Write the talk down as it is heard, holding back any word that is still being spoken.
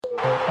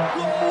Welcome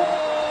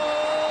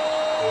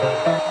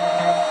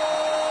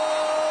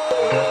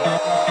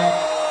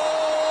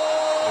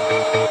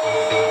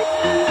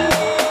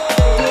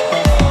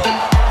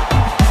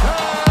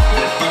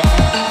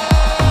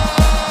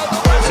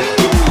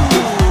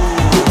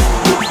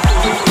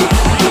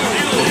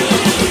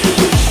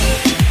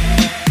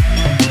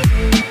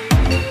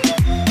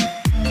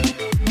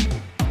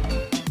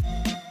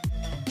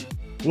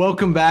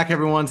back,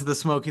 everyone, to the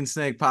Smoking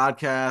Snake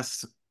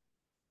Podcast.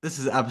 This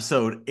is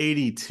episode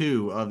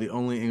 82 of the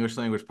only English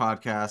language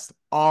podcast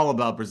all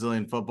about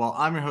Brazilian football.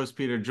 I'm your host,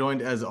 Peter,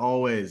 joined as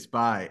always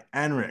by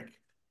Enric.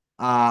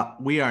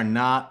 We are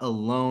not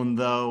alone,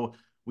 though.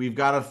 We've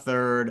got a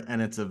third,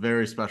 and it's a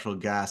very special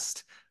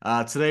guest.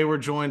 Today, we're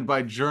joined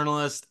by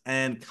journalist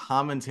and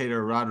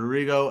commentator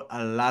Rodrigo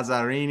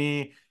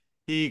Lazarini.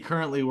 He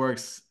currently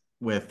works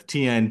with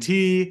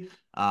TNT,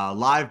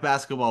 Live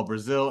Basketball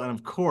Brazil, and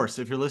of course,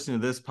 if you're listening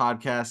to this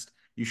podcast,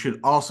 you should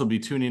also be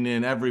tuning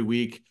in every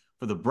week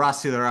for the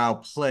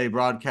Brasileirão Play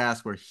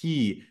broadcast, where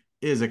he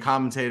is a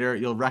commentator.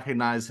 You'll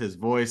recognize his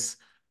voice.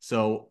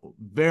 So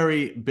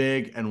very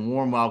big and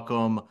warm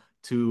welcome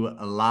to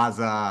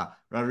Laza.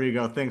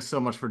 Rodrigo, thanks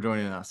so much for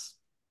joining us.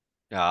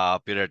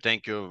 Peter,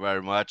 thank you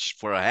very much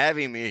for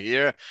having me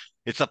here.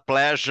 It's a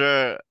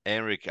pleasure,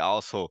 Enric.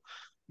 Also,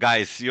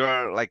 guys,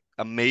 you're like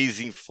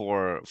amazing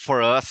for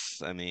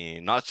us. I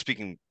mean, not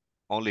speaking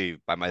only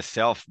by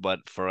myself,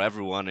 but for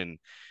everyone in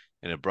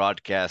a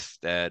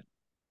broadcast that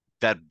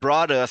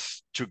brought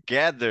us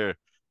together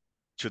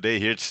today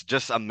here. It's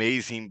just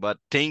amazing. But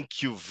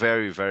thank you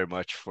very, very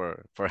much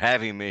for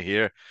having me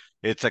here.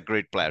 It's a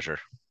great pleasure.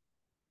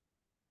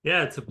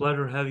 Yeah, it's a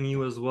pleasure having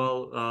you as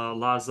well,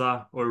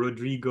 Laza or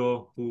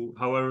Rodrigo, who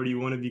however you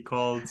want to be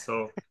called.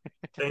 So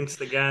thanks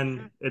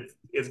again.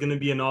 It's gonna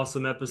be an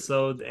awesome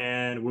episode,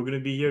 and we're gonna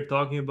be here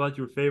talking about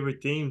your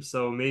favorite team.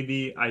 So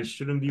maybe I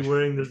shouldn't be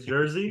wearing this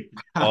jersey,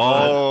 but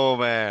Oh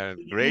man,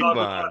 we can great talk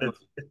one. about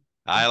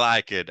I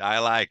like it. I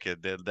like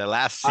it. The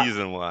last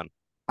season one.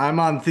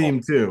 I'm on Oh,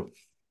 theme too.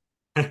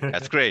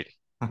 that's great.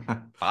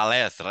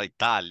 Palestra,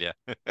 Italia.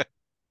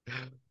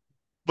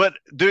 But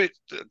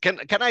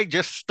can I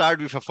just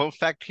start with a fun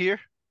fact here?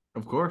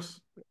 Of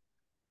course.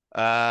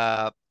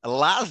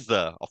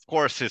 Laza, of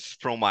course, is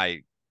from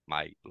my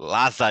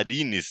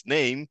Lazarini's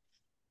name,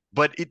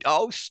 but it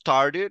all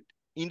started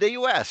in the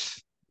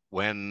US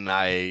when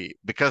I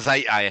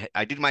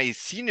did my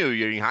senior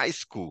year in high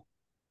school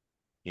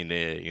in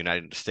the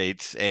United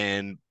States,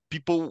 and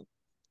people,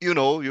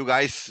 you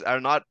guys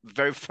are not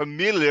very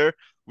familiar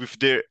with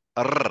the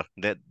R,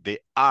 that the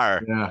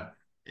R. Yeah.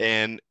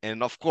 And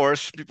of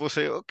course, people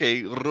say,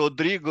 okay,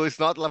 Rodrigo is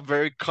not a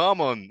very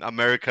common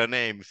American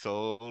name,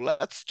 so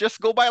let's just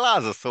go by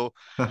Laza. So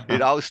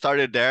it all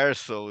started there.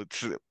 So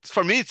it's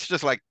for me, it's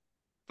just like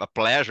a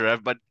pleasure.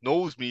 Everybody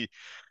knows me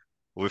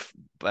with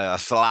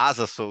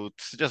Laza, so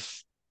it's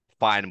just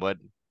fine. But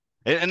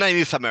and I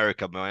miss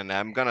America, man.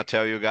 I'm gonna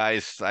tell you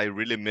guys, I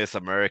really miss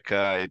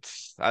America.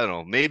 It's I don't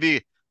know,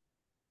 maybe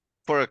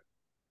for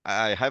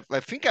I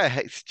think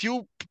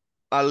still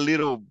a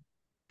little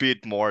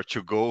bit more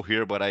to go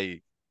here, but I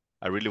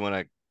really want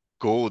to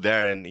go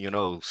there and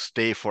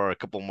stay for a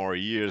couple more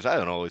years. I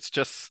don't know. It's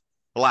just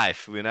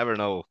life. We never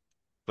know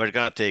where it's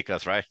gonna take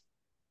us, right?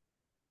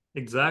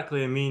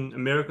 Exactly. I mean,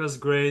 America's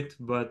great,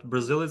 but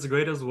Brazil is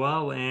great as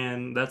well,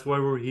 and that's why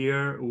we're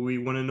here. We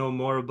want to know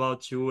more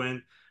about you.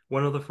 And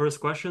one of the first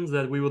questions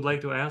that we would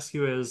like to ask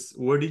you is,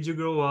 where did you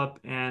grow up,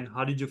 and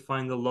how did you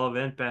find the love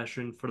and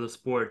passion for the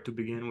sport to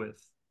begin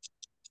with?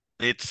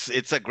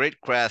 It's a great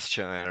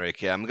question,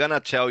 Enrique. I'm gonna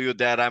tell you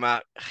that I'm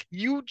a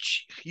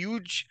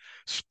huge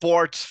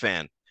sports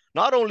fan.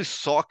 Not only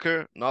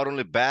soccer, not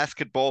only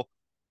basketball,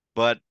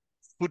 but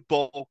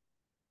football,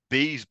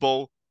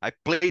 baseball. I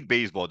played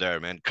baseball there,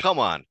 man. Come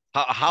on.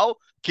 How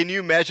can you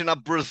imagine a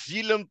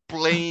Brazilian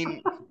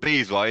playing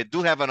baseball? I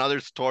do have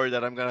another story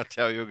that I'm gonna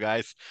tell you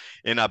guys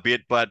in a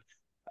bit, but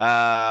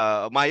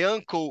my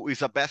uncle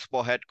is a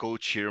basketball head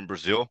coach here in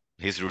Brazil.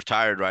 He's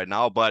retired right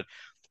now, but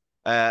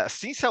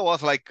since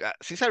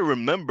I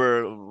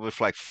remember with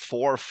like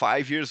 4 or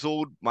 5 years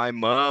old, my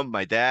mom,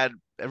 my dad,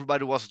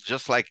 everybody was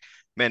just like,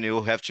 man,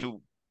 you have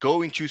to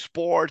go into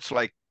sports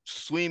like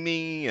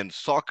swimming and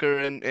soccer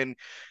and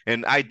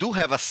I do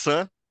have a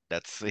son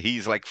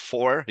he's like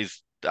 4,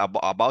 he's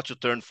about to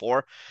turn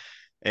 4,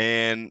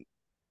 and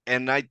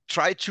I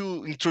try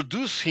to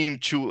introduce him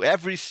to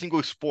every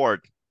single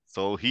sport.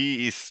 So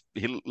he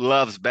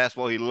loves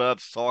basketball, he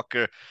loves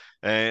soccer,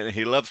 and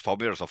he loves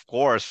Palmeiras, of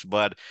course.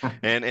 But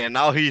and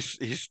now he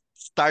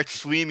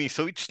starts swimming,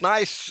 so it's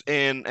nice.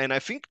 And I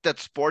think that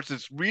sports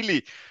is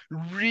really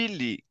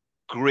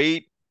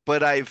great.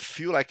 But I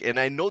feel like, and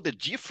I know the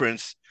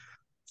difference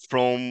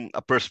from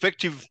a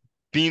perspective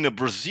being a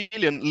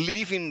Brazilian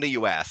living in the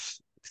US.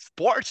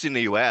 Sports in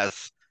the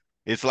US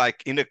is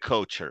like in the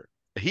culture.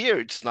 Here,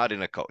 it's not in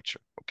the culture.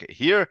 Okay,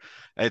 here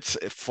it's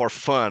for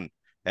fun.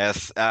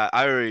 As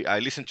I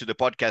listened to the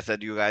podcast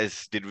that you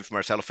guys did with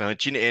Marcelo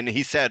Ferrantini, and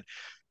he said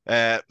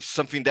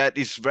something that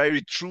is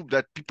very true,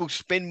 that people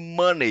spend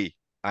money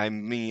I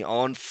mean,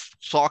 on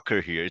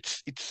soccer here.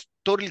 It's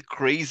totally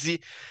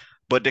crazy.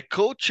 But the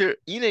culture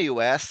in the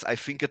US, I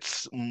think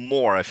it's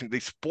more. I think the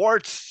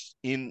sports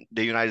in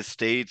the United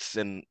States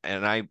and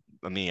I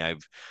mean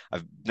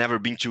I've never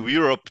been to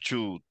Europe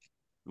to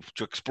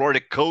explore the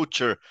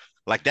culture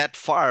like that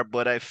far,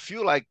 but I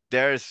feel like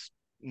there's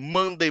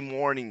Monday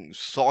morning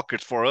soccer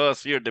for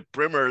us here, the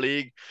Premier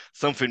League,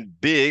 something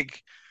big.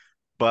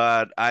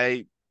 But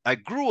I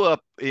grew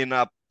up in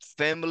a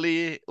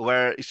family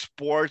where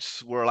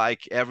sports were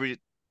like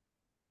every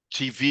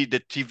the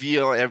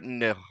TV in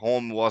the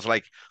home was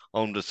like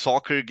on the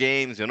soccer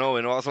games, and I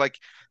was like,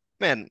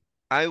 man,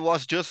 I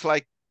was just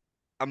like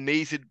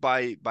amazed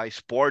by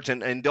sports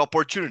and the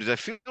opportunities. I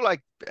feel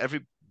like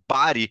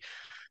everybody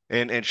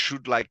and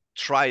should like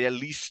try at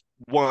least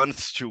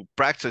once to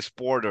practice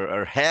sport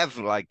or have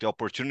like the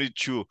opportunity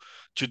to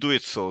do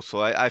it. So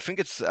I think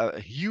it's a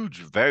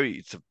huge,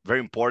 it's very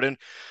important.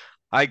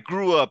 I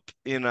grew up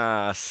in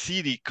a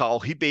city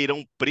called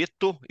Ribeirão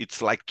Preto.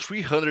 It's like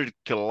 300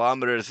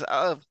 kilometers,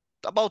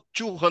 about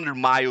 200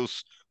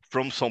 miles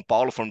from São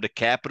Paulo, from the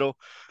capital.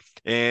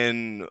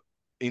 And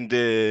in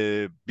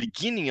the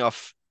beginning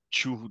of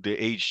the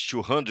age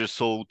 200,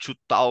 so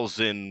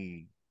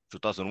 2000,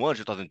 2001,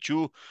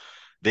 2002,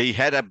 they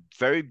had a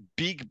very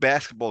big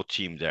basketball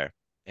team there.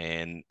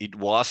 And it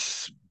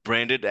was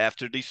branded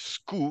after the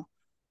school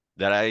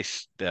that I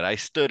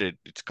studied.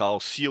 It's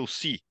called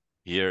COC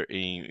here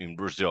in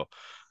Brazil.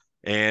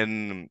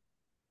 And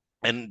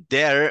and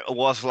there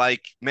was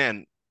like,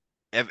 man,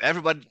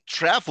 everybody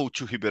traveled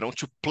to Ribeirão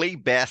to play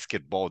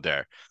basketball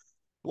there.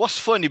 It was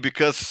funny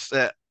because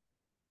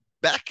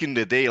back in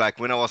the day, like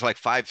when I was like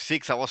 5,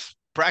 6, I was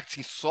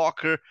practicing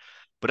soccer,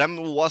 but I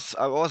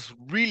was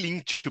really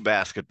into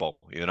basketball,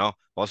 I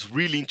was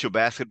really into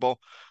basketball,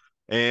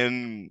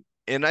 and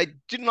I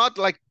did not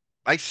like.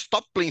 I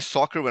stopped playing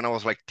soccer when I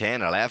was like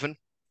 10, 11. Of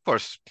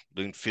course,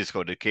 doing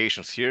physical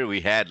educations here, we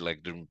had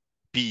like the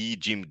PE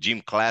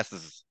gym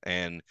classes,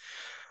 and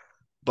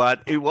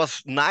but it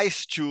was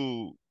nice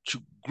to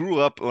grew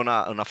up on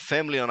a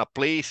family, on a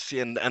place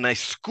and a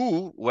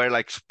school where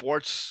like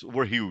sports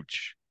were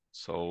huge.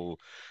 So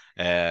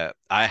I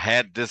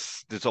had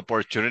this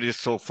opportunity.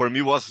 So for me,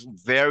 it was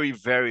very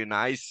very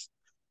nice,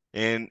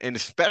 and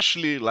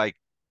especially like,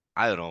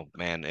 I don't know,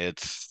 man.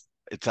 It's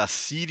a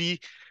city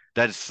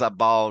that's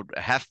about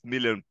half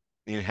million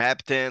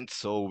inhabitants.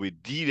 So we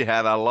do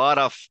have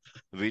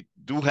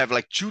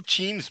like two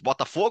teams,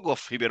 Botafogo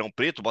of Ribeirão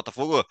Preto,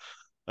 Botafogo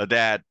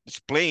that is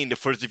playing the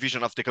first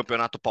division of the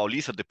Campeonato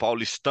Paulista. The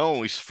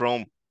Paulistão is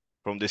from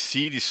the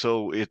city,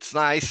 so it's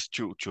nice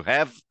to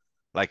have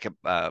like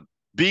a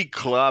big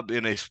club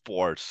in a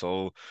sport.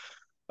 So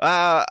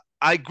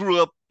I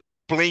grew up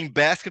playing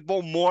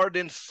basketball more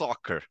than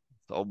soccer.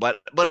 So, but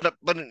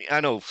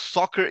I know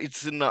soccer.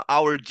 It's in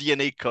our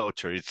DNA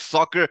culture. It's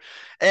soccer.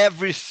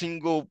 Every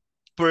single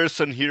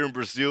person here in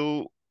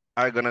Brazil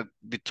are gonna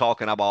be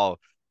talking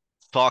about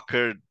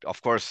soccer.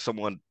 Of course,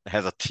 someone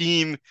has a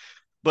team,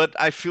 but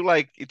I feel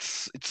like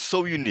it's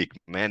so unique,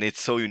 man.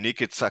 It's so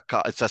unique. It's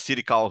a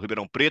city called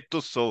Ribeirão Preto.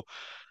 So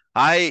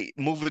I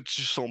moved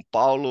to São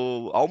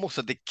Paulo almost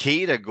a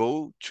decade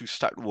ago to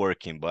start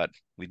working, but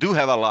we do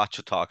have a lot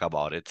to talk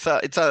about. It's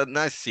a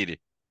nice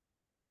city.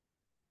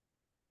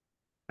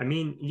 I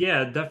mean,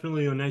 yeah,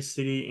 definitely a nice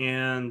city.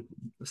 And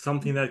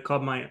something that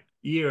caught my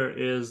ear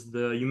is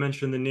the you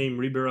mentioned the name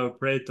Ribeirão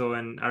Preto,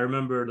 and I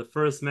remember the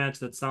first match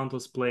that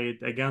Santos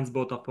played against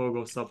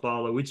Botafogo São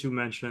Paulo, which you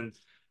mentioned.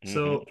 Hmm.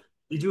 So,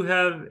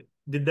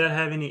 did that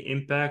have any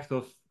impact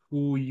of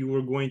who you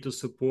were going to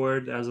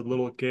support as a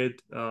little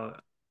kid,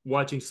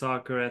 watching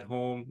soccer at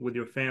home with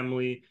your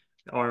family?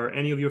 Are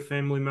any of your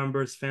family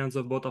members fans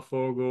of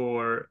Botafogo,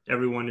 or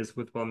everyone is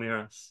with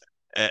Palmeiras?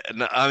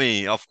 I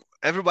mean,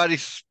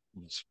 everybody's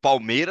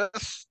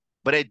Palmeiras,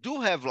 but I do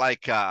have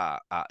like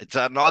it's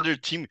another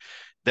team.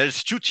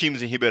 There's two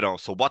teams in Ribeirão.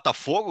 So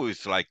Botafogo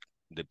is like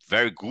the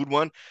very good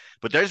one,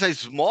 but there's a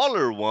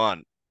smaller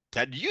one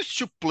that used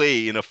to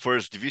play in the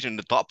first division,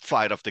 the top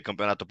flight of the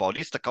Campeonato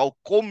Paulista, called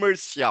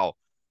Comercial.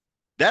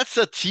 That's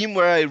a team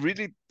where I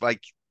really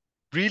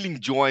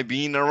enjoy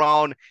being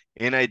around.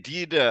 And I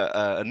did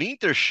an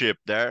internship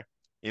there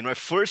in my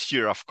first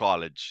year of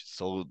college.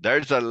 So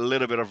there's a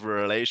little bit of a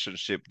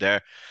relationship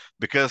there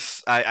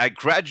because I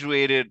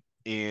graduated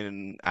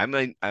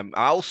I'm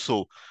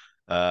also,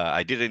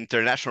 I did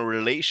international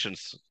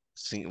relations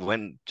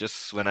when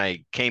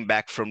I came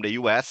back from the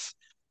US.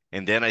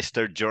 And then I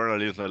started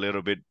journalism a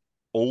little bit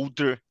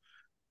older.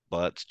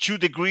 But 2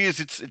 degrees,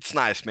 it's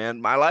nice,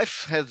 man. My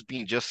life has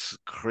been just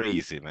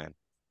crazy, man.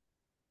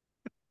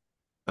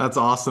 That's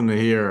awesome to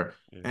hear.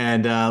 Yeah.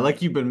 And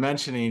like you've been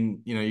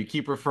mentioning, you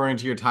keep referring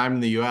to your time in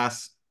the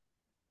US.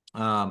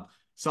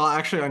 Saw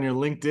actually on your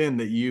LinkedIn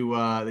that you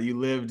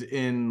lived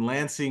in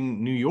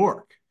Lansing, New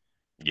York.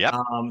 Yep.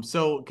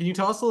 So can you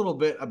tell us a little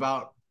bit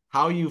about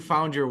how you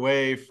found your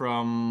way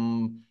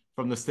from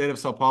the state of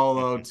Sao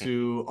Paulo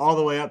to all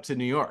the way up to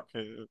New York?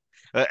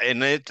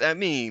 I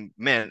mean,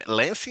 man,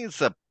 Lansing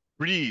is a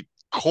pretty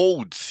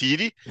cold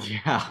city.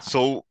 Yeah.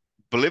 So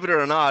believe it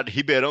or not,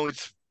 Ribeirão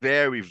is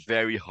very,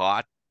 very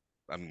hot.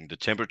 I mean, the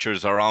temperature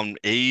is around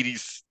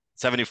 80s,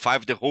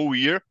 75 the whole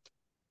year.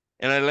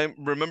 And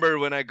remember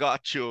when I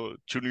got to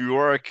New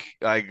York,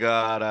 I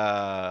got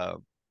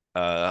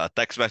a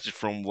text message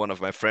from one of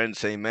my friends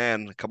saying,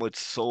 "Man, come on,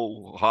 it's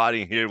so hot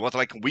in here. It was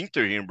like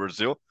winter here in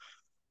Brazil,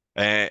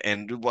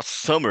 and it was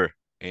summer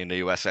in the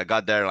US. I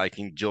got there like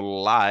in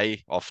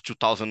July of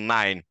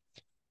 2009.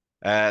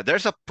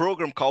 There's a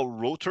program called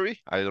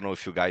Rotary. I don't know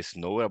if you guys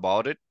know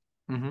about it,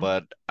 Mm-hmm.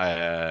 but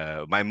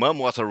my mom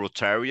was a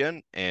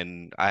Rotarian,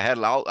 and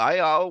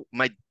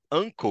my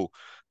uncle,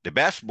 the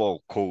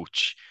basketball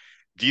coach,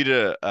 did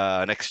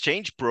an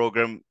exchange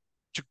program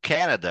to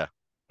Canada,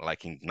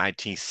 like in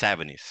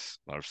 1970s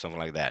or something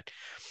like that.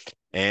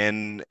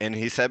 And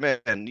he said,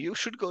 "Man, you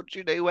should go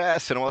to the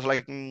US." And I was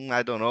like,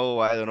 "I don't know,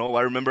 I don't know."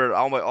 I remember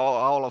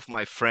all of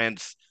my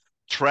friends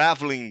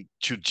traveling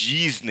to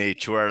Disney,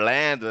 to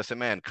Orlando. I said,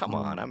 "Man, come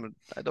on, Mm.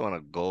 I don't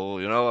want to go.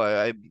 You know,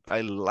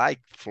 I like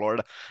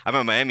Florida. I'm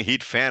a Miami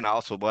Heat fan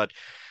also, but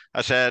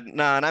I said,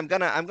 no, and I'm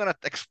gonna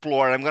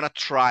explore. I'm gonna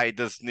try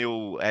this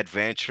new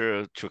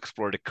adventure to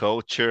explore the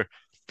culture."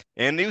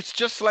 And it's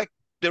just like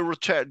the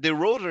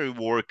Rotary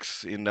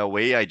works in a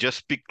way. I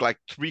just picked like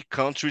three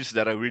countries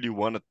that I really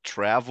want to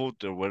travel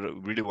to, where I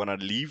really want to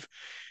live,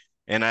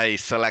 and I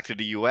selected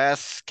the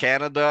U.S.,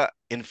 Canada,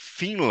 and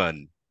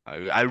Finland.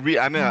 Hmm.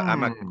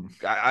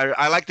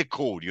 I like the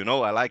cold, you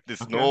know. I like the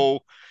Okay. snow.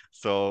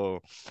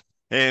 So,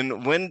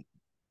 and when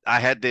I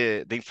had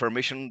the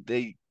information,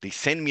 they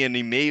sent me an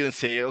email and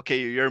say, "Okay,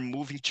 you're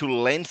moving to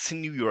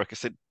Lansing, New York." I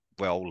said,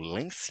 "Well,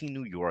 Lansing,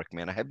 New York,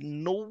 man. I have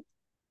no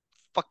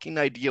fucking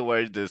idea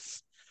where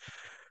this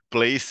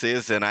place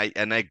is." And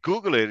I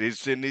Google it.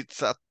 It's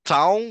a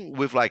town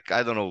with like,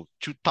 I don't know,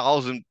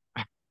 2,000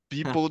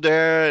 people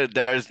there.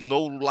 There's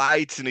no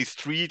lights in the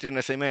street, and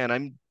I say, "Man,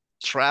 I'm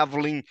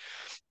traveling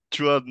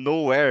to a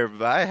nowhere.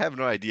 I have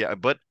no idea."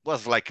 But it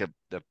was like a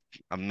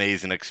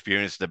amazing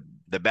experience.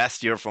 The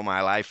best year for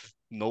my life,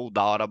 no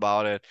doubt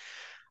about it.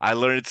 I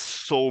learned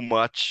so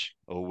much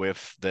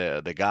with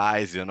the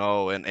guys, you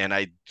know, and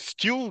I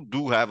still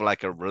do have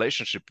like a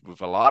relationship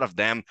with a lot of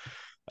them.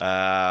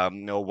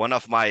 You know, one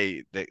of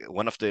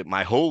the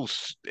my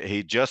hosts,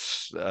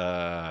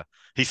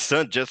 his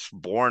son just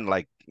born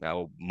like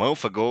a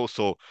month ago.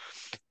 So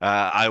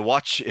I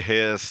watched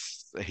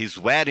his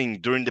wedding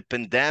during the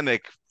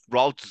pandemic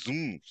throughout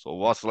Zoom. So it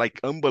was like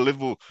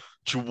unbelievable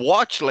to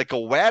watch like a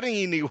wedding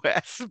in the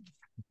US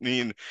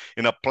in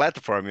a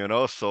platform, you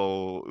know.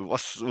 So it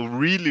was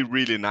really,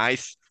 really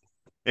nice.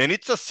 And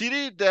it's a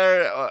city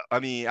there. I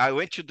mean, I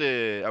went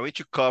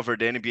to cover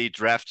the NBA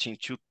draft in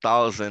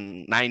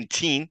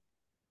 2019.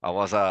 I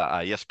was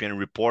a ESPN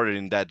reporter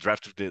in that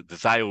draft of the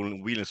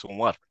Zion Williamson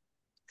one.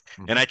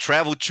 And Mhm. I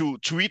traveled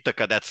to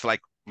Ithaca, that's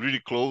like really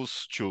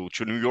close to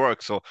New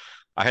York. So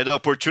I had the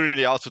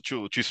opportunity also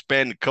to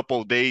spend a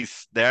couple of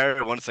days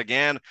there once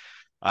again.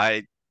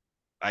 I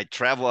I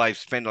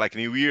spent like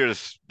New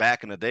Year's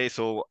back in the day.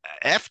 So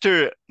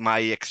after my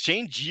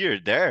exchange year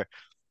there,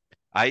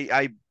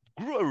 I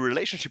grew a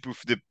relationship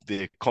with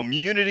the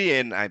community,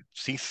 and I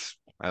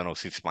don't know,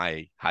 since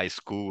my high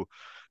school,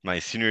 my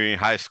senior year in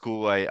high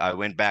school, I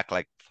went back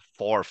like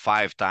 4 or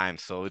 5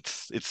 times. So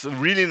it's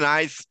really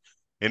nice,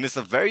 and it's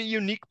a very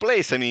unique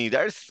place. I mean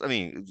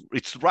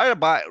it's right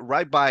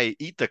by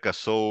Ithaca,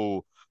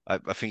 so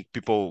I think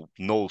people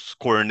know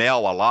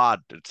Cornell a lot.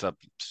 It's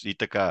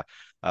Ithaca,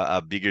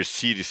 a bigger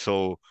city,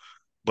 so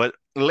but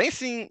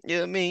Lansing,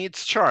 yeah, I mean,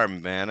 it's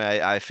charm, man.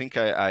 I think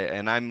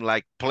and I'm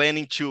like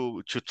planning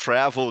to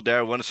travel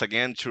there once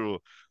again to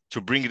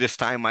bring this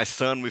time my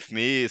son with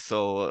me.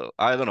 So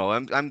I don't know.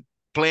 I'm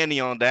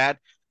planning on that.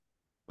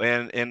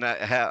 And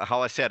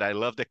how I said, I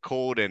love the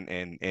cold,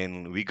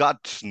 and we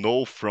got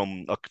snow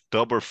from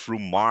October through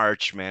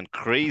March, man.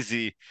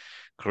 Crazy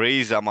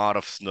amount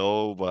of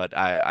snow, but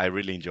I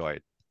really enjoy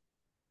it.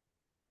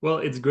 Well,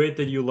 it's great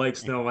that you like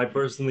snow. I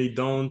personally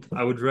don't.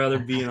 I would rather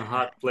be in a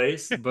hot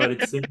place, but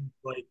it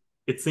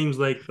seems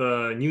like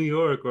New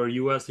York or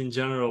US in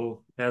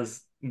general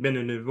has been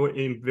a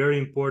very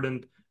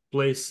important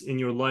place in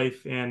your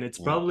life, and it's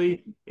Mm.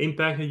 probably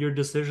impacted your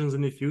decisions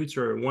in the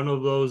future. One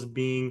of those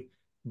being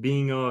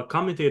a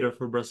commentator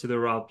for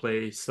Brasileirão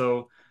Play.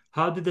 So,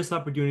 how did this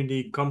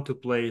opportunity come to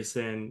place,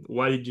 and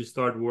why did you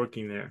start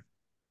working there?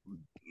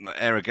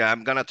 Eric,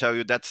 I'm gonna tell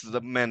you that's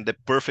the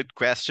perfect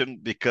question,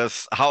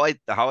 because how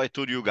I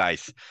told you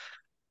guys,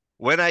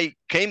 when I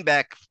came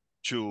back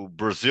to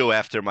Brazil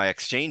after my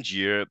exchange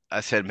year,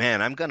 I said,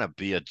 "Man, I'm gonna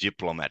be a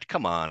diplomat.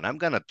 Come on, I'm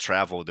gonna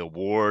travel the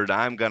world.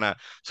 I'm gonna."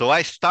 So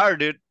I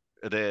started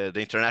the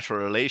international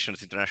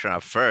relations, international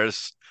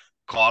affairs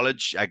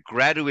college. I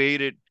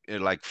graduated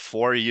like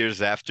 4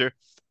 years after,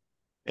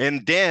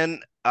 and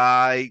then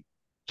I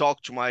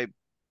talked to my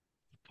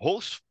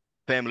host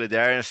family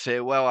there and say,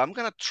 "Well, I'm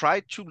gonna try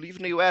to live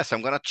in the US.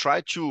 I'm gonna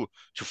try to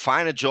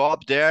find a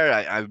job there.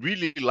 I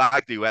really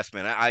like the US,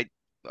 man.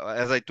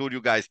 As I told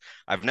you guys,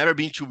 I've never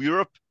been to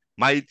Europe.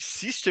 My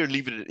sister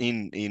lived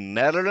in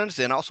Netherlands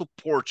and also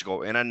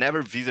Portugal, and I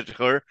never visited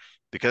her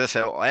because I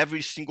said,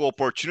 every single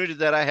opportunity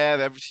that I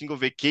have, every single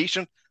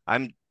vacation,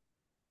 I'm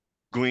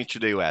going to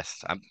the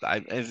US.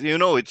 As you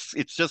know, it's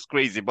just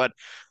crazy. But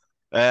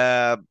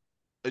uh,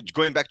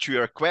 going back to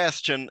your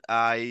question,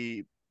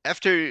 I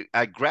after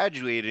I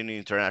graduated in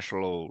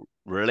international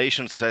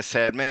relations, I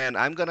said, man,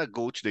 I'm gonna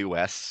go to the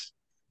US,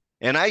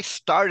 and I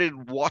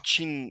started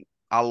watching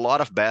a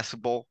lot of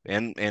basketball,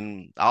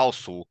 and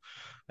also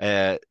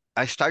uh,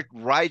 I start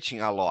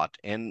writing a lot,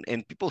 and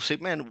people say,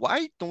 man,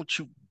 why don't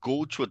you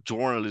go to a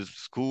journalism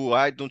school?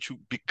 Why don't you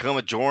become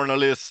a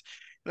journalist?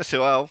 And I say,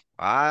 well,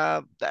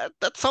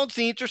 that sounds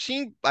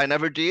interesting. I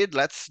never did.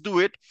 Let's do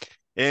it.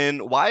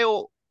 And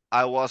while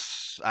I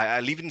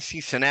live in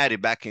Cincinnati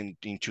back in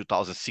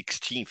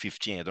 2016,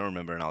 15. I don't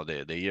remember now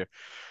the year.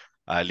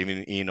 I live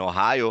in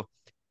Ohio,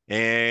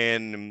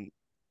 and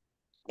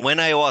when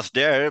I was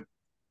there,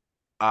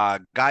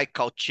 a guy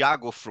called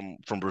Thiago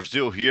from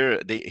Brazil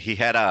here. He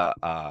had a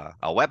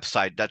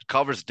website that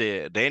covers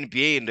the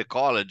NBA and the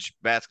college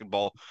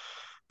basketball.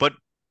 But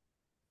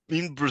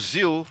in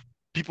Brazil,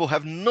 people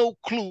have no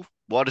clue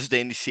what is the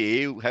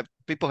NCAA. Have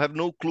people have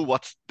no clue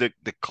what's the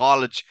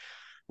college,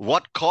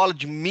 what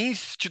college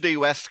means to the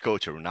US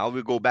culture. Now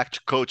we go back to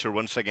culture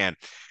once again.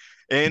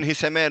 And he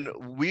said, man,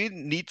 we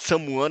need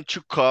someone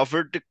to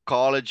cover the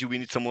college. We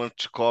need someone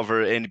to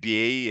cover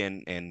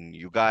NBA and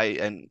you guys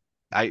and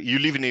you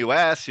live in the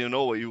US, you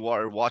know, you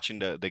are watching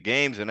the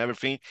games and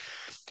everything.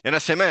 And I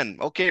said, man,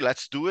 okay,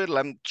 let's do it.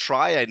 Let me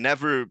try. I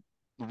never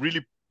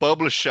really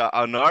published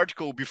an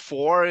article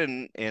before.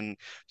 And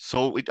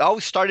so it all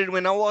started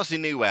when I was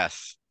in the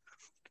US.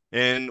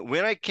 And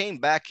when I came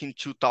back in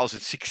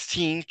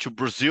 2016 to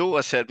Brazil,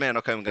 I said, man,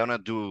 okay, I'm gonna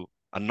do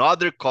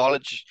another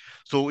college.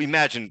 So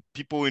imagine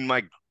people in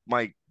my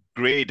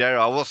grade there,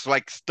 I was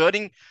like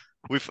studying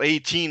with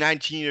 18,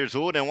 19 years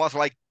old and was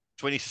like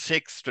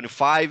 26,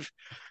 25,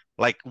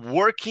 like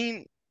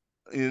working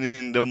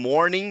in the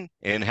morning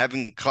and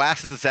having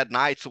classes at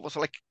night. So it was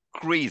like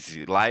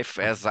crazy life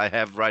as I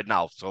have right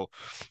now. So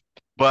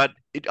but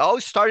it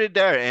all started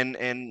there.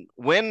 And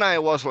when I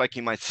was like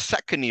in my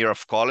second year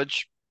of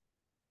college,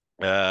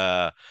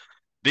 uh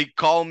they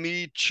call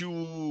me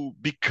to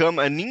become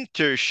an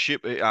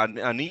internship,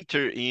 an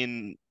intern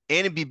in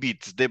NBB,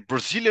 it's the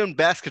Brazilian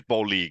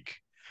Basketball League.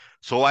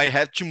 So I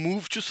had to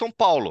move to São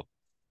Paulo.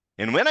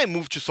 And when I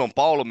moved to São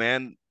Paulo,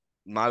 man,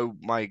 my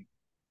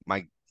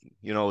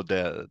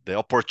the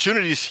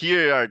opportunities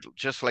here are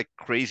just like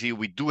crazy.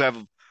 We do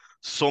have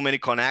so many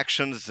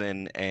connections,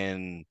 and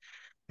I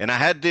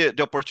had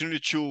the opportunity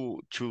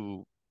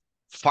to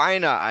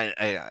find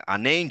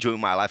an angel in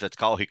my life that's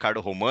called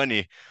Ricardo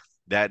Romani,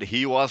 that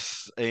he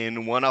was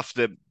in one of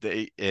the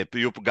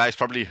you guys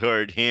probably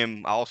heard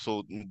him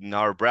also in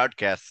our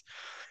broadcast.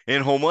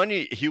 And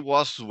Romani, he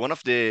was one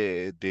of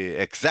the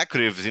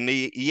executives in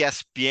the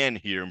ESPN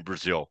here in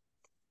Brazil.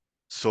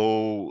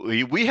 So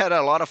we had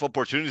a lot of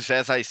opportunities.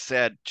 As I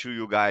said to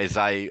you guys,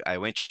 I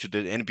went to the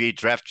NBA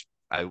draft.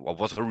 I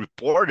was a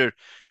reporter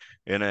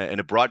in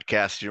a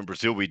broadcast here in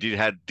Brazil. We did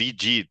had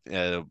DG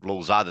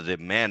Lousada, the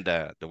man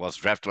that was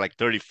drafted like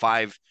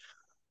 35,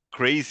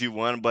 crazy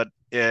one. But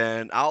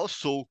and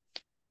also,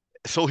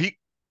 so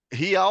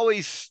he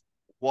always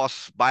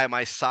was by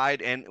my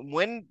side. And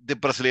when the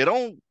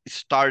Brasileirão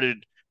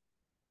started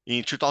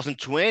in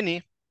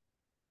 2020,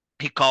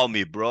 he called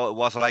me, bro. It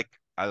was like,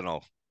 I don't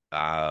know,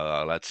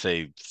 let's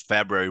say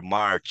February,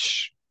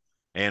 March,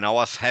 and I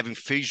was having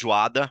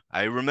feijoada.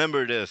 I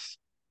remember this.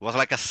 It was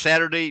like a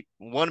Saturday,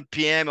 1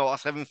 p.m. I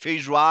was having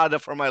feijoada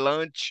for my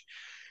lunch,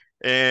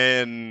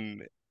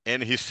 and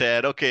and he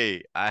said,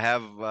 "Okay, I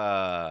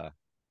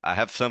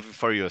have something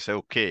for you." I said,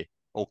 "Okay,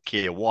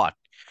 okay, what?"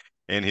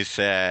 And he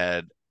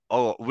said,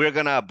 "Oh, we're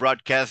gonna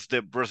broadcast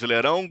the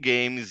Brasileirão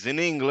games in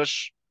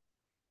English."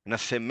 And I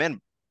said,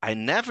 "Man, I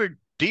never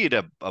did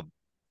a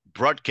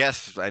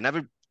broadcast. I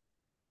never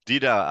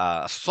did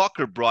a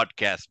soccer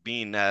broadcast,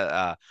 being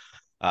a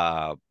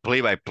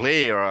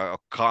play-by-play or a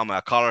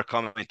color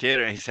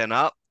commentator." And he said,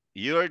 "No,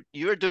 you're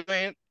doing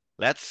it.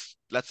 Let's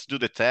do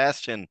the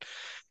test, and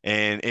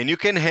you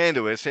can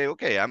handle it." I say,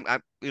 "Okay, I'm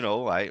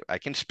I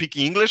can speak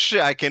English.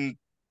 I can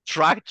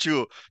try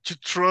to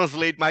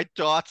translate my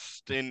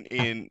thoughts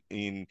in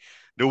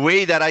the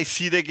way that I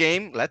see the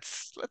game.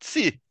 Let's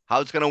see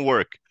how it's gonna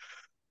work."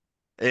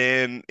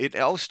 And it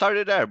all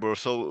started there, bro.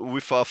 So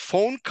with a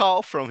phone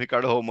call from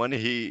Ricardo Romani,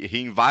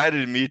 he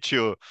invited me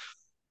to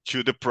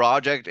the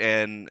project,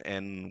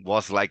 and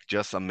was like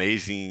just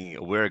amazing.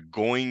 We're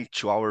going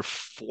to our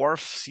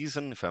fourth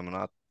season, if I'm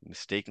not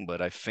mistaken,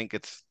 but I think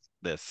it's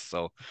this.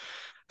 So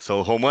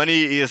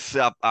Romani is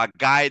a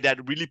guy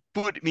that really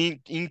put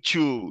me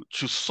into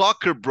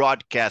soccer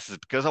broadcasts,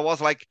 because I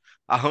was like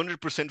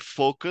 100%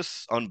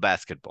 focused on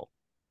basketball.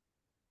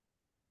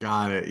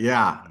 Got it.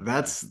 Yeah,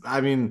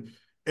 I mean,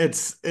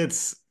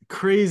 it's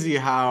crazy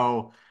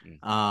how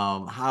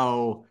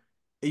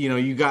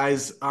you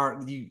guys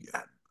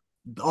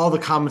all the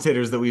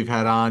commentators that we've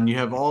had on, you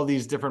have all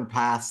these different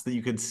paths that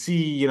you could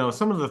see,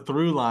 some of the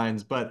through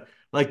lines, but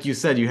like you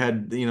said, you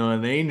had,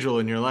 an angel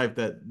in your life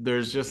that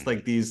there's just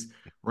like these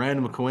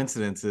random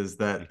coincidences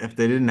that if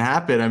they didn't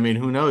happen, I mean,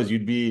 who knows,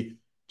 you'd be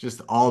just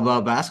all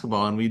about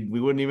basketball and we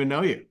wouldn't even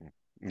know you.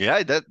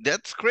 Yeah,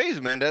 that's crazy,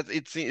 man.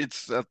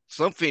 It's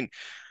something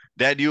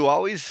that you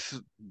always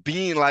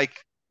being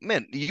like,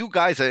 man, you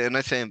guys, and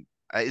I say,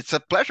 it's a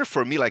pleasure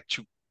for me, like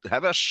to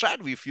have a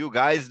chat with you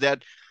guys.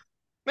 That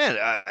man,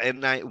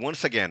 and I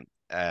once again,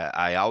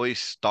 I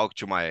always talk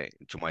to my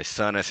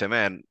son. I say,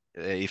 man,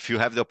 if you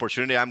have the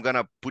opportunity, I'm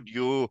gonna put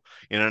you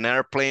in an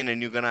airplane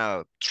and you're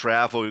gonna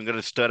travel, you're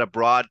gonna study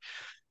abroad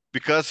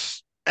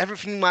because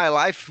everything in my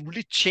life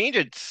really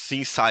changed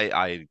since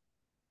I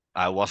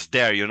was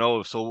there, you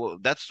know. So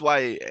that's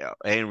why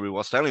Henry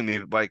was telling me,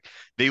 like,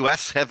 the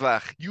US have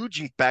a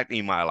huge impact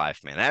in my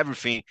life, man.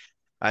 Everything.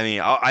 I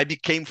mean, I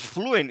became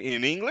fluent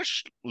in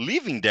English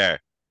living there.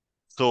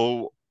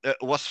 So it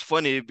was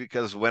funny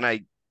because when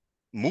I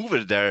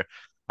moved there,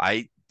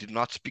 I did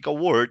not speak a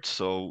word,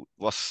 so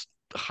it was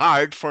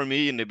hard for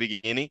me in the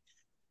beginning.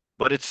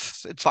 But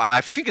it's fine.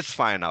 I think it's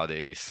fine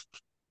nowadays.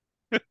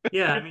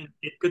 Yeah, I mean,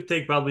 it could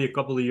take probably a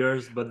couple of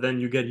years, but then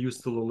you get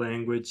used to the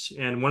language.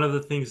 And one of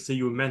the things that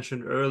you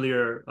mentioned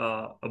earlier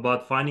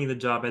about finding the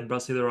job at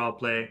Brasileirão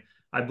Play,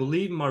 I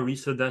believe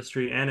Mauricio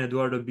Destri and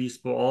Eduardo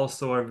Bispo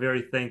also are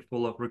very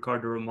thankful of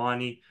Ricardo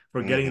Romani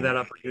for getting Hmm. that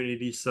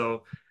opportunity.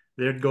 So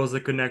there goes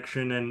the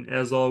connection. And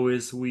as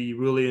always, we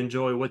really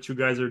enjoy what you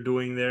guys are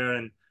doing there.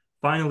 And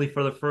finally,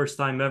 for the first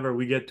time ever,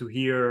 we get to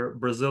hear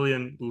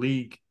Brazilian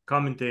league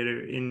commentator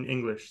in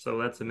English. So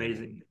that's Hmm.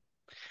 amazing.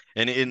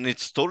 And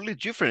it's totally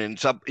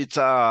different. It's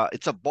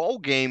a ball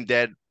game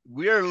that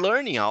we are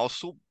learning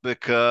also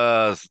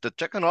because the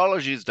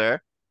technology is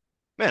there.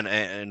 Man,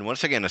 and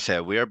once again, I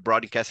said we are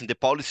broadcasting the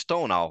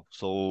Paulistão now.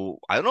 So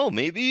I don't know,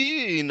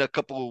 maybe in a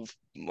couple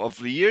of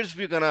years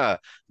we're gonna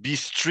be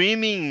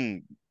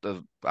streaming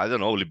I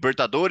don't know,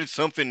 Libertadores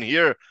something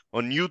here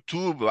on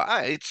YouTube.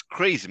 It's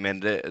crazy,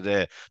 man.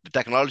 The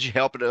technology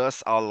helped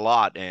us a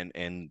lot,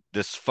 and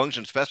this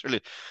function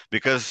especially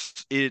because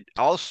it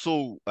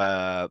also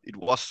it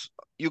was,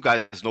 you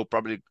guys know,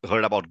 probably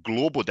heard about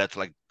Globo. That's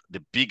like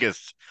the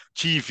biggest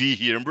TV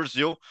here in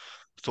Brazil.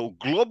 So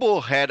Globo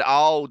had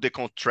all the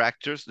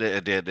contractors,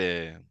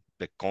 the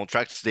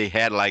contracts. They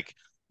had like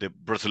the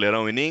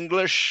Brasileirão in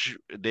English.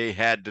 They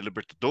had the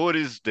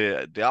Libertadores,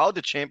 the all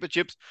the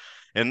championships,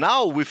 and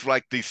now with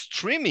like the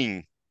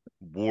streaming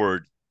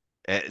world,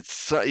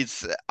 it's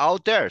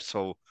out there.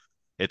 So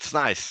it's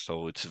nice.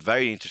 So it's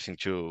very interesting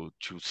to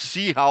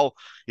see how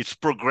it's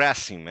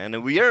progressing, man.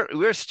 And we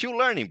are still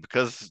learning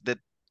because the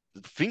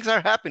things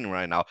are happening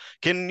right now.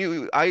 Can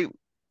you I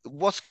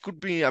what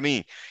could be, I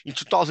mean, in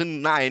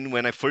 2009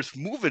 when I first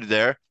moved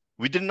there,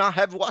 we did not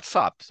have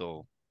WhatsApp.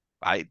 So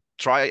I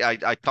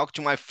talked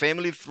to my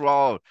family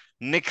through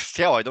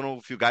Nextel. I don't know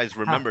if you guys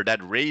remember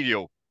that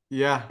radio.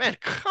 Yeah. Man,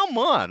 come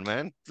on,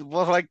 man. It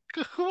was like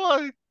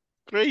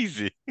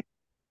crazy.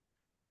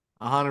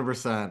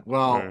 100%.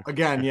 Well, Uh,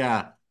 again,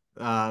 yeah,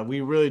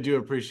 we really do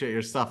appreciate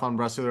your stuff on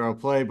Brasileiro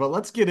Play, but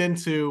let's get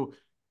into,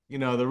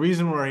 the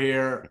reason we're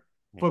here,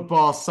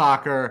 football,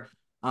 soccer.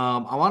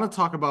 I want to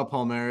talk about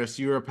Palmeiras.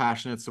 You're a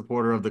passionate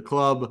supporter of the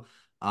club.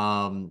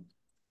 Um,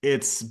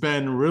 it's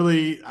been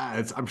really,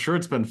 I'm sure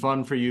it's been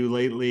fun for you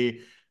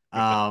lately,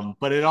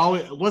 but it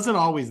wasn't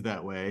always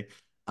that way.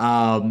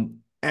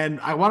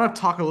 And I want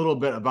to talk a little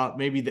bit about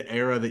maybe the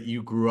era that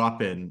you grew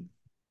up in.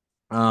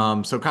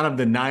 So kind of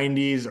the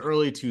 90s,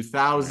 early yeah.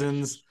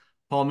 2000s,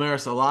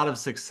 Palmeiras, a lot of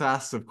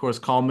success, of course,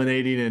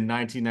 culminating in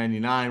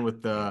 1999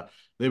 with the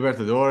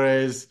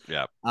Libertadores.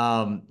 Yeah.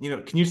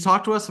 Can you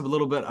talk to us a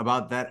little bit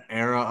about that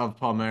era of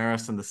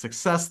Palmeiras and the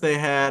success they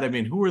had? I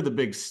mean, who were the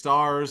big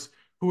stars?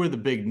 Who were the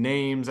big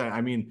names?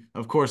 I mean,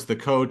 of course, the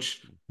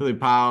coach,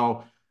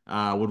 Filipao,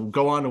 would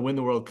go on to win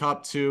the World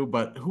Cup too,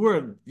 but who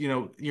are,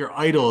 your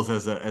idols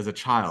as a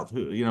child?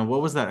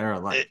 What was that era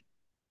Eh, like?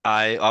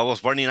 I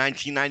was born in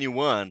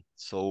 1991,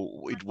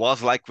 so it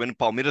was like when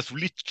Palmeiras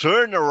really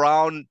turned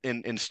around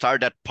and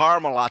started that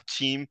Parmalat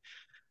team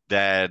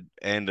that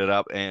ended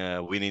up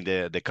winning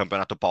the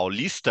Campeonato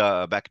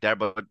Paulista back there.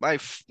 But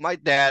my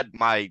dad,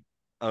 my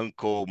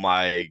uncle,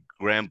 my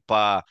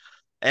grandpa,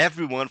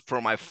 everyone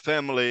from my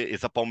family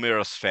is a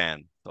Palmeiras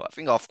fan. So I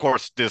think, of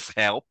course, this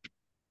helped.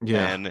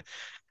 Yeah. And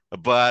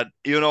but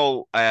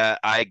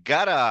I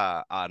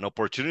got an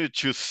opportunity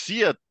to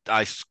see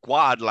a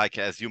squad like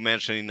as you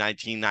mentioned in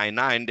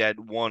 1999 that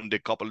won the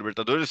Copa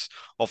Libertadores.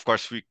 Of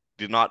course, we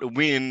did not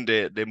win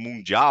the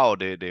Mundial,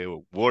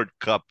 the World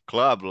Cup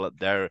club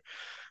there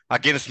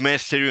against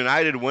Manchester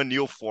United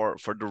 1-0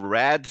 for the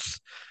Reds.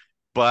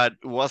 But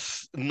it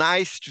was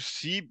nice to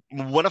see.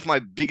 One of my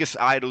biggest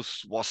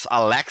idols was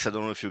Alex. I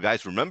don't know if you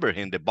guys remember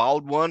him, the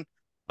bald one.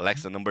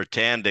 Alex, the number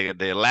 10,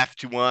 the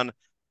lefty one.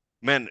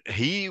 Man,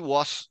 he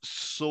was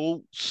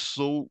so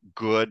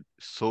good,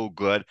 so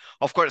good.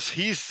 Of course,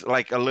 he's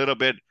like a little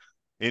bit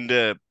in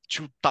the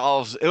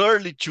 2000,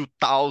 early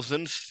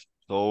 2000s.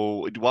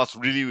 So it was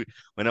really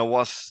when I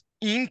was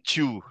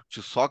into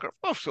to soccer.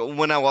 Oh, so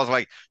when I was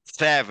like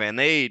 7,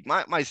 8,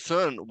 my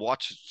son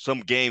watched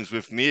some games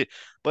with me,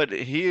 but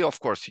he, of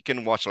course, he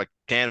can watch like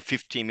 10,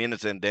 15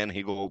 minutes and then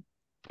he go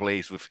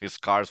plays with his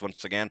cars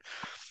once again.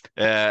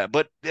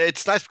 But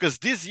it's nice because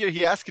this year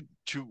he asked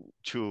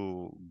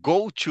to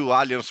go to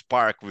Allianz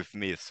Park with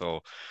me.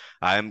 So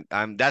I'm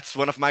that's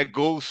one of my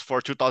goals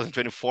for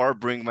 2024.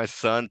 Bring my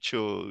son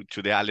to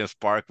the Allianz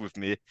Park with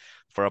me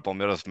for a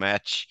Palmeiras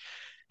match.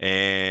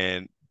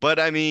 And but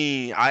I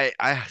mean,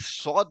 I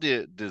saw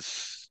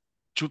this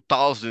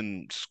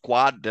 2000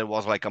 squad that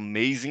was like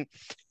amazing,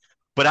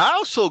 but I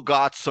also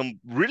got some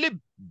really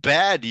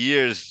bad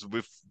years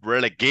with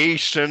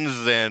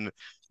relegations and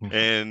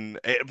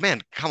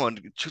man, come on.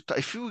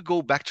 If you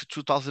go back to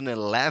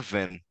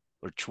 2011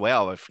 or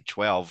 12, I think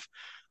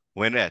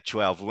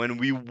 12, when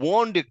we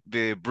won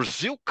the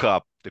Brazil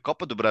Cup, the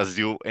Copa do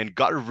Brasil, and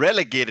got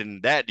relegated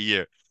in that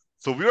year.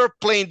 So we were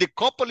playing the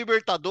Copa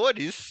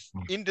Libertadores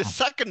in the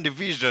second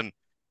division.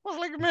 I was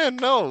like, man,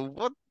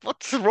 no,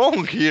 what's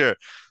wrong here?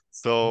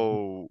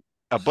 So,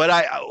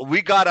 but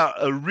we got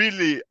a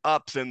really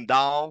ups and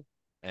down,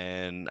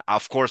 and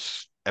of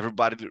course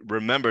everybody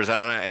remembers,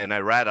 and I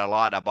read a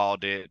lot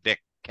about the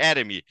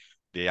academy,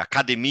 the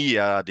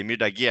Academia, the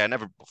Mirdaguia. I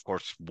never, of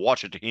course,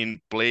 watched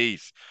him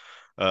plays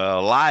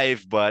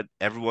live, but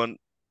everyone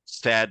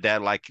said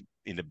that like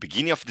in the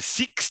beginning of the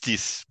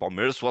 60s,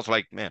 Palmeiras was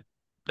like, man,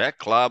 that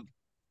club,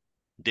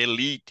 the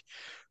elite.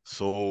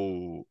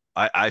 So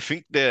I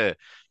think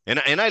and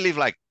I live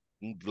like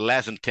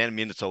less than 10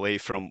 minutes away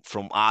from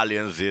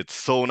Allianz. It's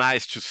so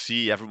nice to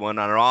see everyone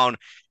around.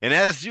 And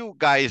as you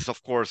guys,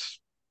 of course,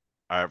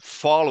 are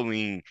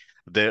following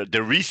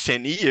the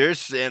recent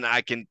years, and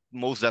I can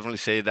most definitely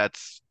say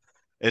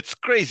it's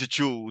crazy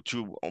to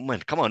oh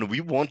man, come on,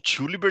 we won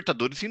two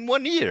Libertadores in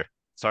 1 year.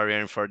 Sorry,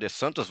 Aaron, for the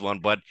Santos one,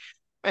 but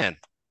man,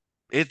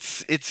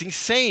 it's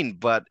insane.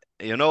 But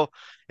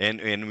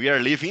and we are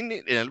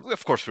living, and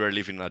of course, we are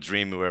living a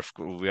dream.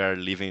 We are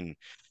living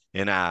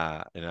in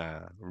a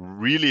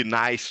really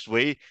nice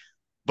way.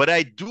 But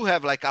I do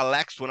have like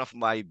Alex, one of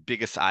my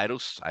biggest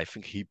idols. I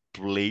think he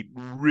played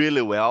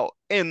really well,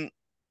 and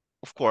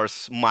of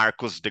course,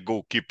 Marcos, the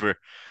goalkeeper,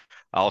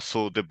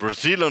 also the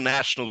Brazilian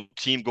national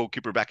team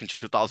goalkeeper back in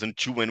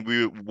 2002 when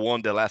we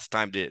won the last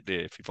time the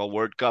FIFA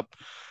World Cup.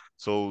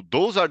 So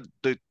those are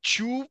the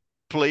two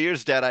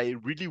players that I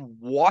really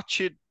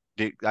watched.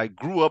 I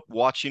grew up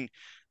watching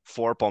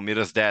for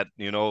Palmeiras that,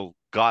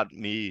 got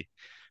me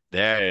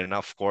there. And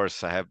of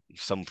course, I have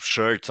some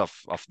shirts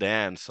of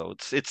them. So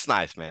it's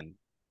nice, man.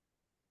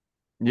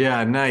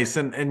 Yeah, nice.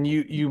 And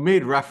you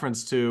made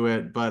reference to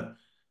it, but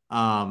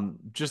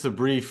just a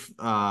brief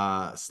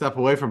step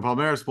away from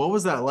Palmeiras. What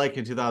was that like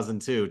in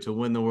 2002 to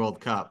win the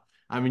World Cup?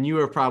 I mean, you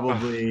were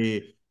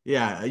probably,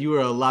 yeah, you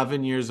were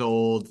 11 years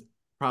old,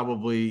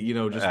 probably,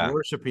 just Yeah.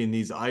 worshiping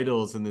these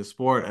idols in this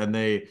sport, and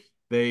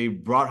they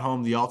brought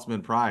home the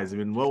ultimate prize. I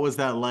mean, what was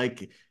that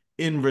like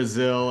in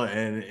Brazil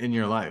and in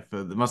your life?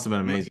 It must have been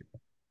amazing.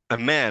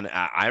 Man,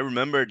 I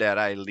remember that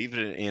I lived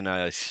in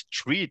a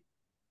street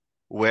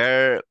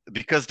where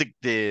because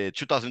the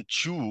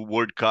 2002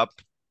 World Cup,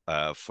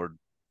 for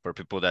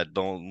people that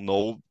don't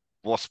know,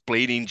 was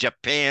played in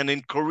Japan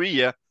and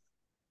Korea,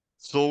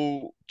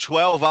 so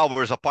 12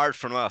 hours apart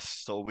from us.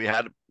 So we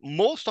had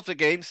most of the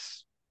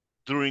games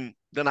during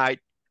the night,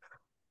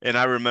 and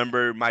I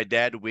remember my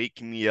dad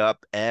waking me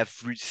up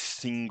every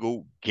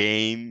single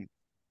game,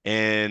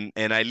 and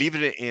I lived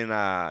in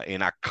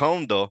a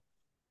condo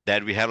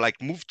that we have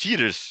like movie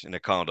theaters in the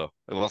condo.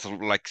 It was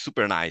like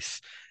super nice,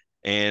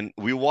 and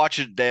we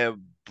watched the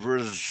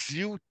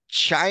Brazil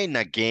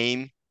China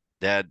game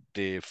that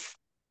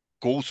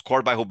goal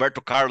scored by Roberto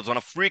Carlos on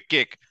a free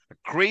kick, a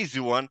crazy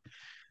one.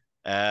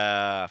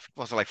 I think it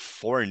was like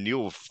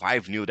 4-0,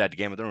 5-0 that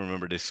game. I don't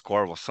remember the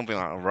score. It was something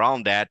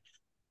around that.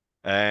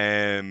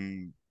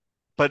 Um,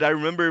 but I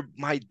remember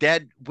my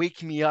dad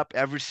waking me up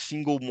every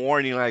single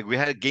morning. Like we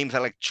had games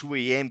at like 2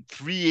 a.m.,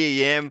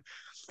 3 a.m.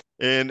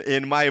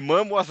 And my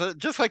mom was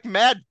just like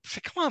mad. She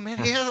said, "Come on, man,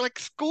 he has like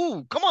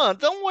school. Come on,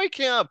 don't wake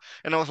him up."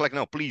 And I was like,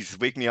 "No, please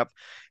wake me up."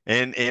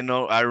 And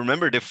I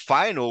remember the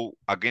final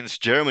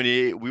against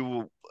Germany.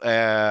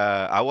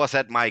 I was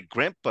at my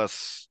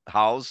grandpa's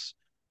house,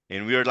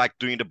 and we were like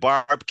doing the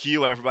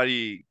barbecue.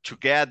 Everybody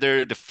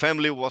together, the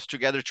family was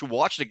together to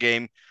watch the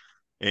game,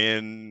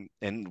 and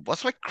it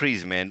was like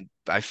crazy, man.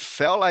 I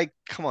felt like,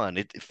 come on,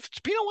 it's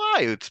been a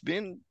while. It's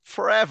been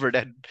forever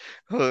that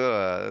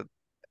uh,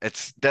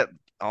 it's that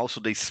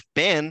also they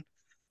span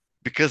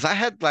because I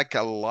had like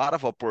a lot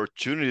of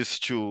opportunities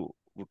to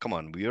well, come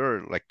on, we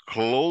are like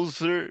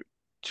closer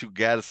to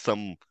get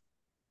some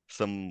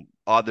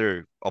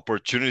other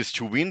opportunities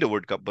to win the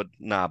World Cup, but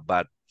nah,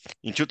 but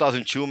in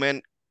 2002,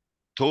 man,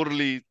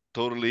 totally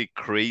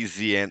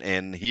crazy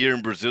and here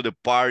in Brazil the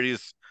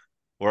parties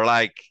were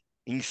like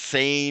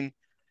insane.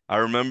 I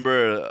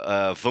remember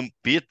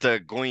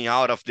Vampeta going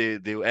out of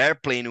the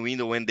airplane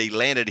window when they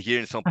landed here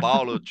in São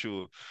Paulo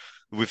to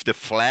with the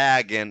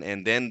flag,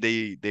 and then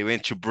they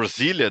went to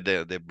Brasilia,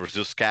 the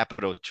Brazil's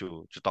capital,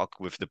 to talk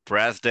with the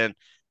president.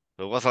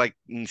 So it was like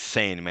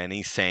insane, man,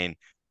 insane.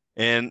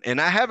 And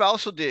I have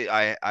also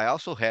I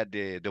also had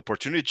the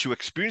opportunity to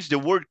experience the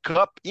World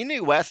Cup in the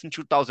US in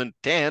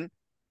 2010,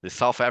 the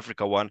South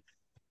Africa one.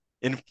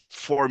 And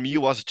for me,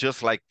 it was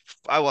just like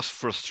I was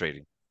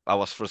frustrated. I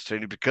was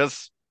frustrated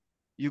because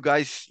you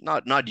guys,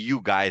 not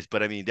you guys,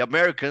 but I mean the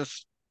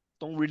Americans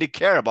don't really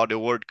care about the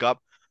World Cup.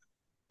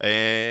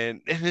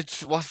 And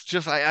it was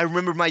just I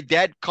remember my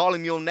dad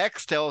calling me on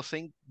Nextel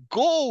saying,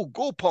 "Go,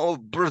 Paul,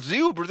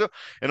 Brazil, Brazil,"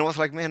 and I was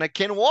like, "Man, I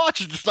can't watch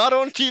it. It's not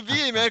on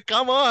TV, man.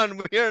 Come on,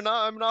 we're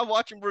not. I'm not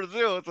watching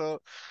Brazil." So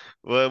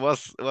well,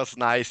 it was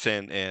nice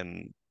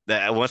and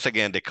that, once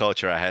again the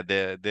culture I had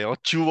the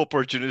two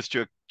opportunities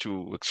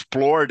to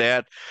explore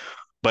that.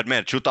 But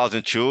man,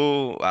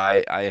 2002,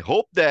 I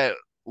hope that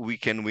we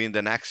can win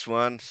the next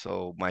one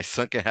so my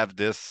son can have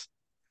this.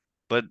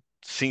 But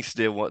since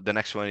the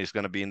next one is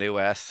going to be in the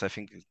US, I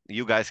think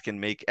you guys can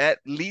make at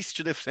least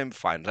to the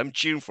semifinals. I'm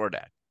cheering for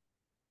that.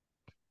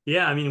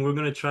 Yeah, I mean, we're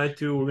gonna try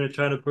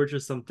to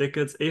purchase some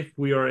tickets if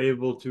we are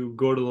able to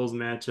go to those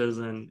matches.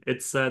 And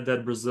it's sad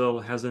that Brazil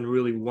hasn't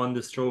really won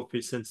this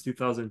trophy since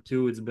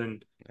 2002. It's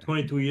been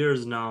 22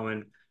 years now,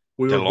 and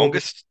we The were hoping.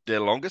 longest the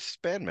longest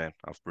span, man,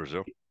 of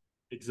Brazil.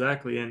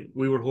 Exactly, and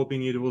we were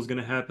hoping it was going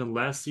to happen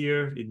last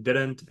year. It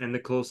didn't, and the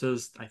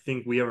closest I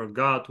think we ever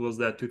got was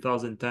that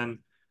 2010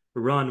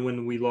 run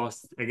when we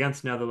lost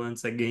against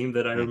Netherlands, a game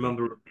that I Hmm.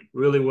 remember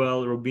really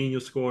well.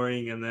 Robinho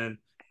scoring, and then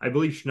I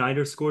believe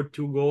Schneider scored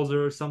 2 goals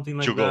or something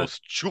Two like that.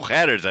 goals, two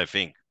headers, I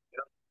think.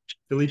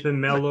 Felipe Like,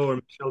 Melo or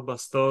Michel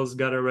Bastos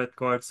got a red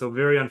card. So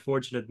very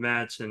unfortunate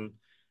match. And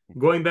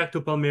going back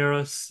to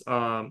Palmeiras,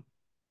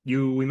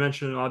 we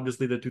mentioned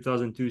obviously the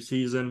 2002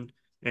 season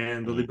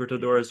and the hmm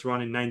Libertadores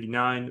run in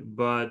 99,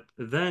 but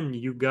then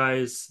you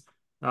guys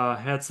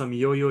had some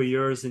yo-yo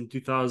years in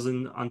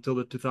 2000 until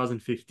the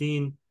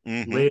 2015.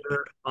 hmm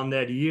Later on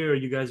that year,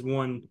 you guys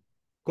won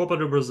Copa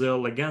do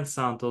Brasil against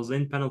Santos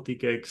in penalty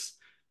kicks.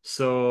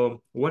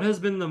 So, what has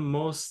been the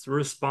most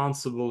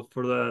responsible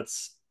for that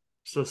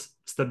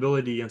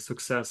stability and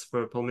success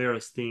for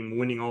Palmeiras team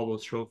winning all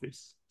those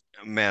trophies?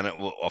 Man,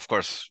 well, of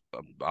course,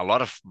 a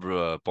lot of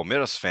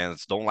Palmeiras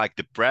fans don't like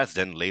the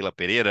president, Leila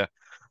Pereira.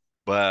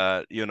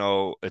 But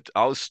it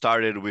all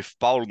started with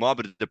Paulo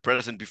Nobre, the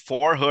president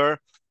before her,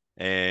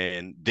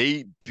 and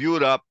they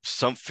built up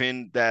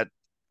something that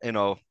you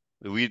know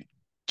we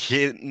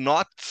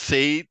cannot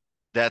say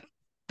that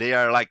they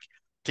are like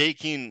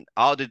taking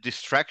all the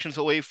distractions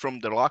away from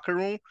the locker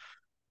room.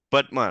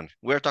 But man,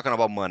 we're talking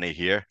about money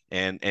here,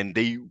 and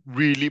they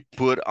really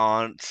put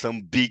on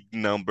some big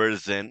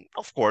numbers, and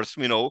of course,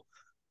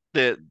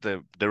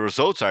 the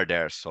results are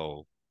there.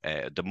 So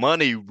the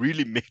money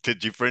really made the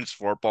difference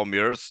for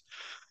Palmeiras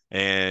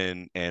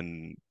and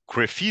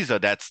Crefisa,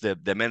 that's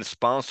the main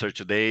sponsor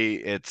today.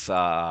 It's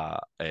a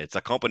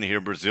company here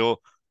in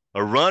Brazil,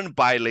 run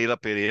by Leila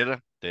Pereira,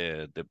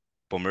 the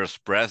Palmeiras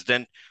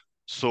president.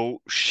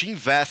 So she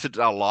invested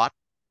a lot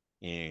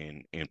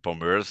in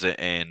Palmeiras,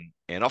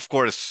 and of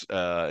course,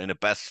 in the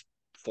past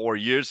 4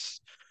 years,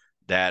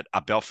 that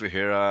Abel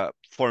Ferreira,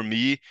 for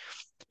me,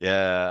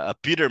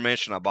 Peter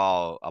mentioned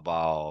about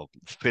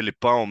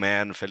Felipão,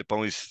 man.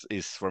 Felipão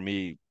is for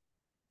me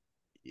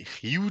a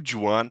huge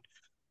one,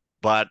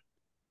 but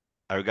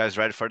are you guys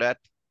ready for that?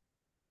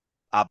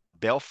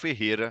 Abel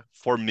Ferreira,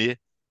 for me,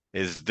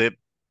 is the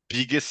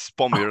biggest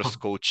Palmeiras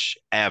coach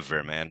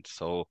ever, man.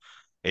 So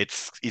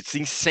it's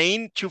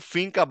insane to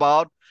think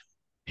about.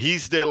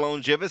 He's the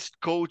longevest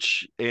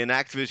coach in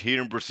active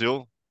here in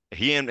Brazil.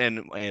 He and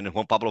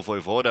Juan Pablo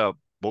Voivoda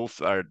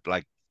both are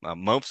like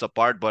months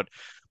apart, but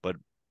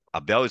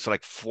Abel is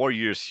like 4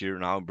 years here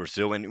now in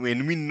Brazil, and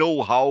we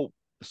know how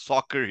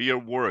soccer here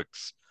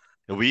works.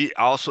 And we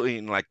also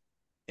in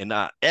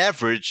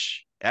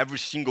average, every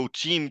single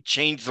team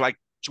changed like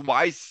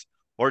twice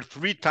or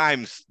three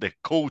times the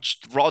coach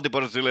throughout the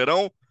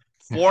Brasileirão,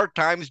 four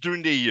times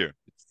during the year.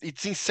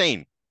 It's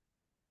insane.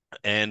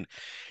 And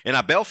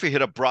Abel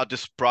Ferreira brought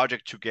this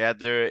project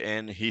together,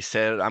 and he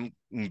said, "I'm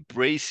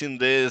embracing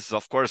this."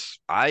 Of course,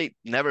 I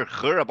never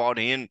heard about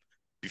him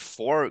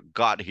before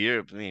got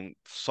here. I mean,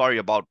 sorry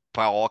about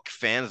PAOK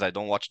fans. I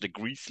don't watch the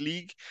Greece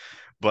League,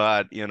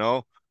 but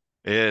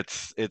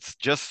it's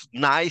just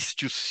nice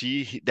to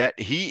see that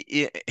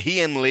he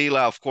and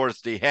Leila, of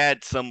course, they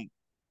had some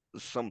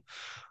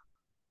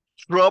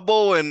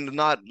trouble and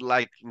not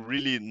like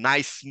really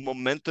nice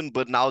momentum,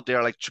 but now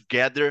they're like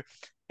together.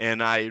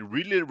 And I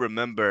really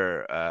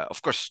remember,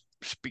 of course,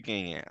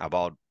 speaking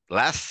about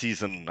last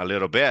season a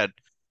little bit,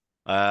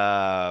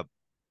 uh,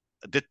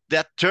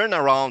 that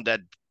turnaround that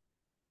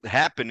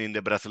happened in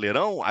the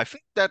Brasileirão, I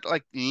think that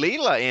like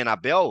Leila and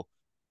Abel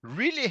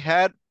really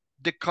had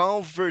the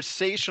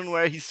conversation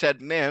where he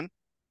said, "Man,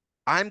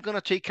 I'm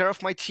gonna take care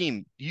of my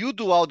team. You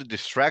do all the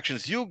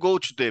distractions. You go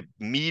to the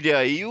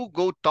media. You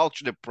go talk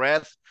to the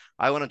press.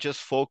 I want to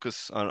just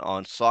focus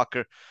on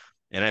soccer."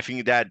 And I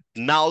think that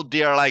now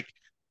they are like,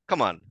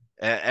 come on.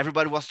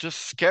 Everybody was just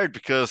scared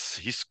because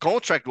his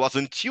contract was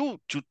until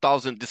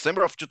 2000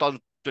 December of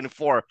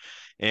 2024,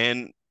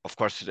 and of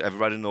course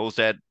everybody knows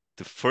that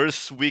the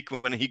first week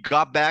when he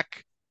got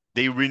back,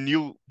 they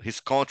renew his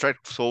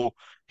contract, so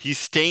he's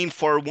staying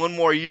for one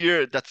more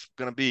year. That's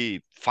gonna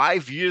be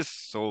 5 years.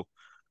 So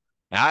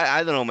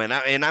I don't know, man.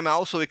 And I'm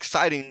also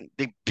exciting.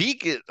 The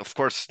big, of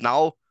course,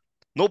 now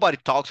nobody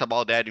talks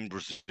about that in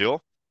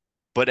Brazil.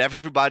 but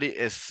everybody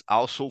is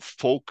also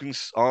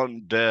focused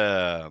on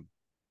the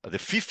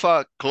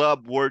FIFA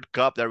Club World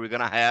Cup that we're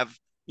gonna have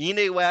in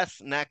the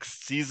US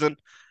next season.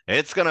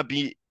 It's gonna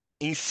be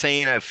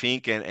insane, I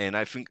think, and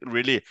I think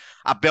really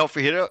Abel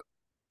Ferreira,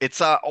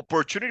 it's an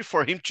opportunity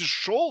for him to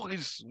show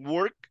his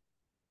work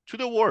to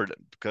the world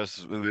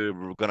because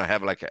we're gonna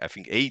have like I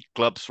think 8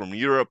 clubs from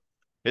Europe.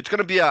 It's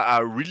gonna be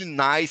a really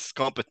nice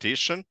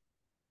competition,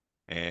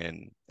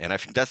 and I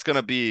think it's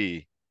gonna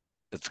be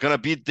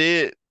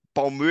the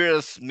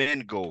Palmeiras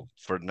main goal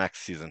for next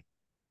season.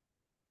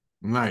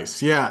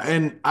 Nice. Yeah.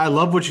 And I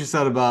love what you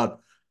said about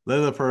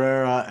Leila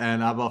Pereira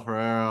and Abel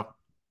Ferreira.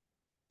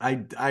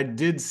 I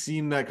did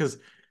seem that because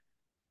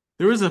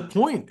there was a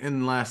point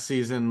in last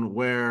season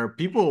where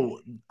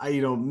people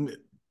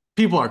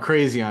are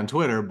crazy on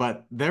Twitter,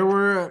 but there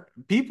were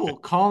people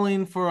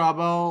calling for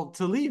Abel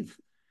to leave.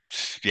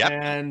 Yep.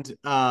 And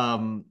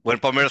When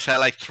Palmeiras had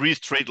like 3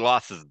 straight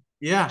losses,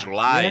 yeah, yeah,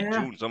 July, yeah.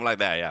 June, something like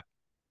that. Yeah.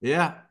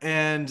 Yeah,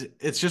 and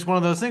it's just one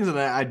of those things, and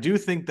I do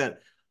think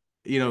that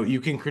you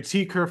can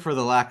critique her for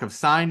the lack of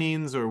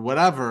signings or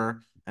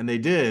whatever, and they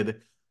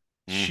did.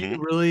 She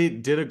Hmm. really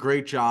did a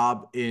great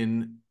job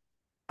in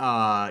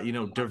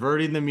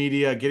diverting the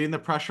media, getting the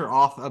pressure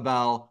off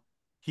Abel.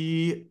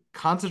 He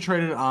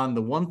concentrated on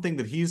the one thing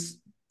that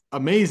he's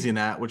amazing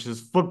at, which is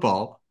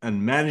football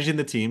and managing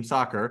the team,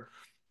 soccer,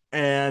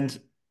 and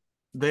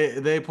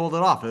they pulled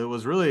it off. It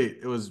was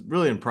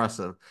really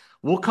impressive.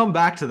 We'll come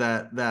back to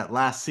that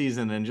last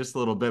season in just a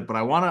little bit, but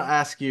I want to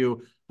ask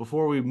you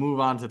before we move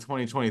on to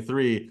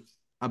 2023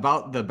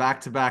 about the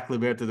back-to-back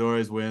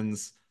Libertadores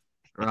wins.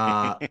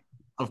 Uh,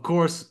 of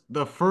course,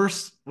 the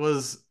first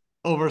was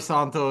over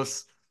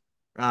Santos.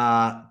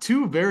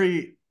 Two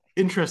very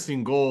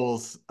interesting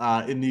goals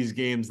in these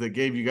games that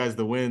gave you guys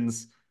the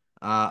wins.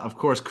 Of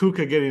course,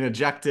 Kuka getting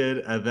ejected,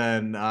 and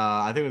then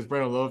I think it was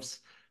Breno Lopes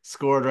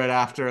scored right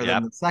after. And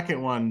then Yep. the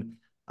second one,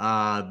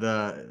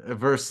 the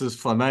versus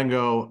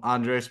Flamengo,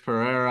 Andres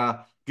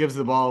Pereira gives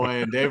the ball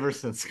away, and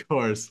Daverson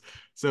scores.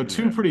 So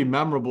two Yeah. pretty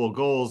memorable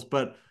goals.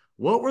 But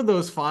what were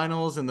those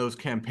finals and those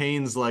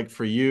campaigns like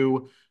for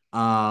you?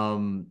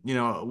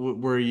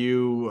 Were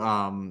you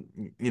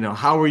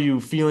how were you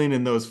feeling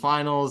in those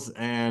finals?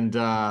 And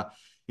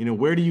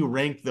where do you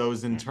rank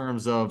those in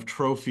terms of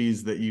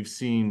trophies that you've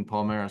seen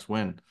Palmeiras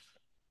win?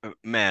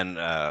 Man,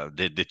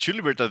 the two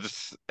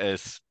Libertadores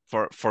is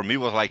for me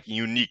was like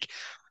unique.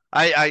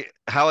 I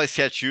how I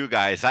said to you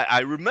guys, I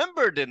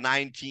remember the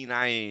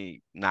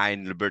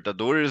 1999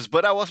 Libertadores,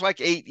 but I was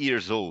like 8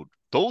 years old.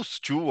 Those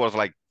two was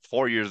like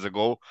 4 years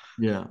ago,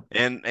 Yeah.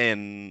 and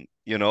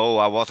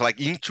I was like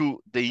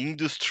into the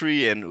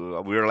industry, and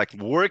we were like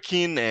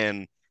working,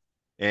 and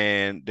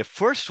the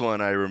first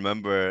one I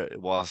remember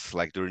was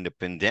like during the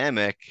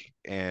pandemic,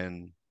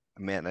 and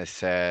man, I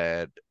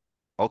said,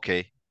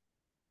 okay,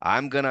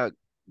 I'm gonna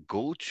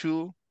go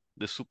to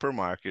the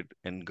supermarket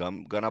and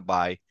I'm gonna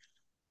buy a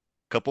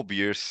couple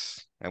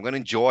beers. I'm gonna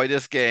enjoy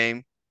this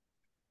game.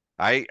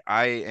 I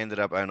ended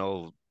up, I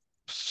know,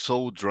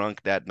 so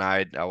drunk that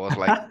night. I was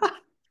like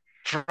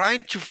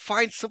trying to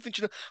find something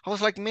to do. I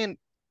was like, man,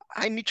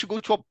 I need to go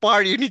to a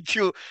party. I need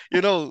to,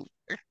 you know,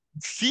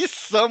 see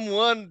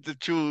someone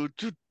to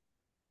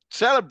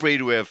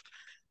celebrate with.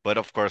 But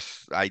of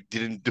course, I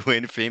didn't do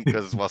anything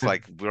because it was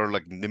like we were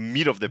like in the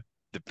middle of the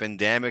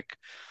pandemic.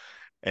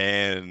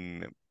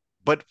 And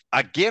but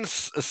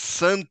against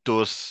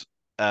Santos,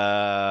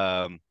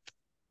 um,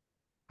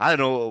 I don't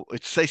know,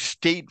 it's a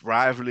state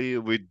rivalry.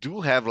 We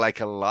do have like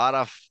a lot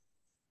of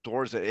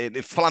doors. And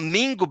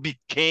Flamengo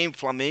became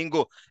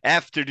Flamengo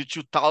after the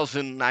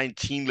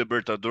 2019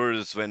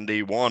 Libertadores when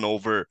they won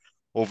over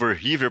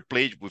River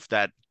Plate with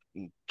that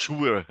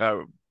two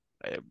uh,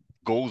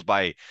 goals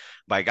by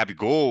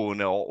Gabigol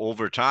and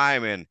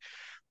overtime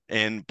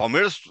and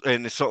Palmeiras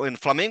and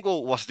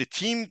Flamengo was the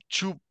team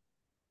to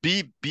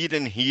be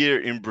beaten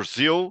here in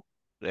Brazil.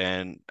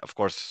 And of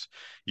course,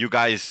 you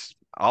guys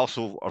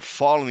also are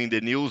following the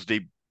news.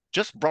 They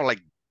just brought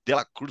like De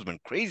La Cruz, man,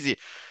 crazy.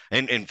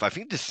 And I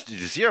think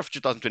this year of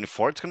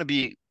 2024, it's gonna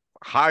be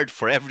hard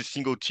for every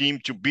single team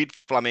to beat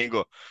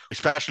Flamengo,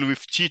 especially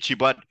with Tite.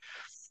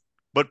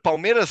 But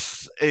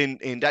Palmeiras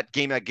in that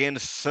game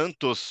against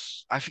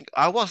Santos, I think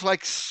I was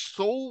like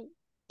so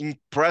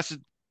impressed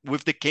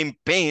with the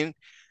campaign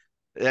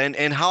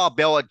and how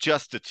Abel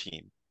adjusts the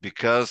team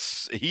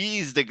because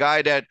he's the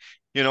guy that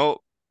you know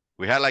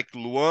we had like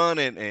Luan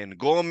and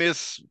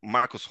Gomez,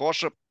 Marcos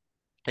Rocha,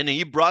 and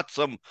he brought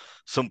some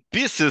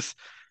pieces.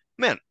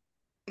 Man,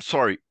 I'm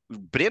sorry,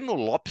 Breno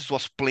Lopes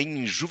was playing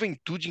in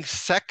Juventude in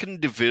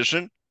second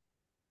division,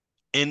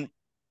 and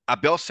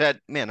Abel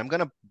said, "Man, I'm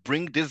gonna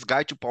bring this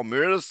guy to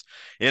Palmeiras,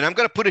 and I'm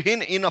gonna put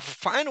him in a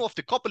final of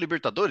the Copa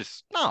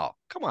Libertadores." No,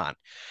 come on,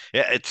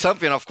 yeah, it's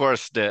something. Of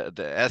course, the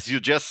as you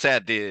just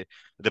said, the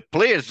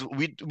players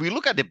we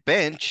look at the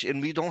bench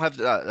and we don't have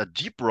a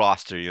deep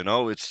roster.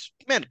 It's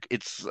man,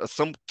 it's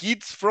some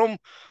kids from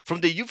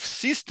the youth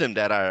system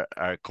that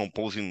are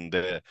composing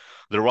the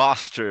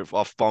roster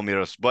of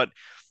Palmeiras. But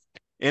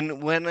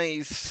and when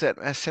I said,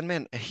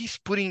 man, he's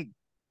putting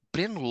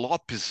Ben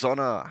Lopez on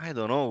a, I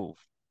don't know,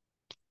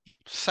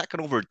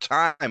 second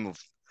overtime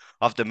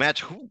of the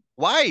match.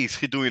 Why is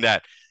he doing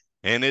that?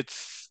 And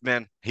it's,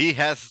 man, he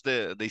has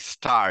the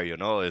star,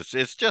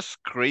 it's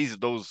just crazy,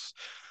 those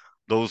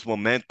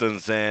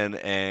momentums.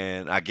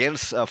 And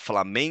against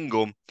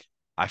Flamengo,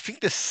 I think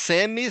the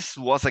semis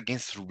was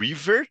against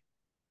River,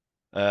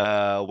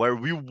 where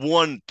we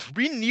won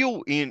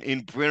 3-0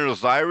 in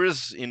Buenos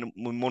Aires in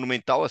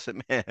Monumental. I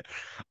said, man,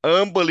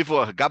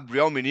 unbelievable.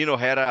 Gabriel Menino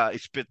had a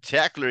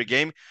spectacular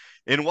game,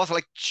 and it was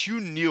like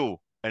 2-0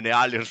 in the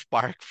Allianz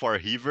Park for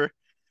River.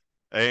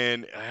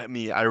 And I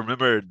mean, I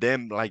remember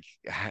them like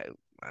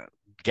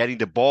getting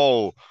the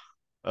ball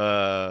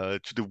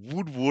to the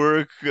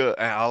woodwork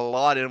a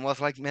lot, and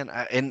was like, man,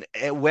 and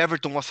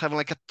Everton was having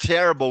like a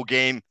terrible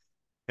game.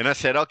 And I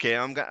said, okay,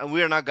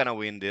 we're not gonna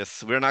win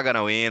this. We're not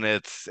gonna win.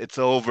 It's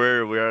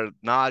over. We're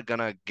not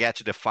gonna get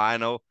to the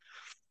final.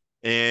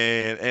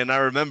 And I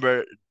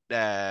remember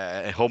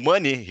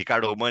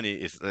Ricardo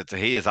Romani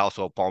he is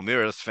also a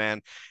Palmeiras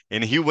fan,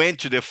 and he went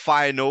to the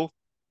final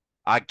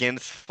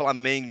against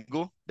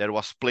Flamengo that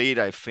was played,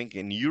 I think,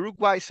 in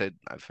Uruguay. Said,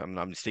 if I'm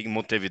not mistaken,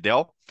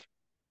 Montevideo.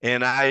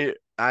 And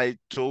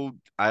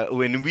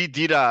when we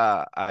did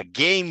a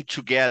game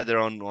together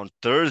on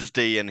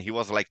Thursday, and he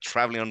was like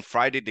traveling on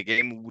Friday, the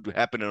game would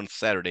happen on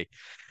Saturday.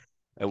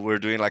 And we're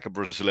doing like a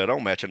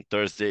Brasileirão match on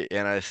Thursday,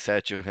 and I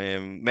said to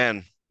him,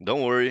 man,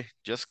 don't worry,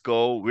 just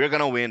go. We're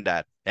gonna win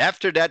that.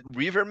 After that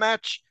River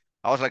match,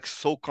 I was like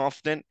so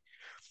confident.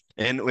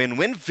 And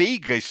when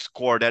Vega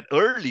scored that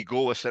early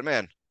goal, I said,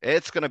 man,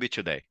 it's gonna be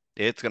today.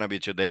 It's gonna be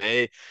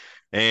today.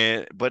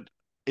 And but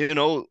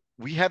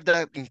we have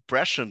that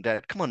impression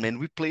that, come on, man,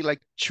 we play like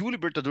two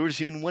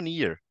Libertadores in 1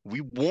 year. We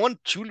won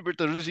two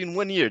Libertadores in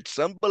 1 year. It's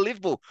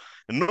unbelievable.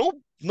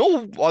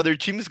 No other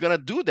team is gonna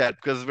do that,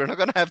 because we're not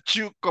gonna have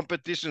two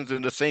competitions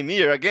in the same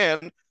year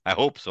again. I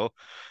hope so.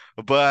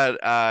 But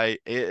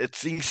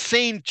it's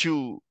insane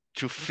to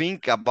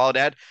think about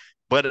that.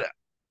 But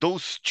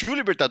those two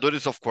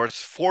Libertadores, of course,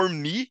 for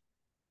me,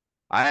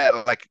 I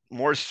like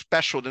more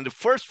special than the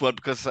first one,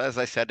 because, as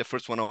I said, the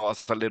first one I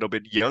was a little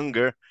bit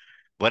younger,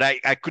 but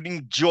I could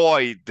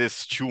enjoy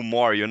this two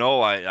more.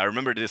 I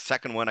remember the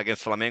second one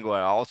against Flamengo.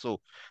 I also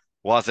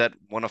was at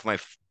one of my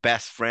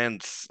best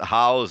friend's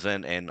house,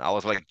 and I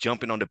was like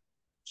jumping on the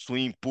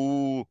swimming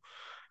pool.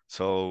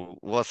 So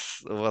it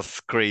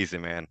was crazy,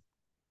 man.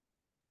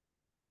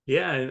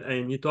 Yeah,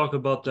 and you talk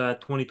about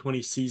that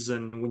 2020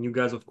 season when you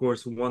guys, of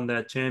course, won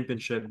that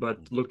championship. But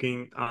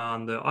looking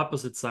on the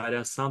opposite side,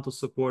 as Santos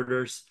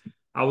supporters,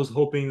 I was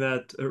hoping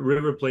that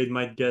River Plate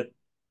might get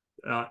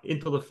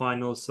into the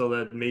finals so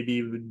that maybe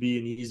it would be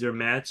an easier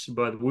match.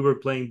 But we were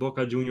playing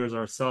Boca Juniors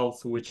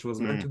ourselves, which was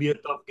meant Mm. to be a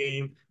tough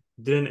game.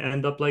 Didn't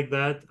end up like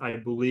that. I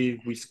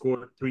believe we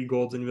scored 3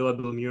 goals in Villa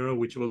Belmiro,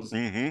 which was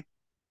Hmm.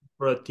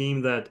 for a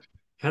team that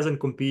hasn't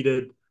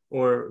competed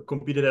or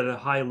competed at a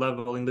high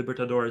level in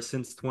Libertadores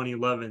since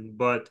 2011.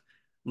 But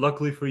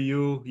luckily for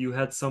you, you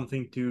had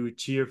something to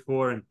cheer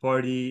for and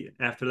party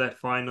after that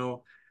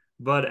final.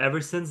 But ever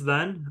since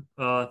then,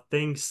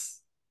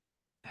 things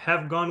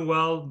have gone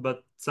well,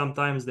 but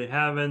sometimes they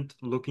haven't.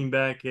 Looking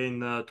back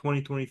in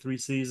 2023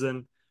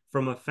 season,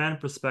 from a fan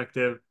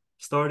perspective,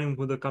 starting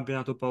with the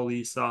Campeonato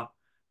Paulista,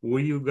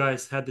 where you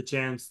guys had the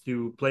chance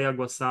to play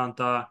Agua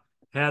Santa,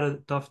 had a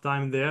tough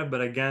time there,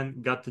 but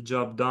again, got the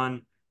job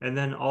done. And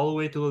then all the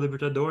way to the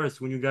Libertadores,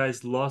 when you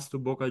guys lost to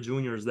Boca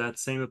Juniors, that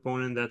same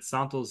opponent that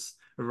Santos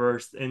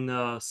reversed in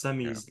Yeah.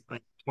 semis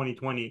like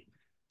 2020.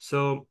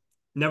 So,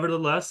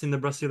 nevertheless, in the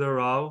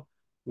Brasileirão,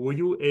 were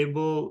you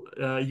able,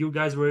 you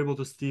guys were able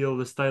to steal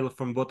the style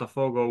from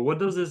Botafogo. What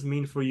does this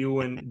mean for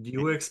you? And do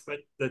you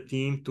expect the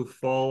team to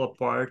fall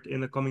apart in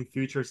the coming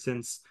future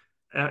since,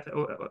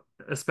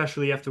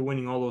 especially after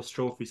winning all those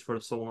trophies for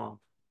so long?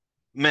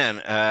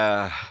 Man,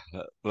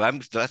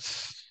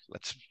 let's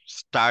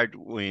start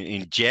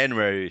in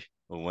January,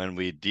 when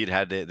we did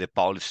have the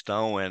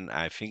Paulistão, and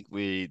I think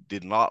we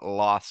did not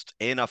lost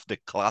any of the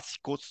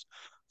clássicos.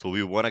 So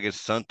we won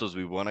against Santos,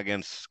 we won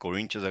against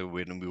Corinthians, and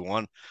we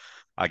won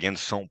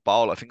against São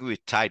Paulo. I think we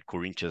tied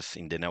Corinthians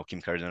in the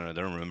Neoquímica Arena. I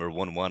don't remember,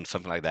 1-1,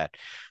 something like that.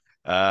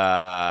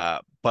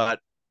 But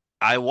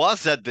I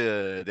was at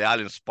the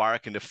Allianz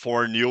Park in the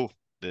 4-0,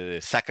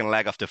 the second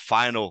leg of the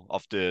final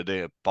of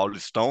the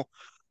Paulistão.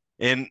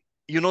 And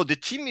the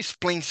team is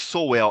playing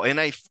so well, and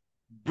I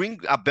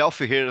bring Abel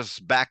Ferreira's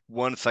back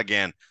once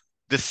again.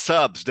 The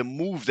subs, the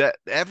move, that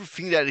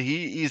everything that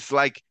he is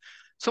like.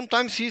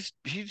 Sometimes he's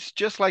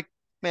just like,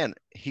 man.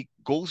 He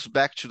goes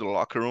back to the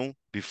locker room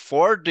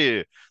before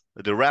the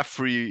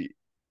referee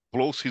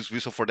blows his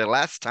whistle for the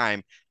last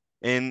time,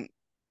 and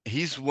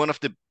he's one of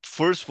the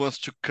first ones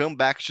to come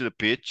back to the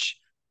pitch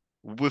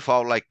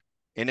without like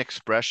any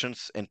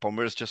expressions, and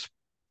Palmeiras just,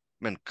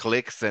 man,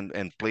 clicks and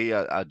play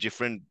a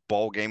different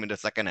ball game in the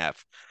second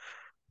half.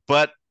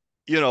 But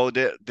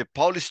the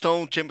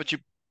Paulistão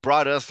Championship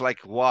brought us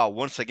like, wow,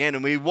 once again,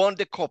 and we won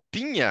the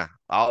Copinha,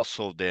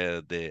 also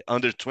the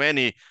under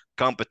 20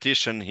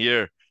 competition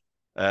here,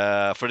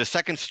 for the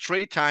second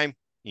straight time.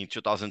 in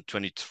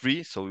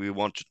 2023. So we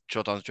won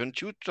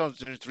 2022,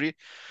 2023.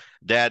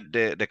 That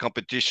the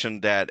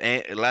competition that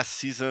last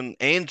season,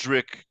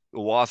 Hendrick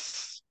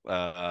was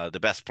the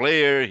best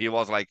player. He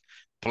was like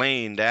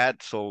playing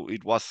that. So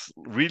it was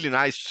really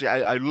nice.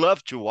 I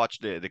love to watch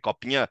the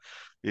Copinha,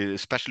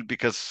 especially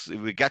because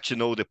we got to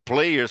know the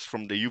players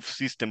from the youth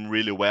system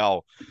really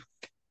well.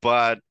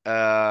 But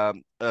the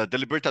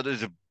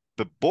Libertadores,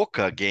 the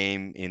Boca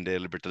game in the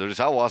Libertadores,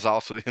 I was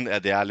also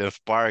at the Allianz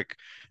Park.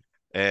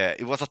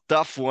 It was a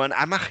tough one.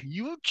 I'm a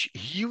huge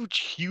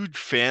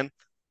fan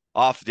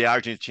of the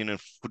Argentinian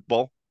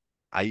football.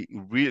 I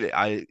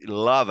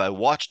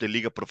watch the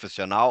Liga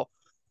Profesional.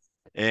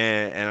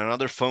 And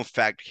another fun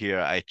fact here,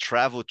 I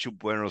traveled to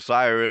Buenos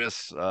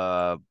Aires,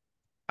 I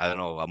don't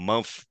know, a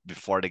month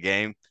before the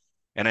game,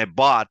 and I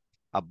bought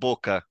a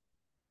Boca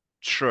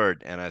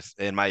shirt.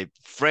 And my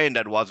friend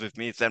that was with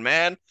me said,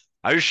 "Man,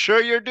 are you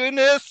sure you're doing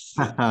this?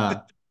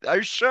 Are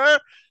you sure?"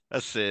 I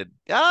said,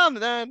 "Yeah,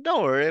 man,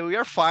 don't worry, we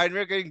are fine.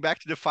 We're getting back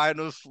to the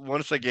finals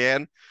once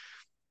again."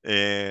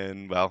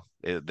 And well,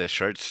 the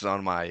shirt's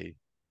on my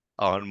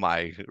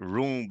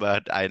room,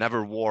 but I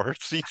never wore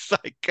since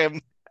I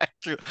came back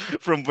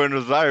from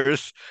Buenos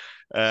Aires.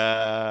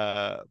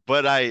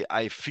 But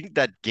I think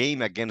that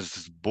game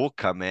against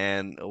Boca,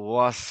 man,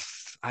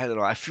 was, I don't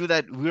know. I feel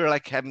that we are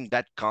like having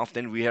that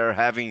confidence. We are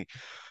having.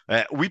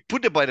 We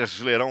put the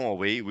Brasileirão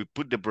away. We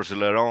put the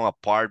Brasileirão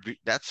apart.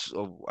 That's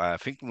I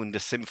think when the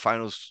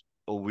semifinals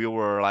we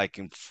were like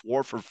in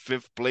fourth or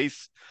fifth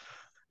place,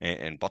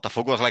 and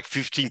Botafogo was like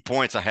 15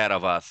 points ahead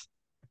of us.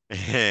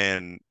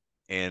 And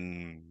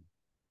and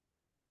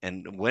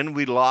and when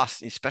we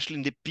lost, especially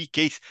in the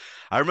PKs,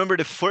 I remember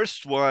the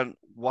first one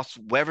was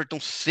Everton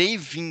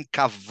saving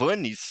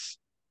Cavani's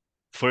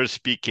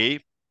first PK,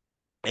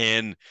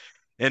 and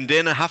and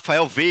then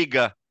Rafael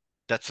Veiga,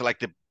 that's like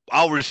the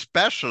our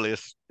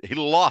specialist, he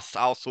lost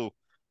also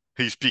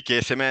his PK. I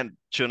said, man,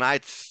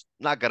 tonight's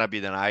not gonna be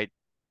the night.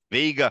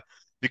 Veiga,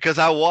 because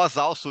I was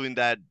also in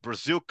that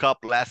Brazil Cup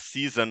last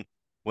season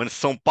when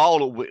São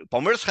Paulo,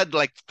 Palmeiras had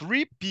like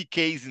three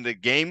PKs in the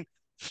game.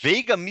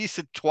 Veiga missed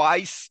it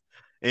twice,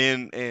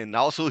 and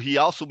also he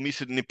also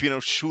missed it in the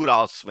penalty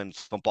shootouts when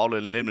São Paulo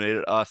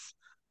eliminated us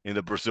in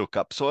the Brazil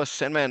Cup. So I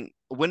said, man,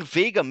 when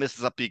Veiga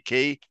misses a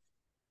PK,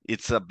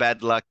 it's a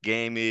bad luck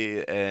game,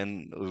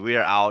 and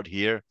we're out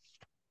here.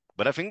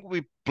 But I think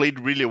we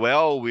played really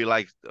well. We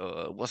like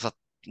was a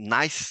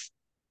nice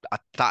a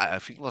tie. I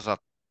think it was a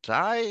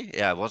tie.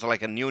 Yeah, it was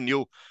like a new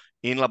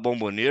in La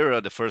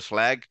Bombonera, the first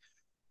leg.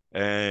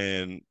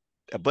 And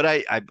but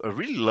I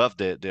really love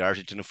the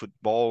Argentine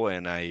football,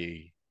 and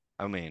I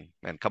mean,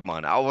 man, come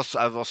on. I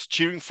was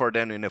cheering for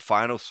them in the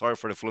final. Sorry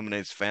for the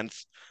Fluminense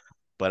fans,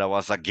 but I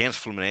was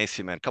against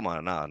Fluminense, man. Come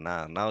on,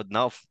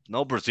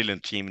 no Brazilian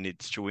team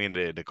needs to win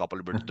the Copa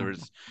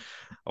Libertadores.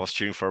 I was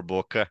cheering for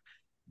Boca,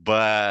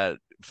 but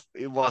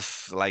it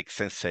was like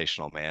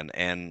sensational, man.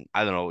 And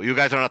I don't know, you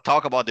guys are gonna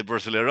talk about the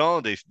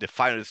Brasileirão, the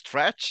final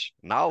stretch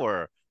now,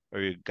 or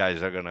you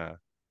guys are gonna?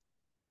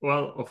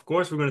 Well, of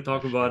course, we're going to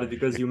talk about it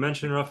because you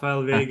mentioned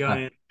Rafael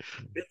Veiga and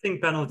missing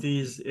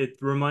penalties.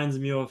 It reminds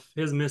me of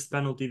his missed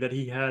penalty that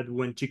he had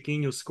when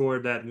Chiquinho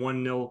scored that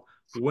 1-0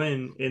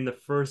 win in the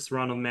first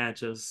round of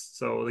matches.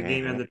 So the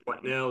game Mhm. ended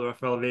 1-0.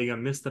 Rafael Veiga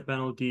missed the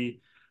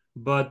penalty.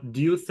 But do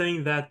you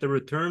think that the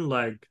return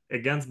leg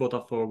against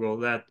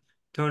Botafogo, that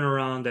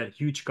turnaround, that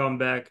huge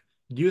comeback,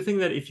 do you think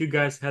that if you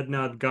guys had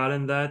not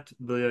gotten that,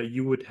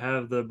 you would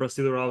have the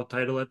Brasileirão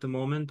title at the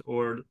moment,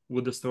 or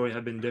would the story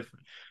have been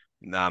different?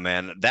 Nah,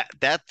 man,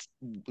 that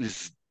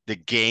is the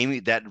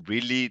game that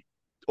really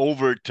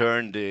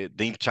overturned the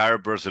entire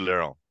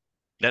Brasileirão.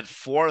 That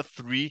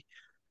 4-3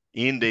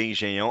 in the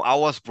Engenhão. I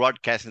was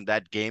broadcasting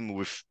that game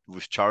with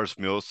Charles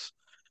Mills,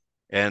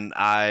 and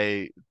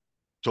I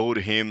told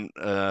him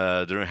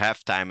during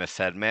halftime. I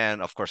said,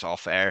 "Man, of course,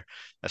 off air.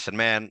 I said,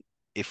 man,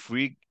 if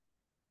we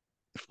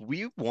if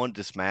we won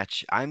this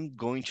match, I'm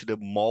going to the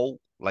mall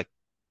like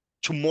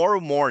tomorrow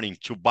morning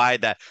to buy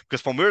that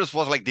because Palmeiras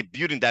was like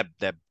debuting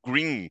that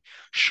green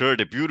shirt,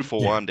 the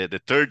beautiful Yeah. one,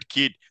 the third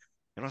kid."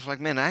 And I was like,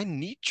 man, I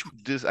need to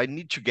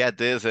get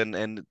this,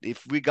 and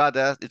if we got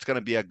that, it's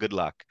gonna be a good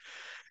luck.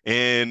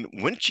 And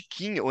when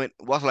Chiquinho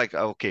was like,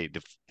 okay,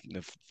 the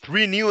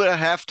 3-0 at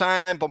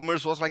halftime,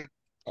 Palmeiras was like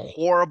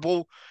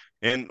horrible.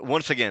 And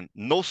once again,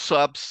 no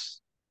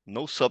subs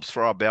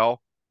for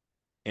Abel.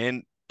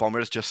 And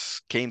Palmeiras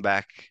just came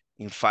back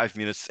in 5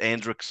 minutes.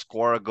 Hendrick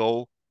scored a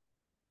goal.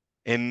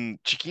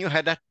 And Chiquinho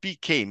had that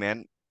PK,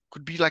 man.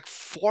 Could be like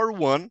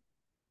 4-1,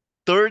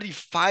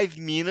 35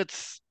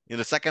 minutes in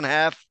the second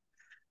half.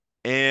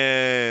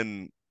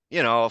 And,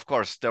 of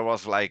course, there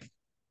was like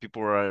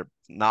people were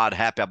not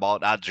happy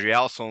about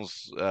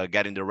Adrielson's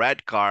getting the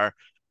red card.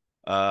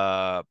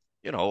 Uh,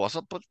 was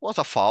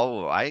a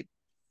foul. I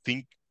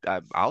think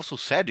I also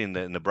said in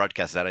the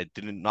broadcast that I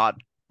did not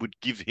would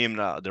give him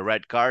the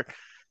red card,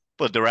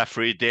 but the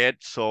referee did,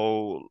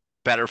 so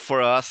better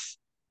for us.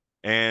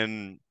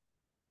 And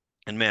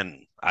and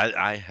man,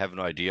 I have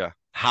no idea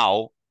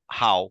how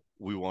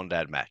we won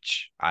that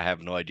match. I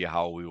have no idea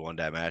how we won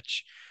that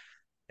match.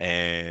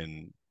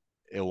 and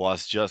it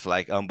was just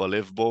like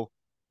unbelievable,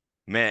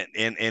 man.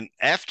 And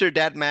after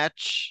that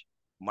match,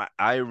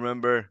 I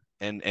remember,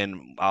 and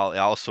I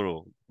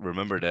also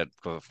remember that,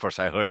 of course,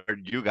 I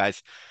heard you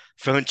guys.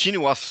 Ferrantini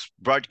was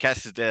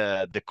broadcasted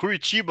the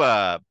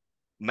Curitiba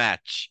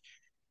match,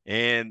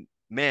 and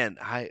man,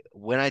 I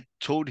when I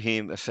told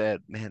him, I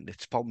said, "Man,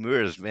 it's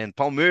Palmeiras, man,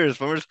 Palmeiras,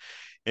 Palmeiras,"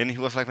 and he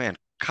was like, "Man,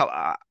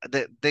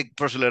 the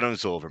Brasileirão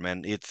is over,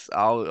 man. It's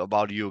all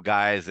about you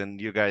guys,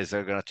 and you guys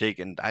are gonna take."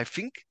 And I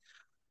think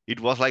it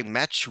was like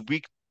match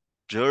week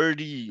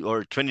 30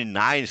 or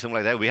 29, something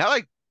like that. We had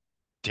like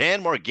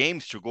 10 more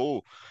games to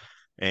go,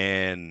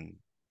 and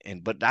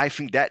but I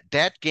think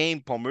that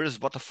game, Palmeiras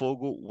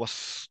Botafogo,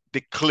 was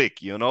the click,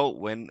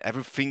 when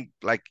everything,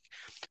 like,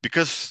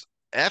 because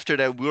after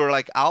that we were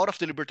like out of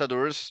the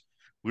Libertadores,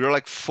 we were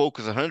like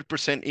focused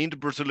 100% in the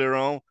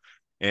Brasileirão,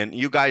 and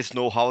you guys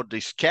know how the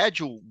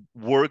schedule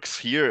works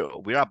here.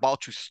 We're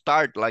about to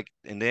start like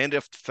in the end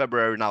of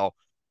February now,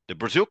 the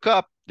Brazil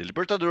Cup, the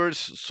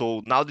Libertadores.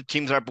 So now the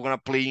teams are gonna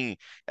play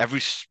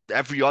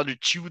every other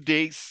 2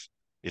 days.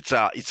 It's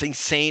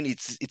insane.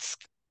 It's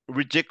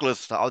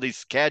ridiculous how the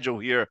schedule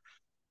here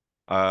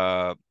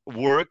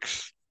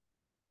works,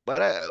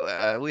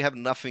 but we have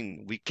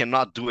nothing. We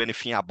cannot do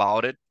anything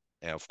about it.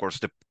 And of course,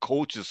 the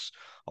coaches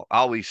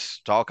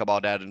always talk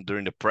about that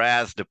during the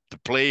press, the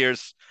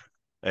players,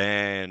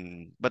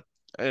 and but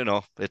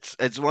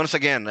it's once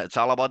again, it's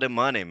all about the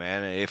money,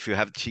 man. If you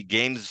have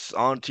games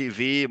on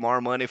TV,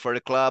 more money for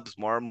the clubs,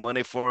 more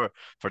money for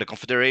the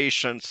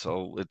confederation.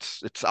 So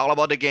it's all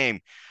about the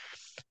game.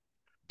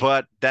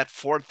 But that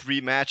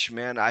 4-3 match,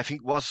 man, I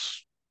think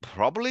was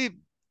probably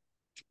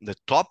the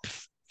top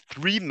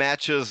three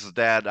matches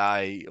that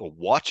I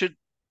watched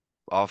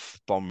of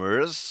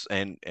Palmeiras,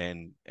 and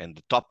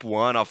the top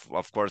one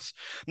of course.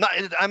 Not,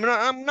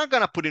 I'm not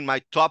gonna put in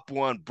my top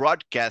one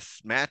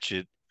broadcast match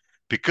it,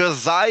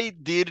 because I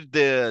did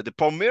the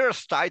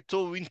Palmeiras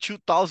title in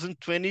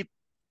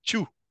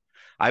 2022.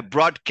 I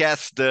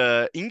broadcast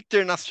the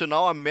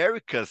Internacional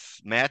Americas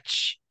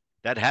match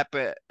that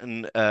happened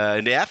in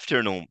the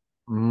afternoon,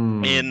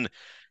 Mm.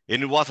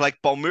 and it was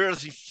like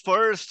Palmeiras in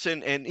first,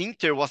 and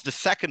Inter was the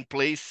second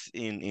place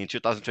in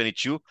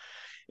 2022.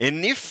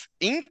 And if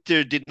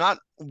Inter did not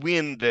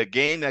win the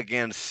game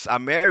against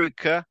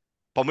America,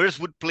 Palmeiras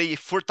would play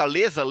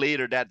Fortaleza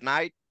later that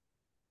night,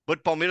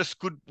 but Palmeiras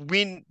could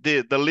win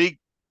the league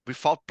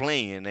without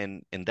playing,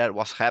 and that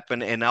was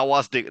happened. And I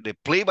was the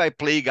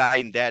play-by-play guy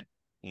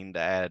in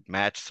that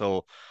match.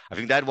 So I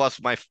think that was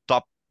my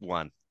top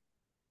one.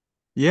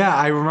 Yeah,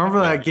 I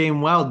remember Yeah. that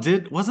game well.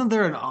 Wasn't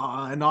there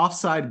an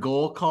offside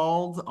goal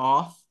called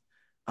off?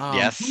 Who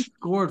Yes.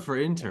 scored for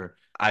Inter?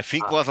 I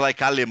think Uh, was like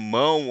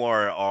Alemão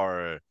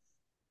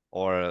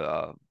or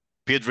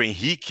Pedro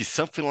Henrique,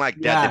 something like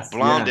that. The yes,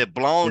 blonde, yes, the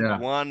blonde yeah.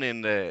 one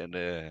in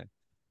the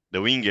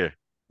winger. It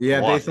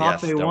Yeah, they was, thought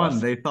yes, they there won.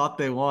 was. They thought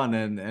they won,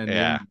 and yeah,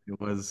 Yeah. it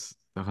was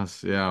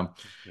yeah.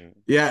 Mhm.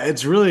 Yeah,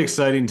 it's really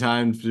exciting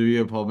time to be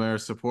a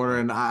Palmeiras supporter.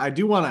 Mhm. And I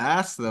do want to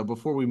ask though,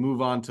 before we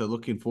move on to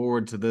looking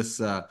forward to this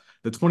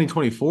the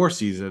 2024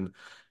 season,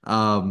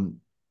 um,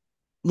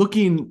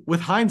 looking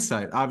with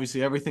hindsight,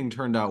 obviously everything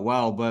turned out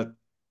well, but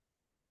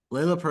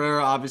Leila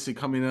Pereira obviously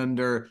coming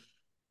under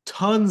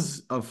tons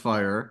of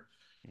fire.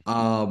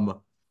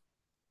 Um,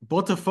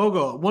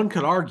 Botafogo, one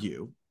could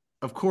argue,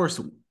 of course,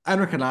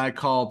 Enric and I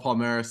call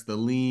Palmeiras the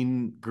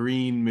lean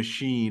green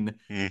machine.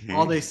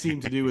 All Mhm. they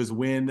seem to do is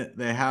win.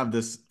 They have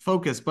this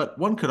focus, but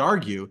one could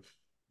argue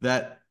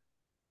that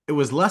it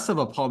was less of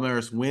a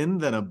Palmeiras win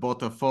than a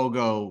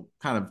Botafogo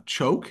kind of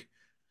choke.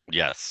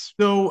 Yes.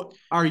 So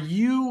how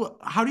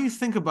do you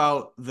think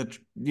about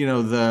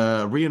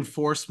the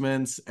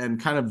reinforcements and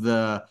kind of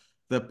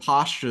the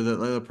posture that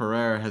Leila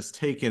Pereira has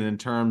taken in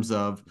terms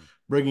of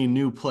bringing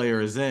new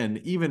players in?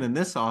 Even in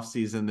this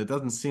offseason, it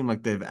doesn't seem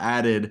like they've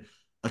added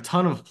a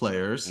ton of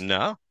players.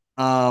 No.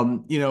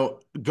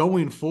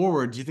 Going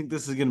forward, do you think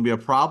this is going to be a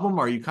problem?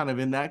 Are you kind of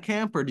in that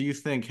camp, or do you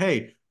think,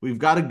 hey, we've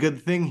got a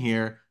good thing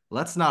here.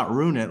 Let's not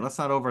ruin it. Let's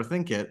not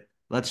overthink it.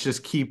 Let's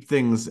just keep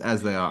things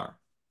as they are.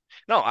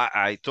 No,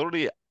 I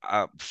totally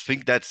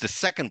think that's the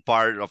second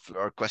part of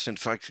our question.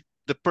 It's like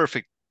the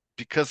perfect,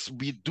 because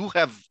we do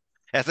have,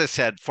 as I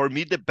said, for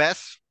me, the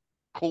best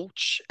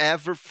coach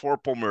ever for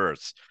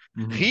Palmeiras.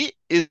 Mhm. He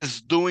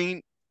is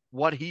doing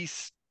what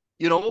he's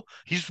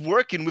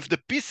working with the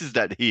pieces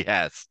that he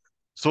has.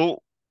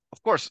 So,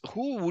 of course,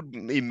 who would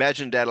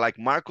imagine that like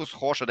Marcos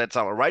Rocha, that's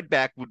our right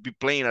back, would be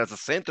playing as a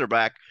center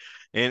back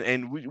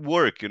and would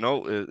work,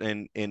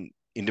 and in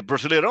the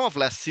Brasileirão of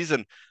last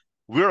season,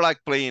 we're like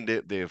playing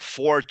the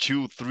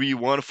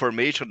 4-2-3-1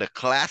 formation, the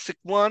classic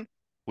one,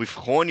 with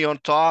Rony on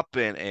top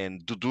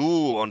and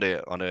Dudu on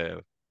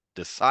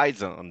the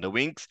sides, on the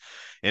wings.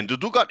 And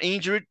Dudu got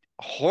injured.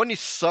 Rony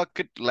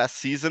sucked last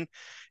season,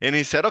 and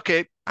he said,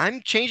 "Okay,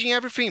 I'm changing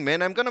everything,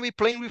 man. I'm gonna be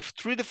playing with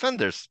three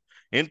defenders."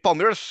 In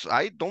Palmeiras,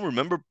 I don't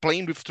remember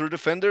playing with three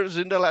defenders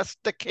in the last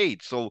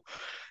decade. So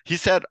he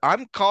said,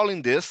 "I'm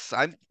calling this.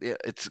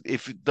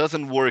 If it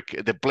doesn't work,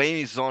 the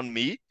blame is on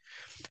me."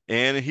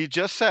 And he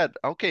just said,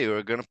 okay,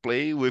 we're gonna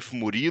play with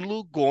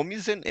Murilo,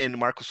 Gomes, and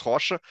Marcos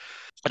Rocha.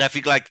 And I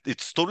think like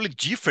it's totally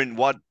different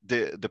what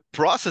the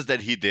process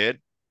that he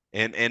did.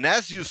 And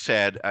as you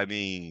said, I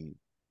mean,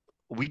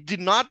 we did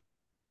not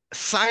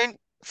sign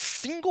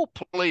single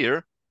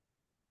player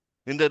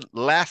in the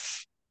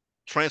last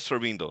transfer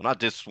window, not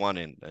this one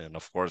and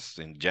of course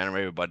in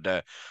January, but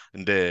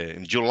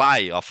in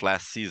July of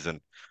last season.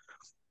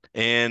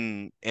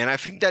 And I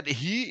think that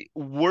he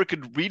worked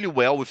really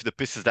well with the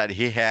pieces that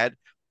he had,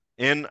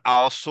 and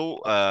also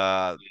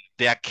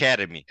the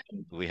academy.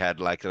 We had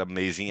like an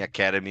amazing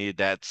academy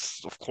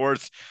that's of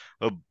course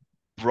uh,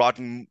 brought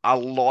a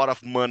lot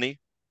of money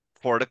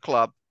for the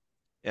club,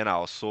 and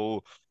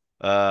also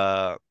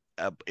uh,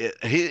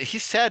 he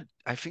said,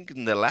 I think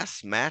in the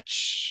last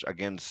match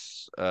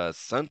against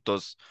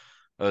Santos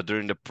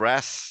during the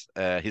press,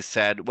 he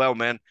said, "Well,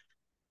 man,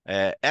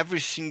 every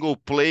single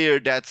player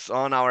that's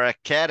on our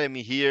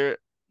academy here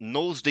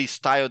knows the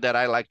style that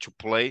I like to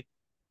play,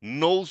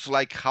 knows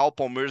like how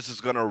Palmeiras is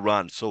gonna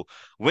run. So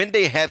when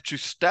they have to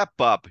step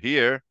up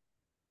here,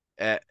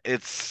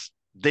 it's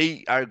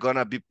they are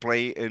gonna be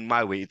playing in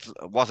my way. It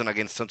wasn't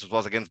against Santos, it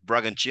was against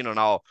Bragantino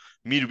now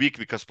midweek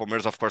because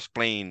Palmeiras, of course,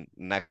 playing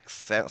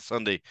next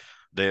Sunday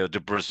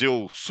the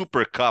Brazil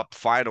Super Cup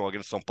final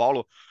against São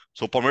Paulo.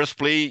 So Palmeiras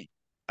play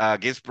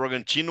against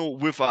Bragantino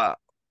with a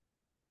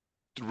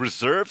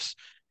reserves,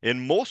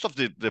 and most of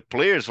the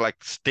players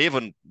like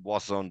Steven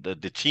was on the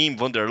team,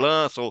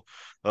 Vanderlan, so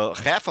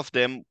half of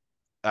them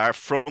are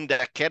from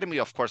the academy,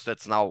 of course,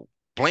 that's now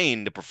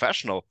playing the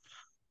professional,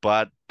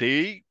 but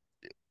they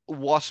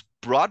was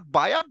brought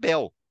by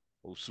Abel.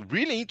 It was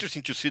really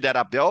interesting to see that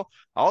Abel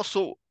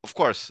also, of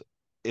course,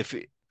 if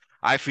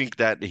I think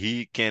that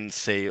he can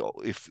say, "Oh,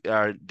 if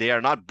they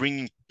are not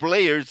bringing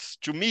players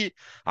to me,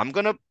 I'm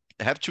gonna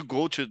have to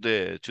go to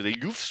the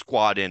youth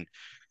squad and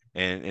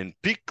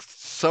pick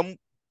some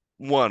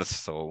ones."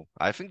 So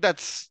I think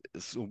that's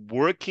it's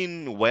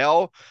working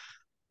well,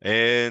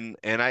 and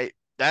I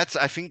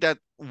think that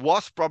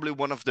was probably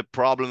one of the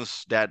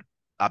problems that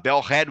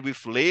Abel had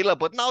with Leila,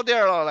 but now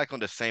they're all like on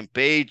the same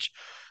page.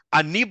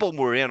 Anibal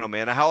Moreno,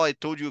 man, how I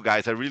told you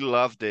guys, I really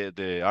love the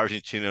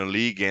Argentinian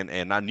league, and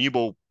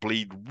Anibal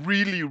played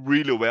really,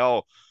 really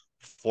well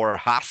for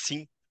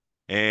Racing,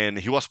 and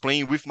he was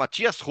playing with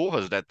Matias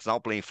Rojas, that's now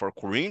playing for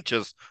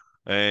Corinthians,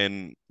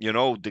 and you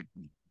know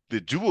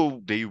the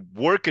duo they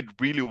worked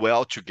really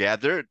well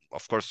together.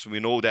 Of course, we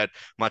know that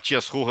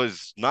Matias Rojas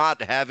is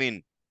not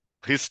having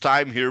his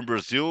time here in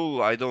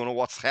Brazil. I don't know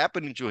what's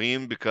happening to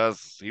him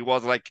because he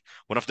was like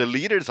one of the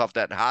leaders of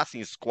that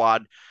Racing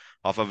squad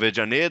of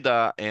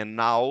Avejaneda, and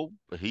now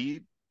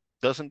he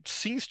doesn't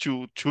seems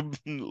to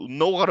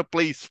know how to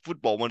play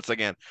football once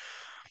again.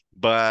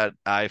 But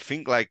I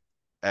think like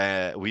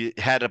we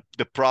had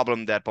the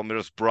problem that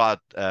Palmeiras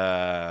brought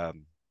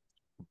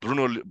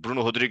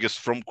Bruno Rodriguez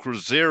from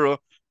Cruzeiro,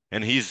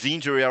 and he's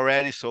injured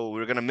already, so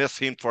we're gonna miss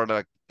him for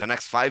the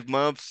next 5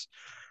 months.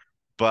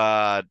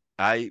 But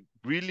I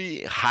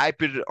really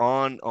hyped it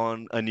on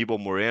Aníbal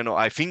Moreno.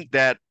 I think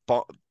that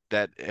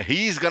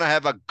he's gonna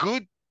have a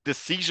good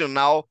decision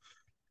now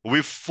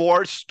with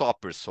four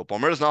stoppers. So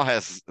Palmeiras now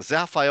has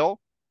Zé Rafael,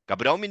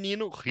 Gabriel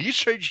Menino,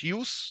 Richard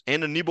Hughes,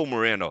 and Aníbal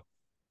Moreno.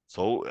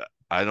 So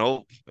I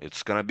know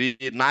it's gonna be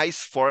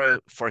nice for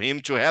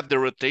him to have the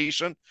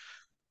rotation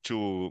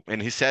to.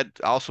 And he said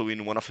also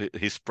in one of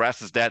his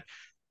presses that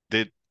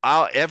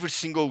every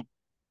single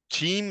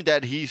team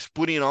that he's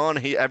putting on,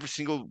 every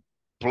single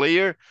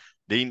player,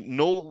 they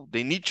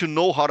need to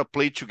know how to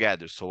play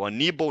together. So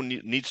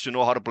Aníbal needs to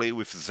know how to play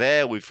with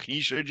Zé, with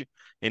Richard,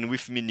 and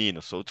with Menino.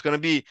 So it's gonna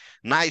be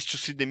nice to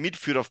see the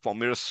midfield of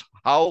Palmeiras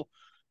how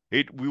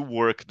it will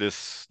work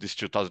this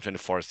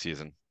 2024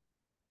 season.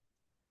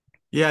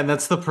 Yeah, and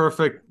that's the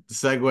perfect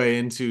segue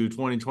into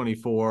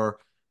 2024.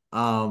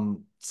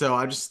 So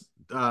I just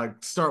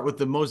start with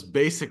the most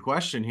basic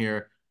question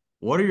here.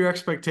 What are your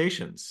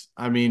expectations?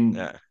 I mean,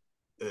 Yeah.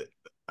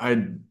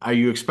 are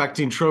you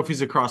expecting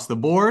trophies across the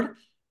board?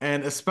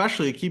 And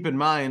especially keep in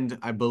mind,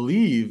 I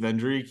believe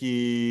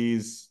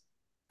Enrique's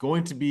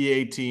going to be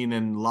 18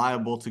 and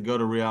liable to go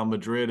to Real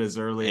Madrid as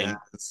early And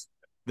as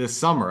this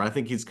summer. I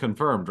think he's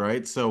confirmed,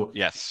 right? So,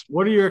 yes,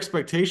 what are your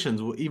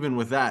expectations, even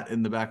with that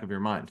in the back of your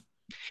mind?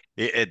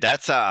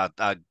 that's a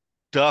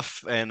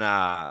tough and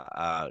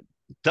a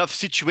tough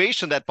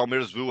situation that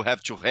Palmeiras will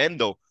have to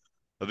handle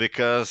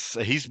because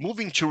he's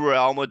moving to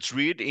Real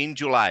Madrid in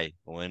July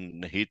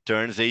when he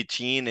turns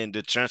 18 and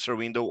the transfer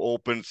window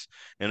opens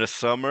in the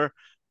summer.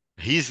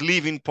 He's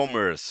leaving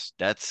Palmeiras.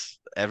 That's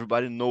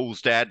everybody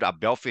knows that.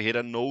 Abel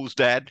Ferreira knows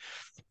that.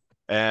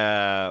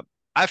 Uh,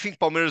 I think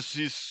Palmeiras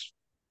is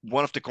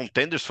one of the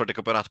contenders for the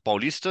Campeonato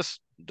Paulistas.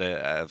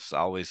 As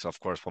always, of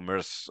course,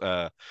 Palmeiras,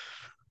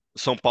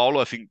 São Paulo.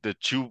 I think the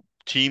two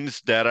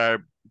teams that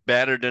are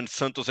better than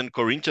Santos and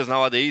Corinthians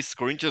nowadays.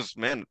 Corinthians,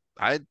 man,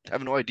 I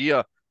have no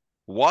idea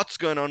what's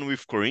going on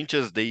with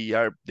Corinthians. They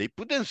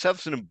put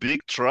themselves in a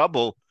big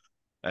trouble,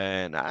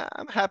 and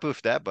I'm happy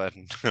with that. But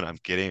I'm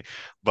kidding.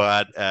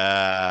 But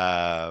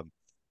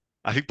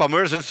I think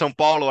Palmeiras and São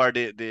Paulo are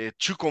the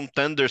two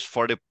contenders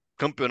for the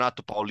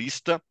Campeonato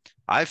Paulista.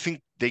 I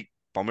think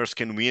Palmeiras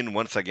can win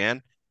once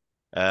again.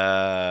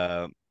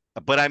 Uh,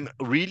 but I'm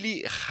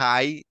really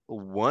high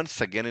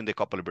once again in the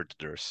Copa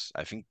Libertadores.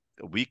 I think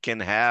we can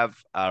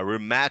have a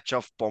rematch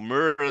of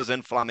Palmeiras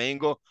and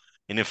Flamengo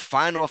in the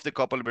final of the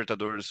Copa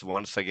Libertadores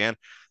once again.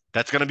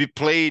 That's going to be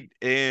played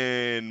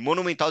in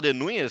Monumental de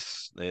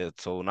Núñez.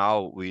 So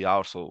now we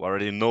also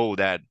already know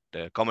that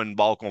the Common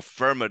Ball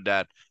confirmed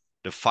that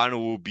the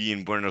final will be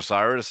in Buenos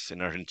Aires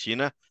in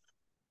Argentina.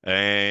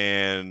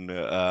 And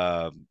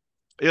I'm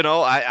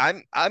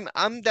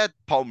that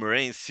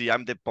Palmeirense.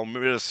 I'm the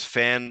Palmeiras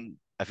fan.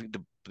 I think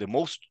the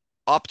most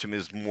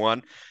optimism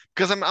one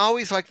because I'm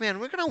always like, man,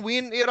 we're gonna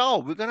win it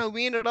all. We're gonna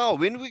win it all.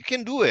 When we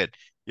can do it,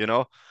 you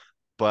know.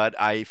 But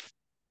I've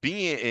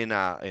been in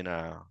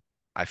a.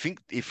 I think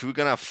if we're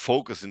gonna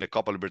focus in the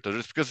Copa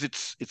Libertadores because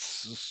it's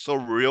so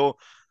real,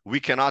 we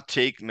cannot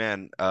take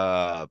man.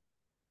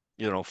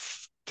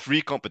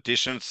 Three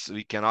competitions.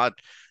 We cannot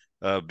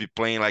be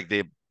playing like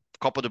the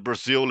Copa do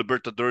Brasil,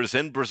 Libertadores,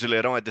 and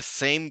Brasileirão at the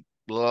same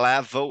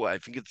level. I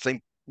think it's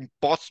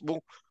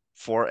impossible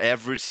for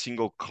every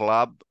single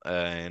club,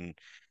 and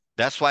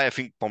that's why I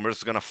think Palmeiras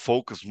is gonna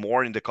focus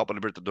more in the Copa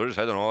Libertadores.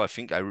 I don't know. I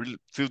think I really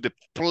feel the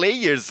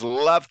players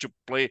love to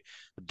play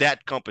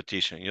that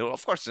competition.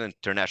 Of course, it's an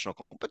international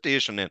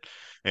competition,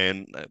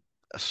 and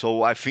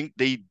so I think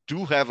they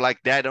do have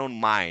like that in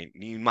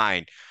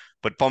mind.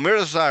 But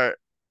Palmeiras are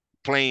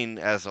playing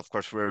as, of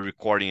course, we're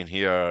recording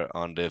here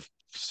on the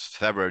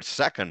February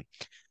 2nd.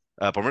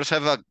 Palmeiras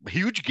have a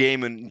huge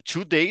game in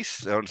 2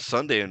 days on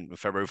Sunday and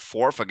February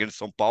 4th against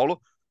São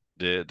Paulo,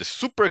 the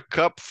Super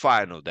Cup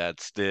final.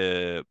 That's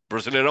the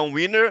Brasileirão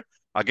winner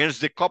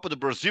against the Copa do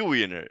Brasil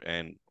winner,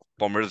 and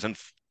Palmeiras and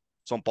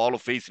São Paulo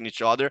facing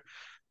each other.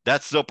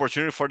 That's the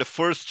opportunity for the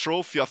first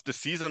trophy of the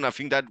season. I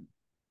think that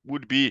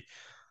would be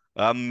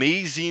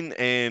amazing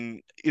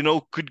and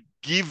could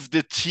give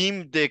the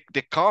team the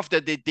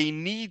confidence that they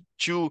need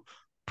to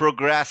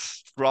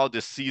progress throughout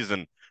the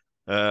season.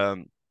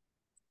 um,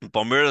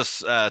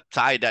 Palmeiras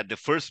tied at the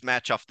first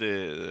match of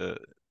the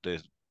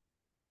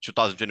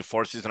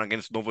 2024 season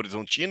against Novo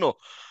Horizontino,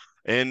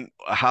 and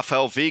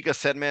Rafael Veiga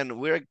said, "Man,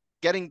 we're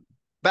getting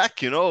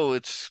back.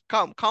 It's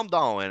calm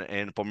down."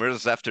 And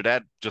Palmeiras after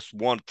that just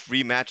won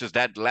 3 matches.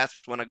 That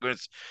last one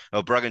against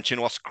Bragantino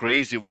was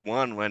crazy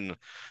one when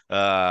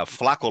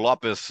Flaco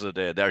Lopez,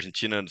 the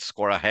Argentinian,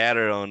 scored a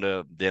header on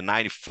the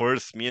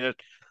 91st minute.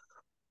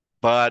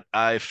 But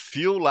I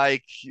feel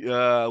like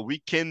we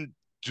can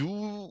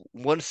do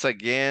once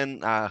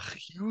again a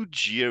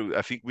huge year.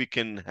 I think we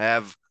can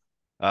have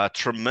a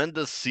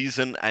tremendous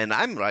season, and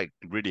I'm like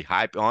really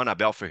hyped on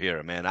Abel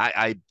Ferreira, man.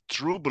 I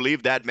truly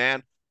believe that,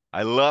 man.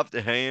 I love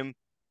him,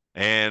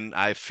 and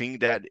I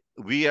think that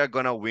we are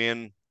gonna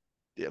win.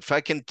 If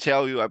I can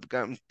tell you,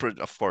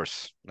 of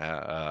course,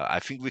 I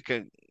think we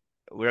can.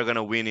 We're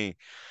gonna win.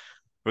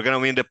 We're gonna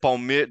win the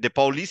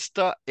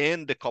Paulista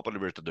and the Copa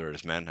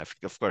Libertadores, man. I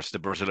think, of course, the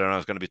Brasileirão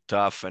is gonna be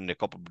tough, and the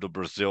Copa do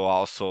Brasil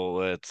also.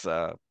 It's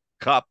a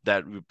cup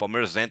that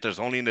Palmeiras enters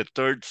only in the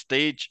third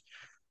stage,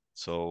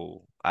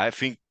 so I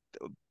think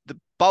the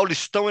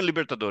Paulistão and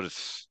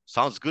Libertadores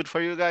sounds good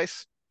for you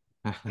guys.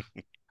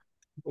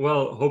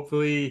 Well,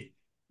 hopefully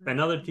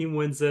another team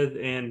wins it,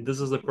 and this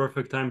is the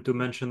perfect time to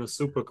mention the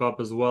Super Cup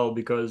as well,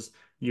 because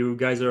you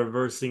guys are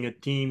versing a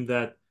team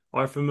that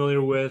are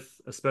familiar with,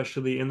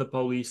 especially in the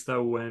Paulista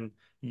when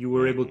you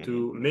were able Hmm.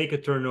 to make a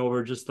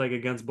turnover just like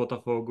against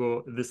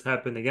Botafogo. This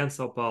happened against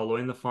Sao Paulo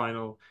in the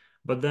final.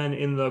 But then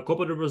in the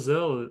Copa do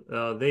Brasil,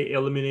 they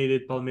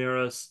eliminated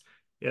Palmeiras.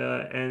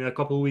 And a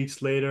couple of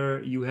weeks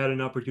later, you had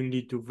an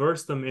opportunity to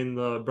verse them in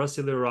the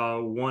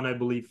Brasileirão, won, I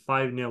believe,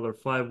 5-0 or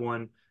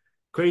 5-1.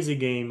 Crazy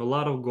game, a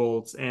lot of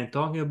goals. And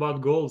talking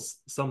about goals,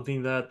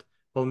 something that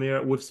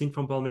Palmeiras we've seen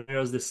from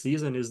Palmeiras this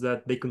season is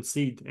that they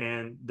concede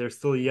and they're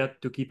still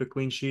yet to keep a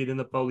clean sheet in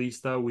the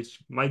Paulista, which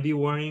might be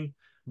worrying.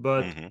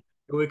 But Hmm.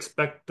 we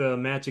expect the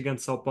match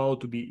against Sao Paulo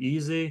to be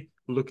easy,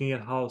 looking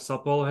at how Sao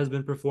Paulo has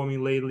been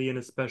performing lately and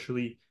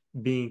especially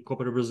being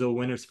Copa do Brasil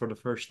winners for the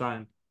first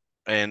time.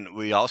 And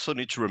we also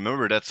need to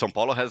remember that São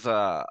Paulo has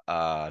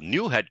a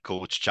new head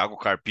coach, Thiago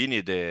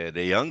Carpini,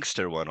 the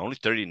youngster one, only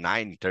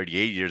 39,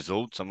 38 years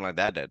old, something like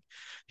that. That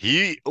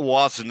he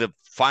was in the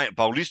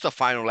Paulista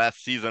final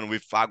last season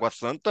with Água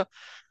Santa.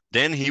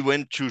 Then he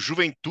went to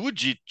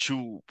Juventude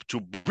to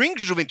bring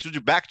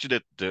Juventude back to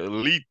the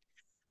league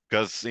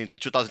because in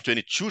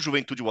 2022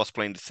 Juventude was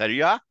playing the Serie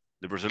A,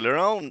 the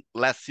Brasileirão.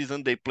 Last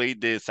season they played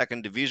the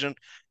second division,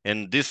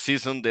 and this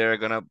season they're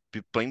gonna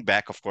be playing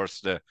back, of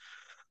course,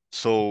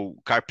 so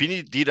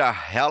Carpini did a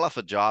hell of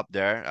a job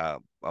there,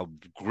 a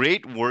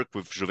great work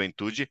with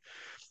Juventude.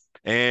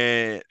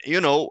 And,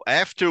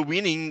 after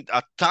winning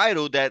a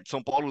title that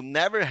São Paulo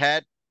never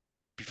had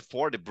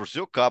before the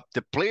Brazil Cup,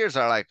 the players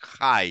are like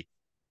high.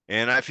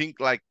 And I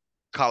think like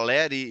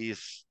Caleri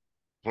is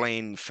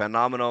playing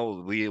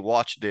phenomenal. We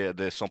watched the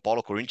São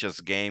Paulo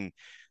Corinthians game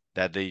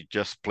that they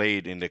just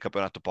played in the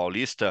Campeonato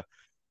Paulista.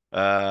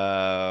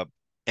 Uh,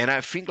 and I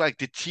think like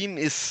the team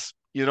is,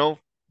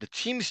 the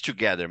team is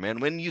together,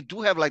 man. When you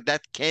do have like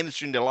that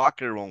chemistry in the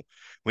locker room,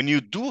 when you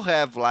do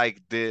have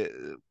like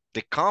the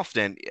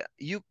confidence,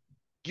 you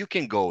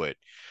can go it.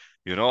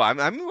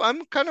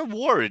 I'm kind of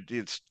worried.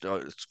 It's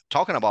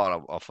talking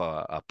about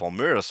a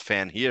Palmeiras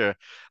fan here.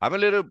 I'm a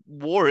little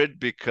worried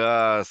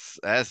because,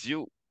 as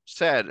you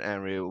said,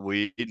 Henry,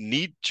 we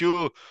need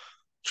to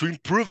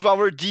improve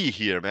our D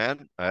here,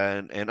 man.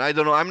 And I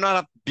don't know. I'm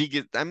not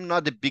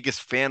the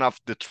biggest fan of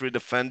the three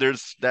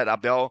defenders that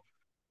Abel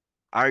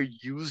are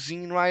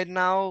using right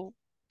now.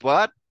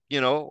 But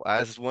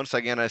as once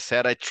again I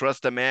said, I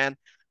trust the man.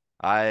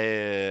 We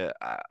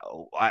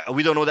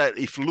don't know that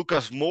if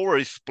Lucas Moura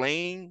is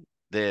playing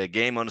the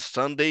game on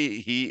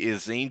Sunday, he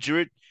is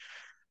injured.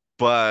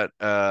 But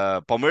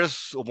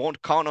Palmeiras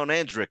won't count on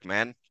Hendrick,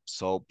 man.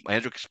 So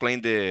Hendrick is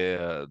playing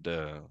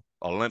the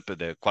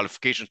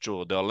qualification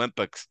to the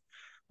Olympics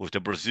with the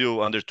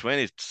Brazil under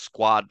 20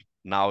 squad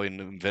now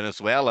in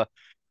Venezuela.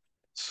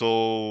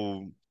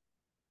 So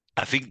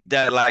I think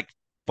that like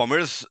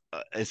Palmeiras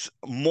is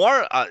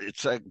more.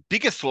 It's a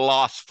biggest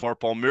loss for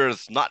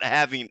Palmeiras not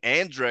having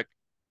Hendrick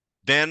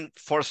than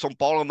for São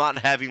Paulo not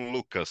having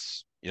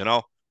Lucas.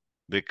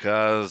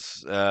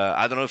 Because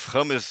I don't know if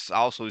Rames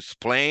also is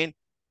playing,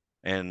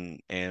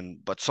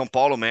 but São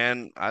Paulo,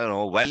 man, I don't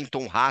know.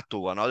 Wellington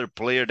Rato, another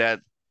player that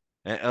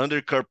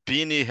under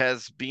Carpini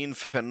has been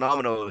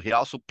phenomenal. He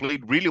also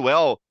played really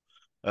well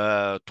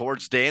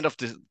towards the end of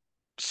the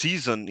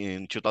season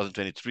in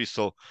 2023.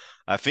 So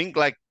I think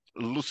like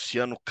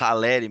Luciano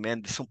Caleri,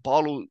 man, the São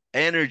Paulo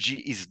energy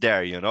is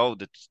there.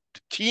 The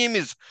team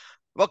is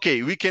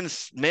okay. We can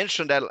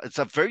mention that it's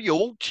a very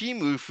old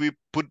team if we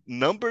put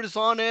numbers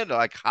on it,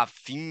 like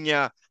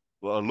Rafinha,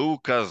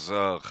 Lucas,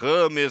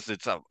 Rames.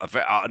 It's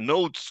an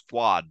old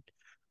squad,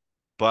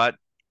 but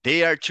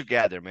they are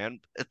together, man.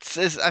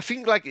 I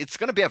think like it's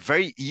gonna be a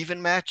very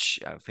even match.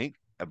 I think,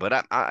 but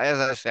as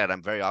I said,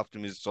 I'm very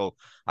optimistic. So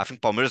I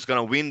think Palmeiras is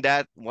gonna win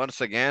that once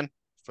again.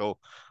 So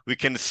we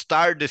can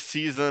start the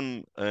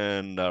season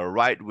in the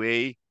right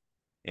way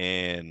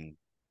and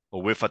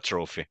with a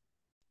trophy.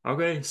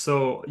 Okay,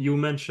 so you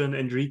mentioned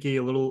Enrique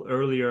a little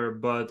earlier,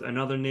 but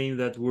another name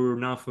that we're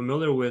now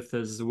familiar with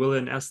is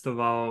Willian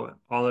Esteval,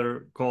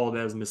 other called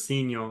as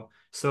Messinho.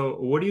 So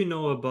what do you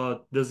know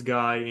about this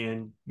guy?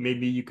 And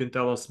maybe you can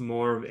tell us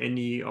more of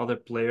any other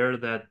player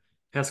that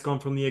has come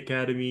from the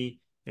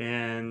academy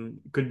and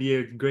could be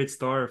a great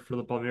star for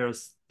the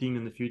Palmeiras team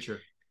in the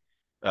future.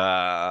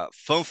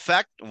 Fun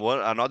fact,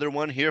 another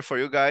one here for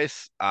you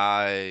guys.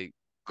 I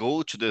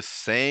go to the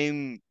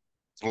same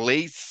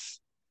place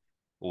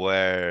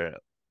where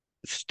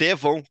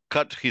Stevon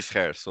cut his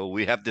hair, so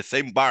we have the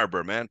same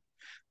barber, man.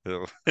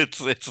 So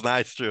it's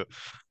nice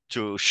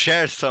to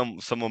share some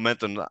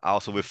momentum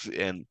also with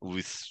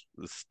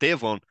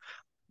Stevon,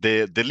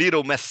 the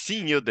little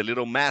Messinho, the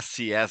little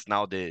Messi, as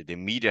now the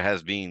media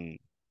has been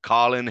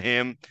calling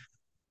him,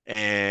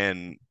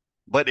 and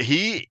but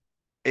he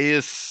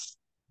is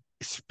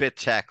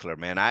spectacular,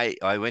 man.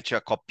 I went to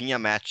a Copinha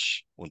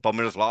match when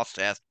Palmeiras lost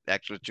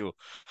actually to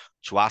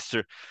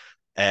Aster.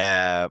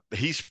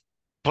 He's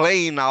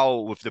playing now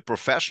with the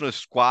professional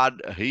squad.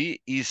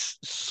 He is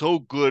so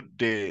good.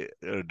 The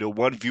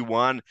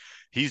 1v1.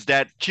 He's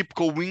that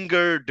typical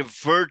winger, the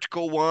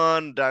vertical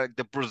one,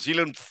 the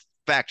Brazilian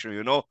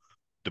factor.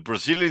 The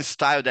Brazilian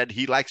style that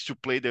he likes to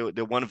play the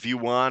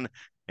 1v1,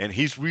 and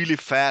he's really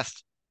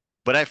fast.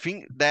 But I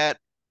think that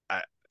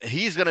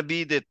he's gonna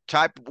be the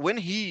type when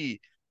he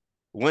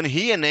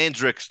and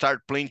Hendrick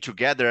start playing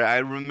together. I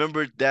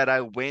remember that I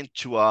went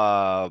to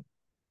a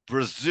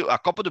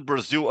Copa do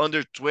Brazil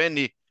under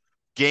 20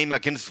 game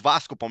against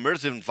Vasco,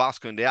 Palmeiras and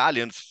Vasco in the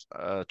Allianz,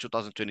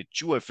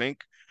 2022, I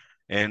think.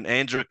 And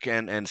Hendrick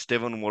and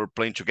Steven were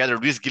playing together.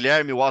 Luis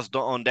Guilherme was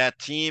on that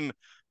team.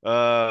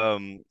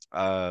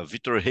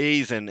 Vitor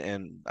Reis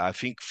and I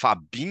think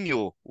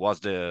Fabinho was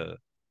the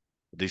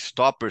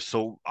stopper.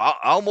 So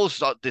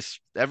almost this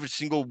every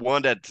single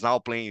one that's now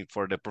playing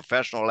for the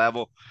professional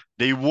level,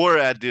 they were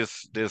at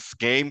this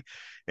game.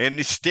 And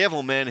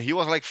Estevão, man, he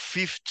was like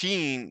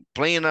 15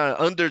 playing an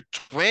under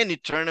 20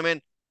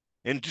 tournament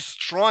and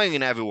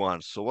destroying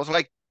everyone. So it was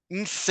like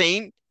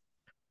insane.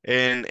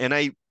 And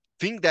I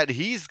think that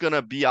he's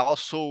gonna be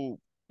also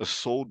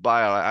sold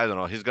by, I don't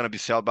know, he's gonna be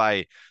sold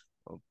by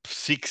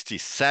 60,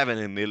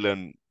 70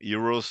 million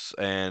euros.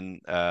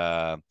 And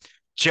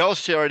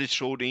Chelsea already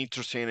showed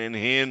interest in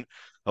him.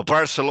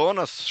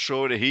 Barcelona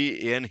showed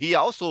he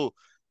also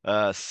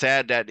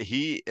said that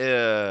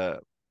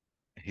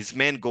his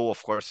main goal,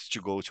 of course, is to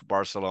go to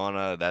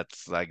Barcelona.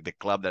 That's like the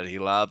club that he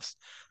loves.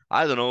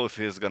 I don't know if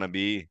he's gonna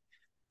be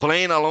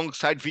playing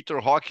alongside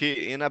Vitor Roque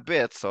in a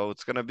bit, so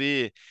it's gonna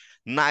be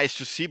nice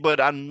to see.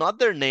 But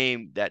another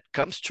name that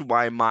comes to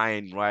my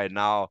mind right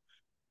now,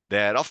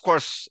 that of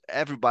course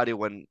everybody,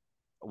 when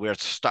we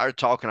start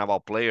talking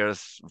about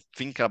players,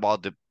 think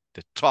about the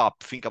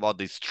top, think about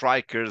the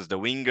strikers, the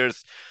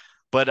wingers.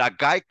 But a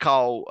guy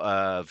called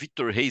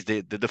Vitor Reis,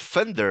 the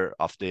defender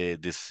of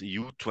this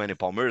U20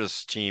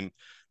 Palmeiras team,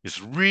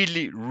 is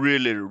really,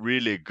 really,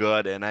 really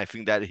good. And I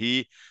think that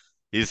he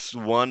is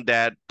one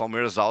that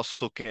Palmeiras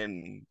also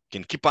can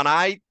keep an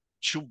eye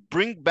to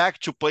bring back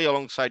to play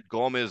alongside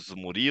Gomez,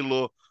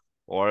 Murilo,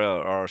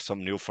 or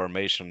some new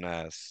formation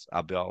as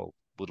Abel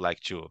would like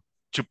to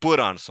put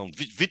on. Some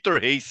Vitor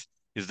Reis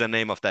is the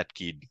name of that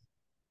kid.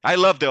 I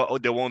love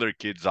the Wonder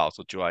Kids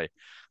also too.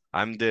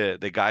 I'm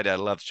the guy that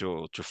loves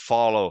to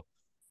follow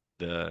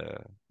the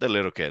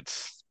little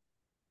kids.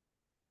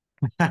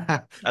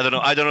 I don't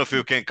know if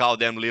you can call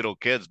them little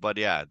kids, but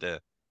yeah,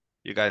 the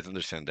you guys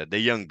understand that the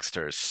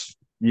youngsters.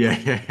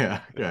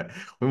 Yeah.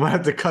 We might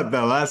have to cut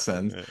that last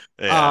sentence.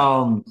 Yeah.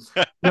 Um,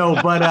 no,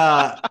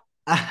 but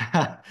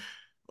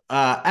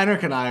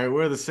Enric and I,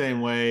 we're the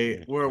same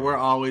way. We're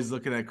always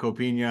looking at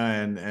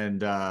Copinha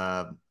and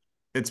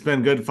it's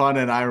been good fun.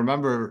 And I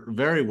remember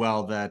very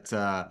well that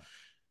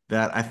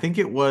I think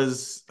it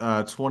was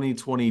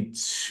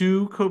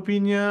 2022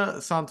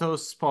 Copinha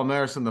Santos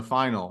Palmeiras in the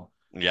final.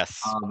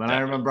 Yes. And I Yeah.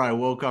 remember I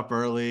woke up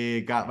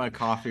early, got my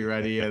coffee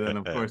ready, and then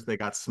of course they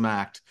got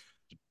smacked.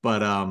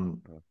 But yeah,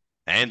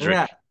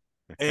 Hendrick.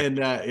 and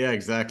yeah,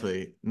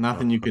 exactly.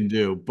 Nothing you can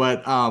do.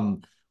 But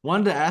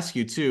wanted to ask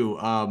you too.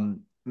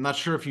 I'm not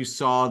sure if you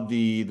saw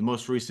the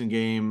most recent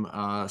game,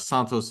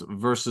 Santos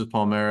versus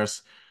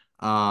Palmeiras.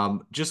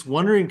 Just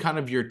wondering kind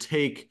of your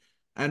take.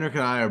 Enric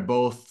and I are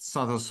both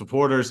Santos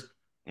supporters.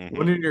 Hmm.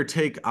 Wondering your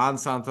take on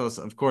Santos,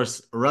 of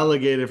course,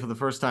 relegated for the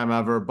first time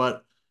ever.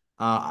 But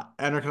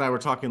Enric and I were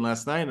talking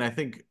last night, and I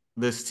think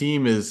this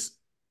team is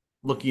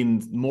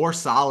looking more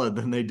solid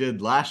than they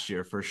did last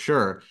year for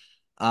sure.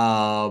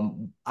 I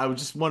was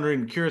just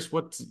wondering, curious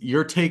what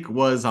your take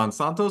was on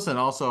Santos and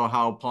also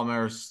how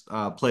Palmeiras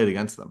played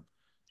against them.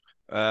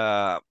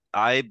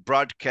 I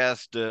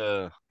broadcast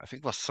I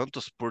think it was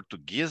Santos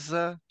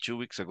Portuguesa 2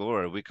 weeks ago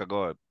or a week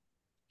ago. I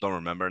don't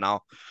remember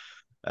now.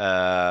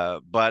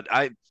 But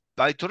I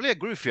totally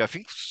agree with you. I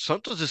think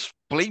Santos is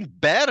playing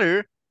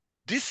better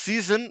this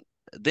season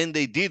than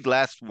they did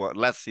last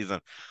season.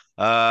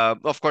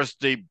 Of course,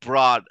 they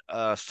brought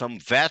some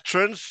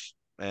veterans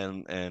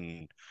and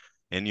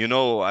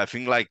I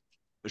think like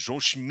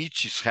João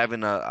Schmidt is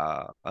having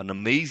a an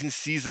amazing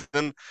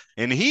season,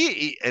 and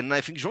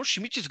I think João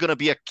Schmidt is gonna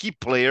be a key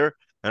player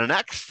and an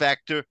X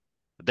factor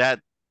that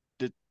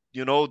the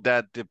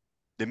that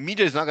the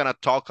media is not gonna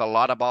talk a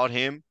lot about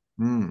him,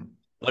 Hmm.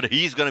 but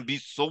he's gonna be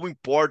so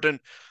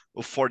important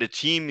for the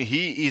team.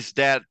 He is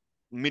that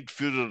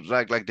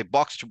midfielder, like the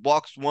box to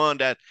box one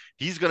that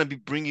he's gonna be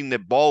bringing the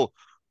ball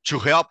to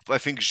help. I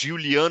think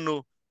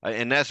Giuliano,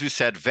 and as we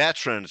said,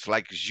 veterans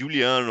like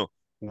Giuliano,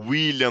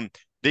 William,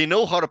 they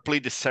know how to play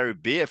the Serie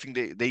B. I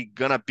think they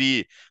gonna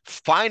be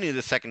fine in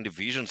the second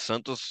division,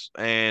 Santos,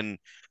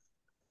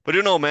 but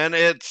man,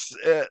 it's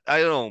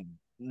I don't know.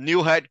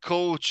 New head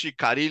coach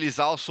Carilli is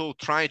also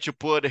trying to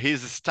put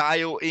his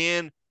style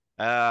in.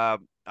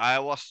 I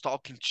was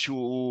talking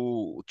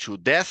to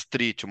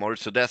Destri, to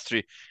Mauricio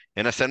Destri,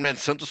 and I said, man,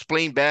 Santos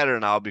playing better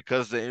now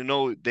because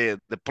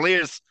the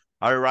players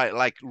are right,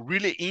 like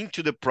really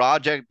into the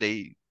project.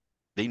 They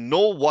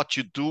know what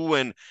you do,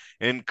 and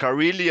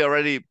Carilli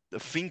already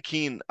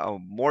thinking a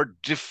more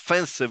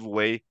defensive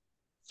way.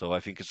 So I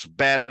think it's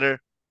better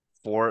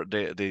for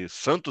the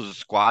Santos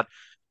squad.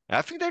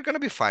 I think they're gonna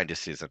be fine this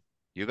season.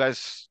 You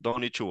guys don't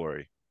need to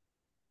worry.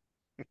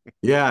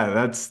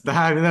 Yeah,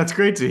 I mean, that's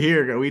great to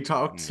hear. We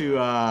talked to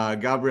No,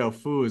 Gabriel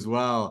Fu as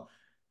well,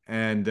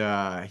 and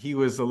he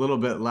was a little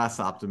bit less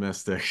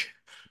optimistic.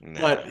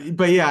 nah.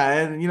 But yeah,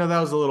 and that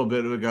was a little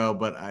bit ago,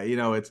 but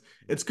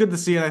it's good to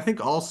see, and I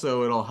think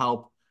also it'll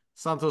help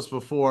Santos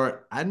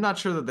before. I'm not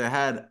sure that they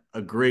had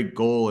a great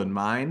goal in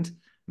mind.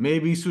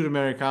 Maybe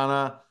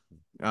Sudamericana,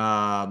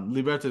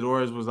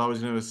 Libertadores was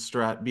always going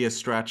to be a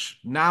stretch.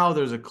 Now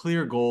there's a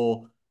clear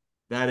goal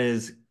that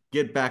is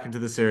get back into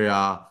this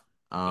area.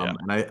 Yeah.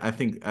 And I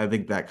think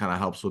that kind of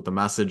helps with the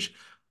message.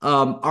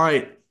 All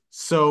right,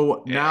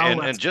 so now And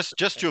let's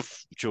just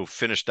to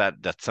finish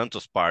that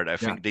Santos part, I yeah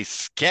think the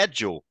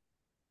schedule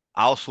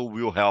also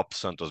will help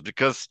Santos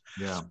because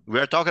yeah we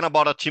are talking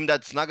about a team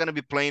that's not gonna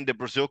be playing the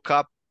Brazil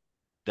Cup,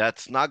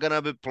 that's not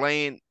gonna be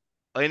playing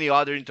any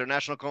other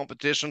international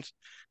competitions.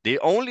 They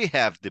only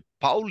have the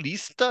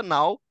Paulista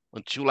now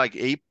until like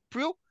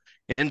April,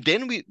 and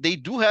then they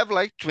do have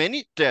like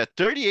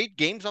 38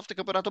 games of the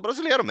Campeonato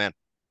Brasileiro, man.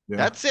 yeah.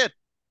 That's it.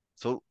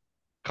 So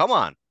come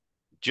on,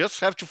 just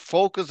have to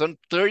focus on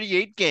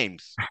 38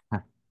 games,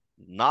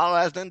 not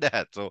less than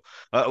that. So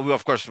we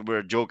of course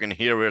we're joking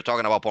here. We're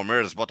talking about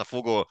Palmeiras,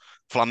 Botafogo,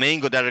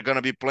 Flamengo that are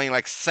gonna be playing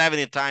like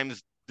 70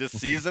 times this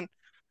season.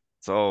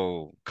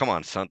 So come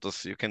on,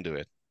 Santos, you can do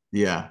it.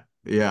 Yeah.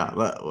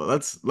 Well,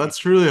 let's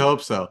truly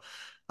hope so.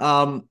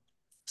 Um,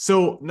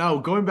 so now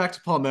going back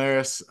to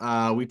Palmeiras,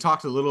 we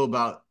talked a little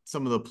about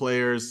some of the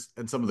players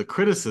and some of the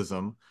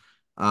criticism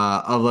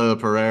of Leila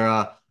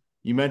Pereira.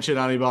 You mentioned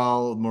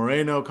Anibal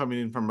Moreno coming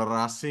in from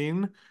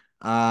Racing.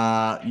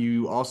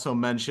 You also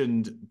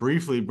mentioned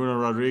briefly Bruno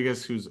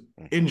Rodriguez, who's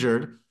Mhm.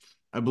 injured.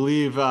 I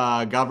believe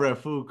Gabriel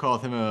Fu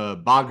called him a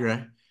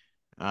bagre.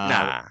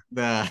 Nah.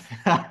 The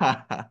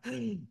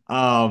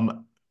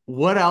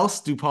what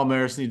else do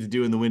Palmeiras need to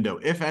do in the window,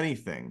 if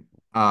anything?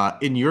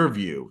 in your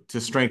view, to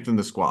strengthen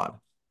the squad?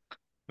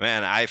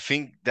 Man, I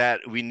think that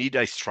we need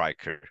a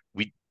striker.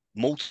 We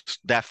most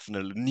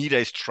definitely need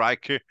a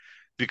striker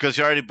because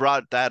you already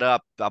brought that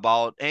up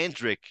about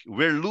Hendrick.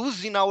 We're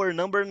losing our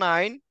number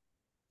 9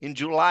 in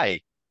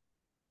July.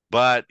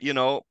 But,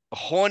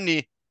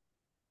 Rony,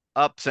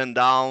 ups and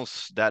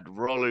downs, that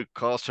roller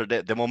coaster,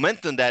 the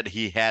momentum that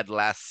he had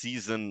last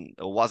season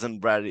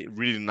wasn't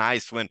really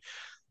nice when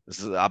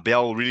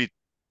Abel really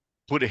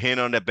put him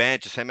on the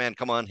bench and say, man,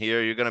 come on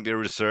here, you're going to be a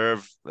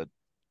reserve.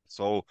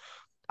 So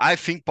I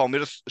think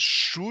Palmeiras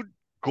should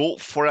go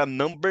for a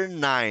number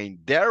 9.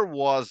 There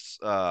was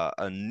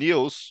a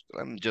news.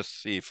 Let me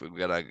just see if we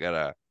gotta get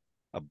a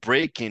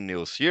breaking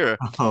news here.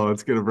 Oh,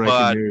 it's gonna breaking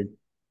But news.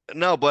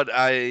 no, but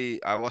I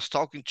was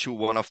talking to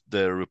one of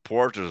the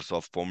reporters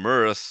of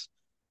Palmeiras,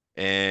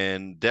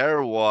 and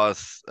there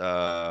was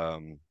a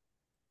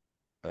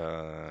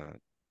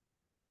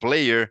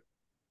player.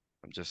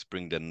 I'm just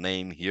bring the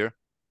name here.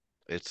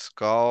 It's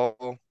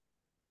called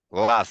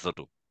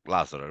Lázaro.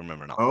 Lázaro, I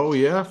remember now. Oh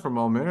yeah, from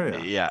Almeria.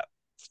 Yeah,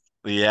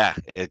 yeah,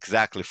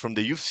 exactly. From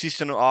the youth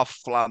season of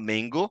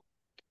Flamengo.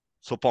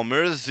 So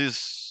Palmeiras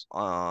is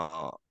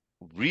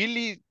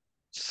really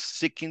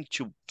seeking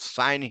to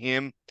sign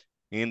him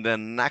in the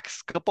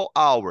next couple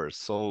hours.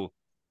 So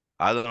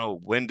I don't know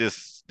when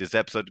this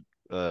episode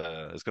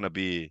is gonna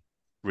be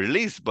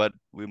released, but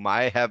we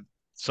might have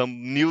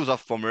some news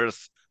of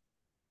Palmeiras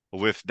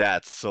with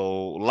that.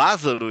 So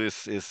Lazaro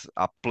is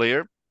a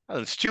player,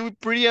 still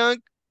pretty young,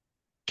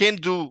 can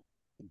do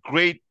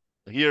great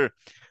here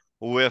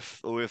with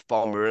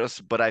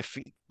Palmeiras, but I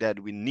think that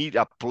we need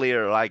a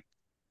player like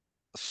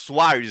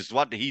Suarez,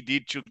 what he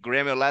did to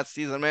Grêmio last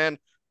season, man,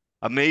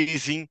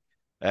 amazing.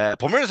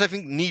 Palmeiras, I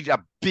think, need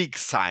a big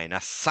sign,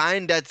 a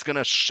sign that's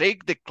gonna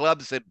shake the club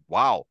and say,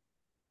 "Wow,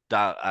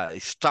 the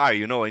star,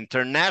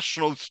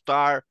 international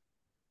star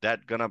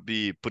that gonna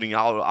be putting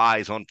our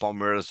eyes on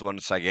Palmeiras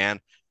once again."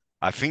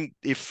 I think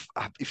if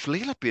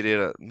Leila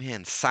Pereira,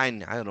 man,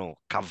 sign, I don't know,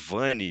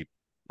 Cavani,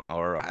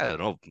 or I don't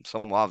know,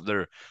 some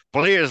other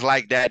players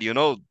like that,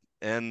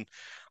 and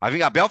I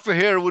think Abel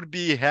Ferreira would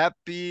be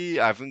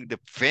happy. I think the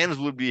fans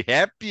would be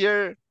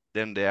happier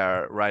than they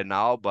are right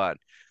now. But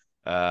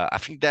I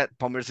think that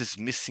Palmeiras is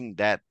missing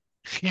that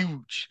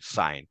huge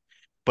sign.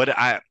 But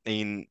I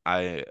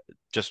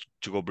just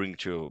to go bring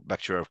to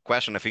back to your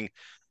question, I think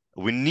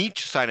we need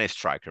to sign a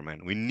striker,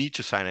 man. We need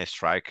to sign a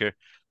striker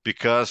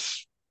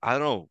because I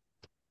don't know,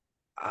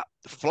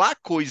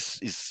 Flacco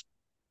is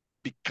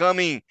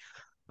becoming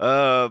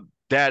uh,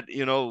 that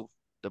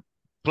the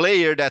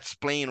player that's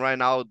playing right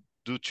now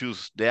due to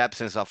the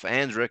absence of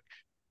Hendrick.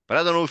 But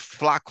I don't know if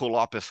Flaco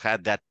Lopez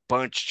had that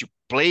punch to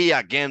play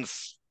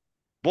against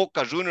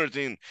Boca Juniors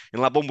in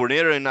La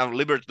Bombonera in a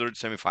Libertadores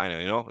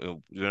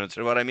semifinal. You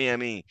understand what I mean? I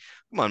mean,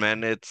 come on,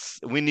 man.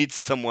 We need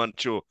someone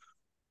to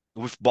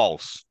with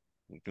balls,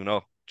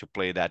 to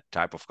play that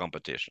type of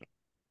competition.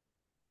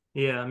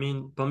 Yeah, I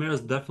mean,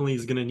 Palmeiras definitely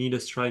is going to need a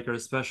striker,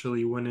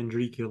 especially when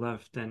Enrique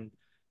left. And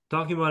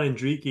talking about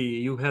Enrique,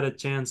 you had a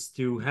chance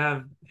to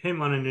have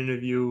him on an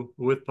interview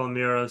with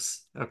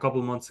Palmeiras a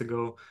couple months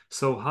ago.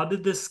 So how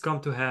did this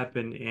come to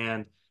happen?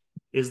 And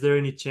is there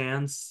any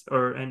chance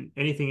or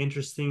anything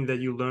interesting that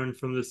you learned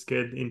from this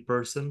kid in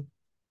person?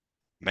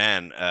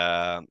 Man,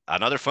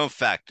 another fun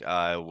fact.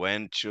 I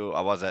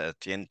was at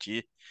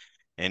TNT,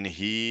 and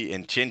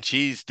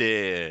TNT is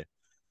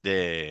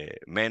the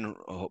main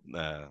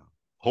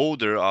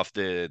holder of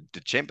the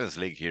Champions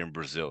League here in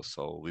Brazil.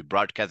 So we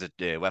broadcasted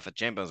the UEFA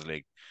Champions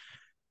League,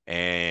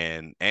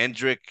 and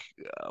Hendrick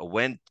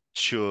went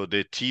to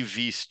the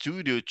TV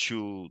studio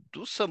to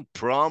do some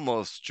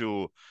promos,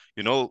 to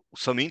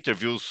some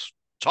interviews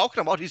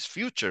talking about his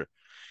future.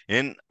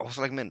 And I was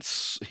like, man,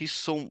 he's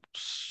so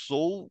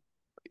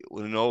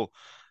you know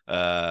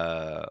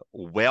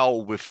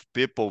well with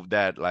people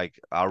that like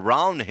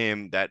around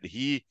him, that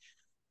he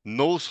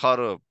knows how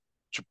to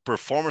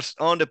perform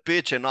on the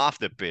pitch and off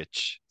the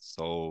pitch.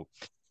 So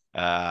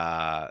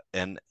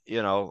and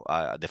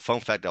the fun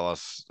fact I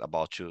was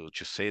about to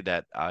say,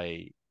 that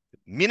I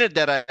minute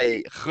that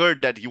I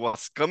heard that he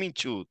was coming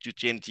to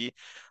TNT,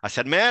 I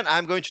said, man,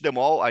 I'm going to the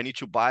mall, I need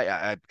to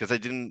buy, because I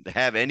didn't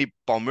have any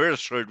Palmeiras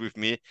shirt with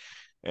me,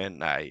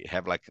 and I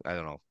have like, I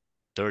don't know,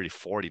 30,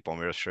 40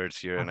 Palmeiras shirts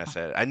here. And I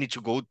said, I need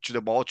to go to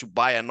the mall to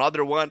buy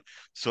another one.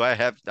 So I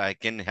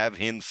can have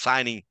him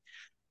signing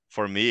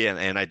for me.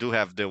 And I do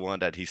have the one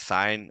that he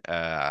signed.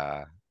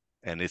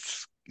 And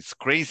it's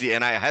crazy.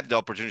 And I had the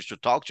opportunity to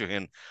talk to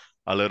him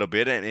a little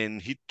bit. And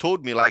he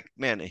told me, like,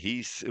 man,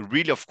 he's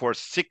really, of course,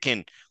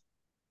 seeking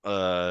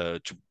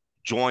to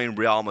join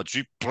Real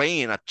Madrid,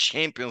 playing a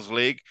Champions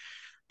League.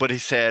 But he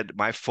said,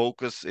 my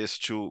focus is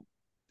to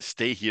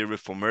stay here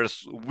with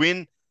Palmeiras,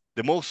 win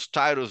the most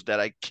titles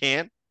that I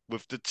can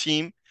with the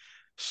team.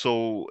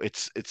 So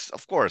it's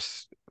of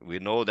course, we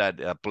know that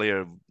a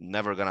player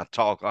never gonna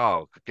talk.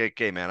 Oh,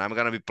 okay, man, I'm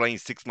gonna be playing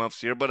 6 months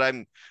here, but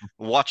I'm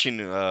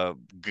watching I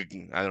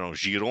don't know,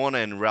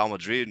 Girona and Real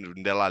Madrid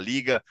in the La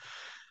Liga,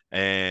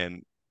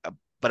 and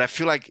but I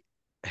feel like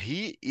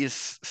he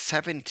is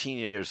 17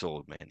 years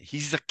old, man.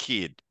 He's a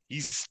kid.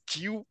 He's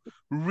still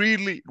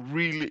really,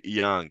 really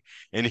young,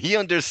 and he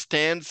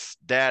understands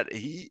that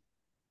he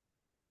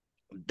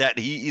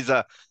is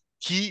a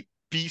key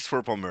piece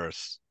for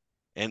Palmeiras.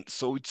 And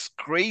so it's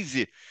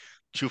crazy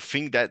to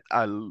think that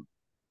a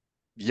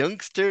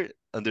youngster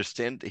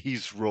understand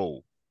his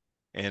role.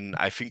 And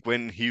I think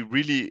when he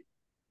really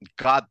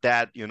got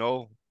that,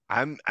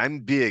 I'm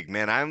big,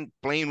 man. I'm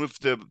playing with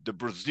the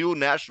Brazil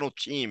national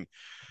team.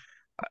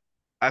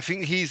 I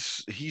think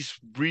he's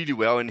really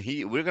well, and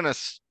we're gonna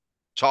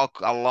talk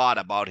a lot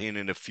about him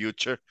in the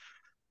future.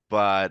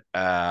 But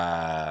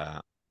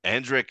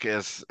Hendrick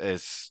is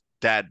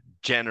that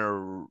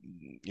general,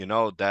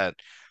 that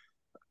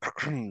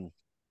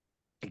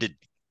the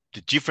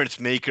the difference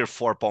maker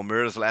for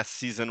Palmeiras last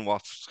season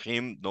was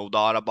him, no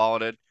doubt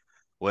about it.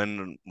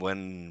 When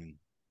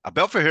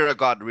Abel Ferreira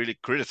got really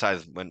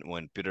criticized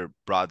when Peter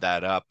brought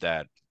that up,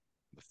 that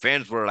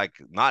fans were like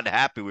not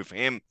happy with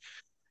him,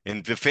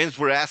 and the fans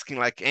were asking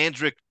like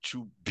Hendrick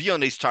to be on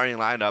the starting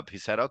lineup. He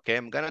said, "Okay,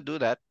 I'm gonna do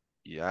that.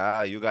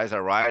 Yeah, you guys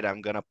are right.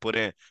 I'm gonna put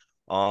it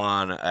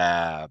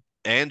on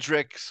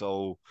Hendrick."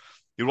 So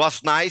it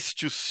was nice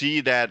to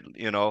see that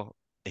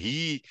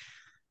he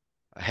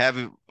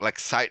have like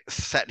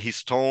set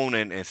his tone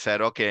and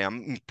said, okay,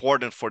 I'm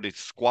important for the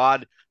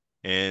squad.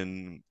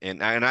 And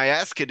I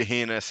asked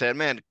him, I said,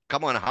 man,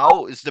 come on,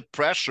 how is the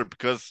pressure?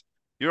 Because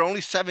you're only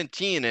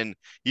 17, and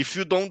if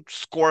you don't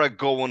score a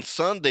goal on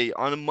Sunday,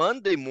 on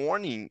Monday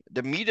morning,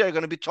 the media are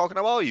gonna be talking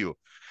about you.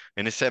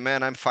 And he said,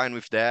 man, I'm fine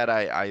with that.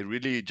 I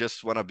really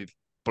just wanna be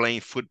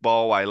playing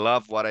football. I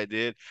love what I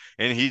did.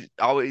 And he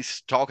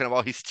always talking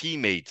about his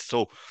teammates.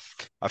 So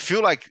I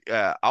feel like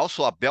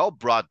also Abel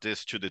brought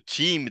this to the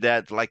team,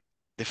 that like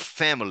the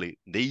family,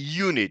 the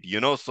unit,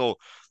 So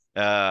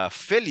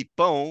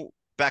Felipão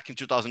back in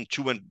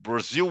 2002 when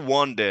Brazil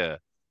won the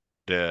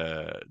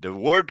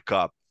World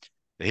Cup,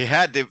 he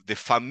had the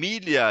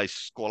Familia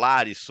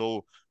Scolari.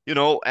 So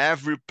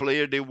every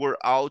player, they were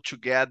all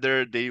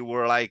together. They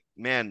were like,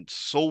 man,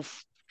 so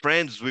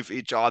friends with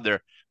each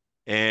other.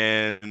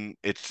 And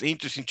it's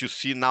interesting to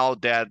see now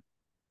that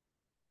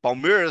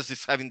Palmeiras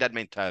is having that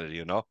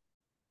mentality.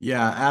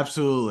 Yeah,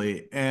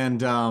 absolutely.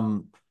 And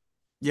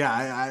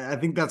yeah, I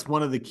think that's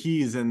one of the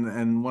keys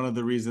and one of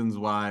the reasons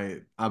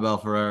why Abel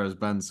Ferreira has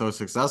been so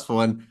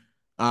successful. And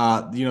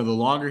the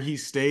longer he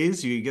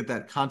stays, you get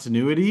that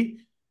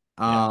continuity.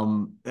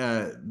 Yeah.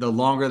 The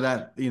longer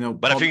that,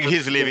 But I think Palmeiras he's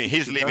is leaving. getting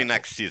He's leaving successful.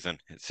 next season.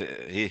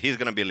 He's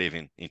gonna be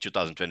leaving in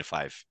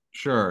 2025.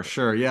 Sure,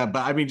 sure. Yeah, but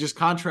I mean, just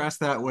contrast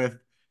that with,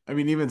 I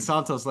mean, even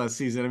Santos last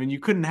season. I mean, you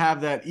couldn't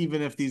have that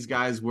even if these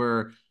guys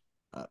were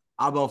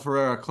Abel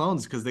Ferreira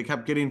clones because they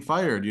kept getting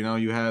fired.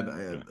 You had,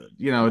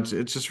 Yeah.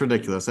 it's just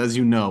ridiculous, as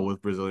you know,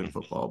 with Brazilian Mhm.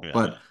 football. Yeah.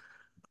 But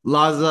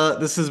Laza,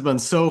 this has been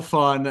so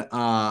fun.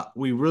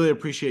 We really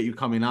appreciate you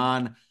coming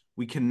on.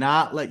 We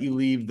cannot let you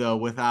leave though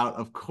without,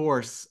 of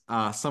course,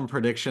 some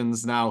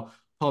predictions. Now,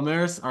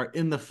 Palmeiras are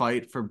in the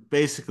fight for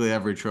basically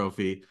every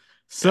trophy. Yeah.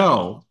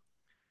 So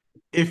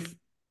if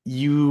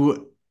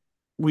you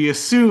we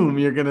assume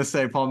you're going to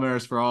say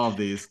Palmeiras for all of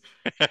these.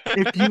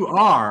 If you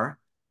are,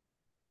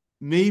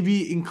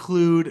 maybe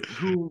include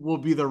who will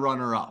be the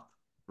runner up,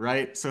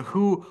 right? So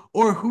who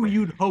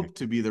you'd hope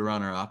to be the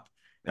runner up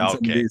in some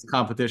of Okay. these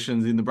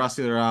competitions in the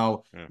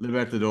Brasileirão, Yeah.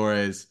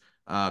 Libertadores,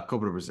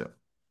 Copa do Brasil.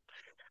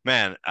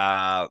 Man,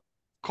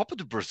 Copa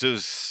do Brazil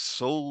is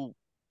so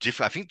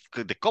different. I think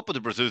the Copa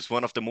do Brazil is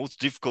one of the most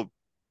difficult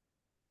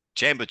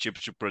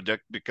championships to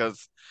predict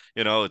because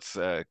it's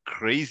a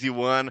crazy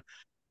one.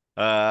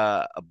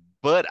 Uh,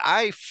 but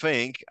I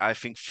think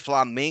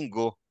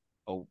Flamengo.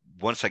 Oh,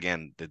 once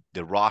again,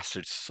 the roster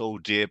is so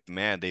deep,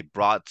 man. They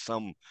brought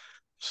some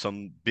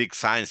big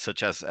signs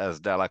such as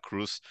De La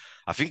Cruz.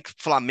 I think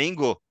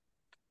Flamengo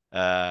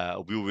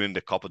will win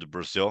the Copa do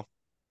Brazil.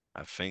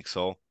 I think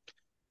so.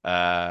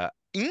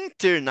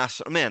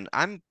 International, man,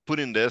 I'm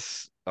putting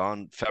this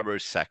on February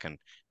 2nd.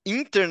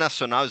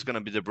 Internacional is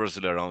gonna be the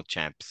Brasileirão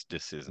champs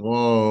this season.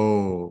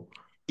 Whoa.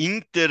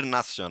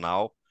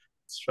 Internacional,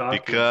 Shocking.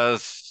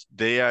 because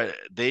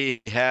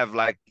they have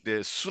like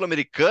the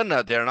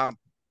Sul-Americana. They're not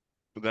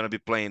gonna be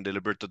playing the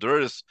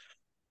Libertadores,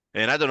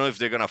 and I don't know if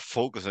they're gonna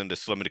focus on the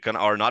Sul-Americana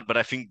or not, but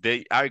I think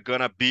they are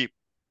gonna be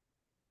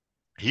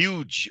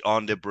huge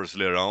on the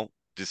Brasileirão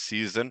this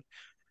season.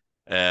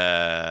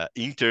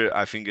 Inter,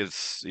 I think,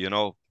 is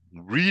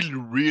really,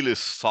 really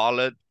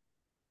solid.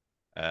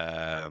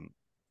 Um,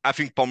 I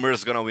think Palmeiras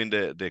is gonna win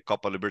the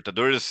Copa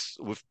Libertadores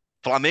with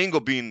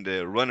Flamengo being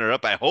the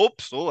runner-up. I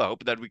hope so. I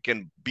hope that we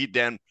can beat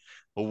them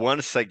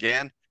once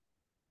again.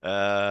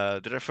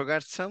 Did I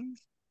forget some?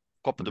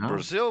 Copa do No.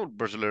 Brasil,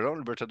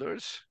 Brasileirão,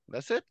 Libertadores.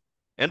 That's it.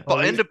 And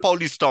Well, and the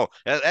Paulistão.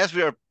 As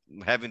we are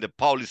having the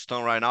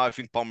Paulistão right now, I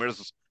think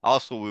Palmeiras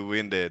also will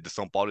win the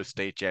São Paulo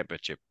State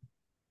Championship.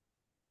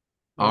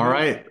 all Mhm.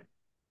 right. Yeah.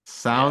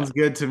 Sounds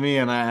good to me,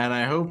 and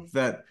I hope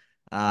that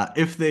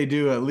if they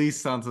do, at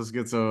least Santos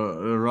gets a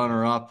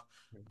runner up.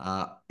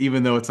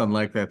 Even though it's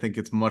unlikely, I think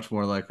it's much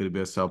more likely to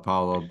be a Sao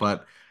Paulo.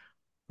 But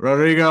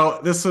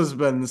Rodrigo, this has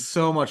been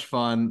so much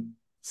fun.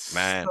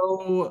 Man.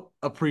 So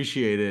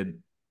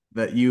appreciated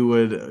that you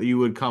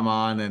would come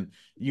on, and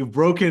you've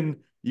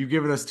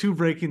given us two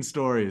breaking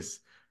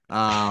stories.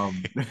 Lazaro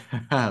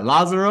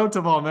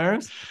to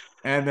Palmeiras,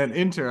 and then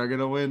Inter are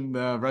gonna win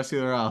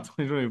Brasileirão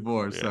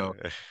 2024. So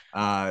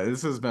Yeah.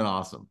 this has been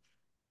awesome.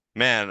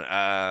 Man,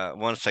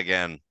 once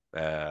again,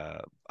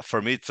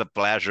 for me it's a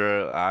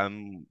pleasure.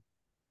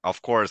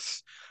 Of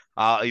course,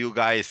 you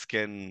guys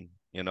can,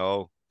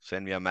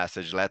 send me a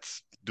message.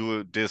 Let's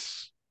do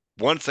this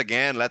once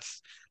again.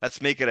 Let's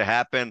make it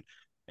happen.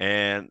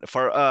 And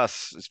for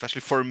us,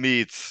 especially for me,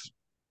 it's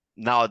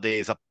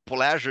nowadays a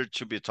pleasure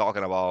to be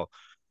talking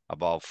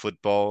about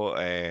football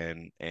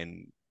and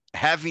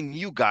having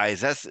you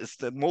guys. That's it's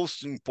the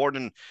most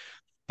important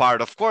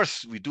part. Of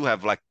course, we do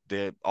have like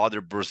the other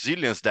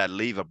Brazilians that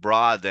live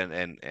abroad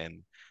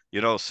and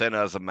send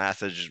us a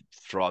message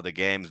throughout the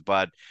games.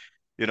 But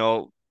you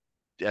know,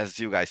 as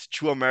you guys,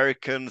 two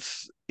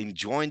Americans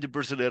enjoying the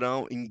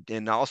Brasileirão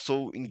and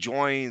also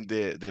enjoying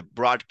the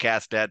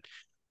broadcast that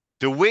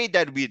the way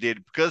that we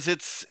did, because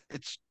it's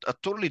a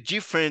totally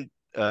different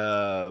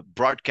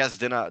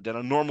broadcast than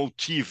a normal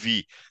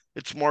TV.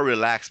 It's more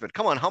relaxed. But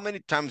come on, how many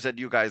times had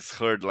you guys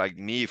heard like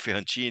me,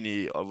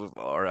 Ferrantini,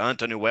 or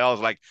Anthony Wells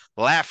like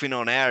laughing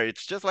on air?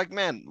 It's just like,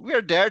 man, we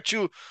are there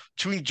to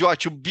enjoy,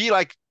 to be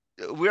like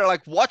we're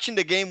like watching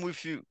the game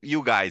with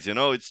you guys.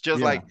 It's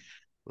just Yeah. like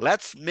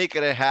let's make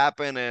it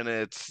happen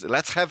and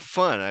let's have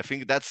fun. I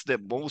think that's the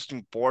most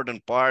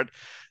important part.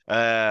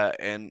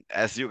 And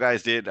as you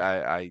guys did,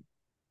 I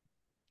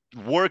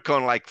work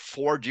on like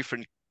four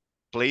different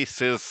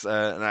places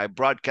and I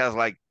broadcast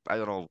like I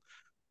don't know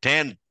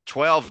 10,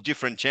 12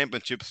 different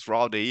championships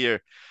throughout the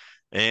year,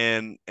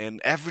 and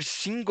every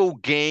single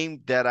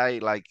game that I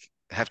like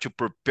have to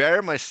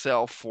prepare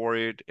myself for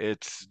it.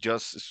 It's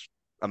just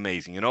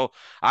amazing.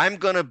 I'm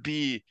gonna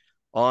be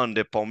on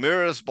the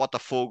Palmeiras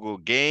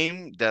Botafogo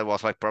game. That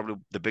was like probably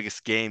the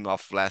biggest game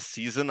of last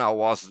season. I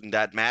was in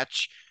that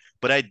match,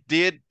 but I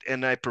did,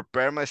 and I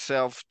prepare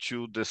myself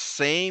to the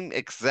same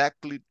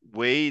exactly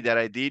way that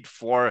I did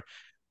for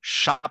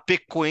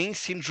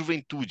Chapecoense and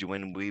Juventude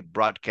when we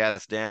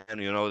broadcast them,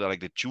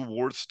 like the two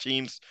worst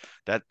teams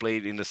that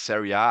played in the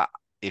Serie A.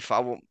 If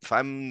I'm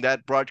in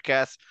that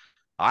broadcast,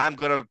 I'm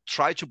gonna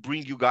try to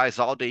bring you guys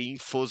all the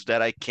infos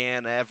that I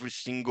can, every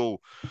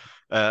single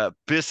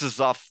pieces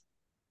of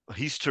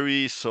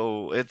history.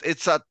 So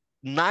it's a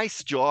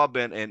nice job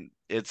and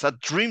it's a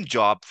dream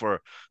job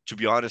to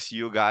be honest,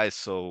 you guys.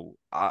 So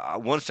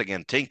once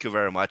again, thank you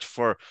very much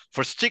for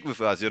stick with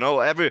us.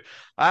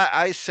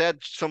 I said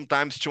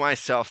sometimes to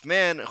myself,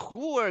 man,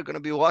 who are gonna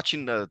be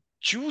watching the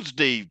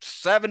Tuesday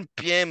 7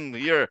 p.m.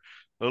 here,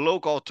 the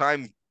local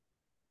time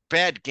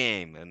bad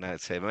game? And I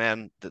say,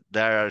 man,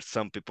 there are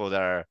some people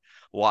that are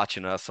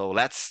watching us, so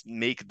let's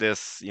make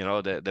this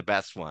the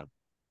best one.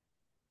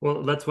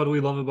 Well, that's what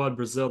we love about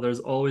Brazil. There's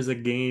always a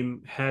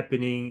game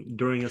happening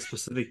during a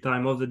specific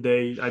time of the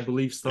day. I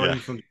believe Yeah. starting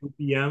from 2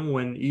 p.m.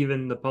 when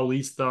even the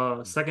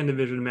Paulista second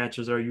division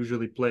matches are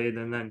usually played,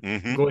 and then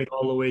Hmm. going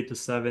all the way to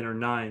 7 or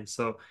 9.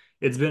 So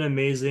it's been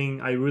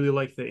amazing. I really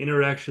like the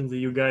interactions that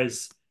you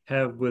guys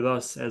have with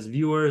us as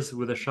viewers,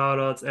 with the shout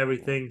outs,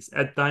 everything.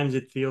 At times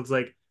it feels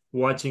like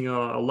watching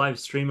a live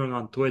streamer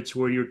on Twitch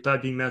where you're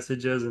typing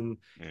messages and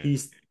Yeah.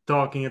 he's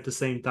talking at the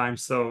same time.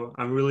 So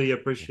I'm really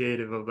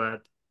appreciative of that.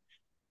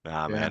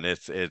 Ah, Yeah. man,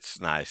 it's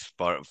nice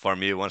for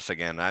me. Once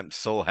again, I'm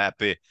so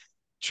happy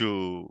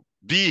to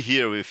be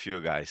here with you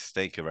guys.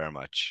 Thank you very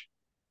much.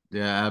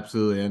 Yeah,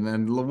 absolutely.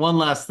 And one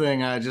last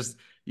thing,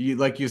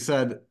 like you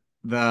said,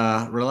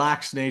 the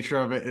relaxed nature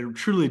of it, it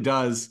truly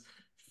does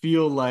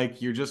feel like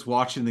you're just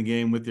watching the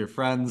game with your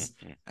friends.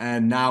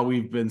 And now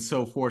we've been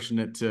so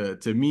fortunate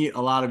to meet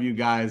a lot of you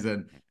guys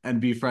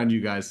and befriend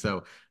you guys.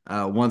 So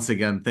once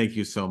again, thank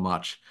you so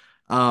much.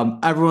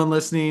 Everyone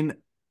listening,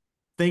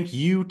 thank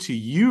you to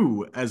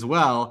you as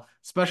well,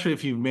 especially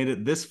if you've made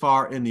it this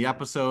far in the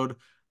episode.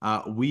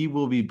 We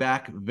will be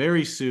back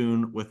very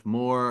soon with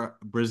more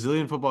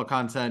Brazilian football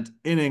content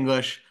in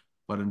English.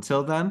 But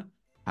until then,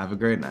 have a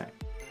great night.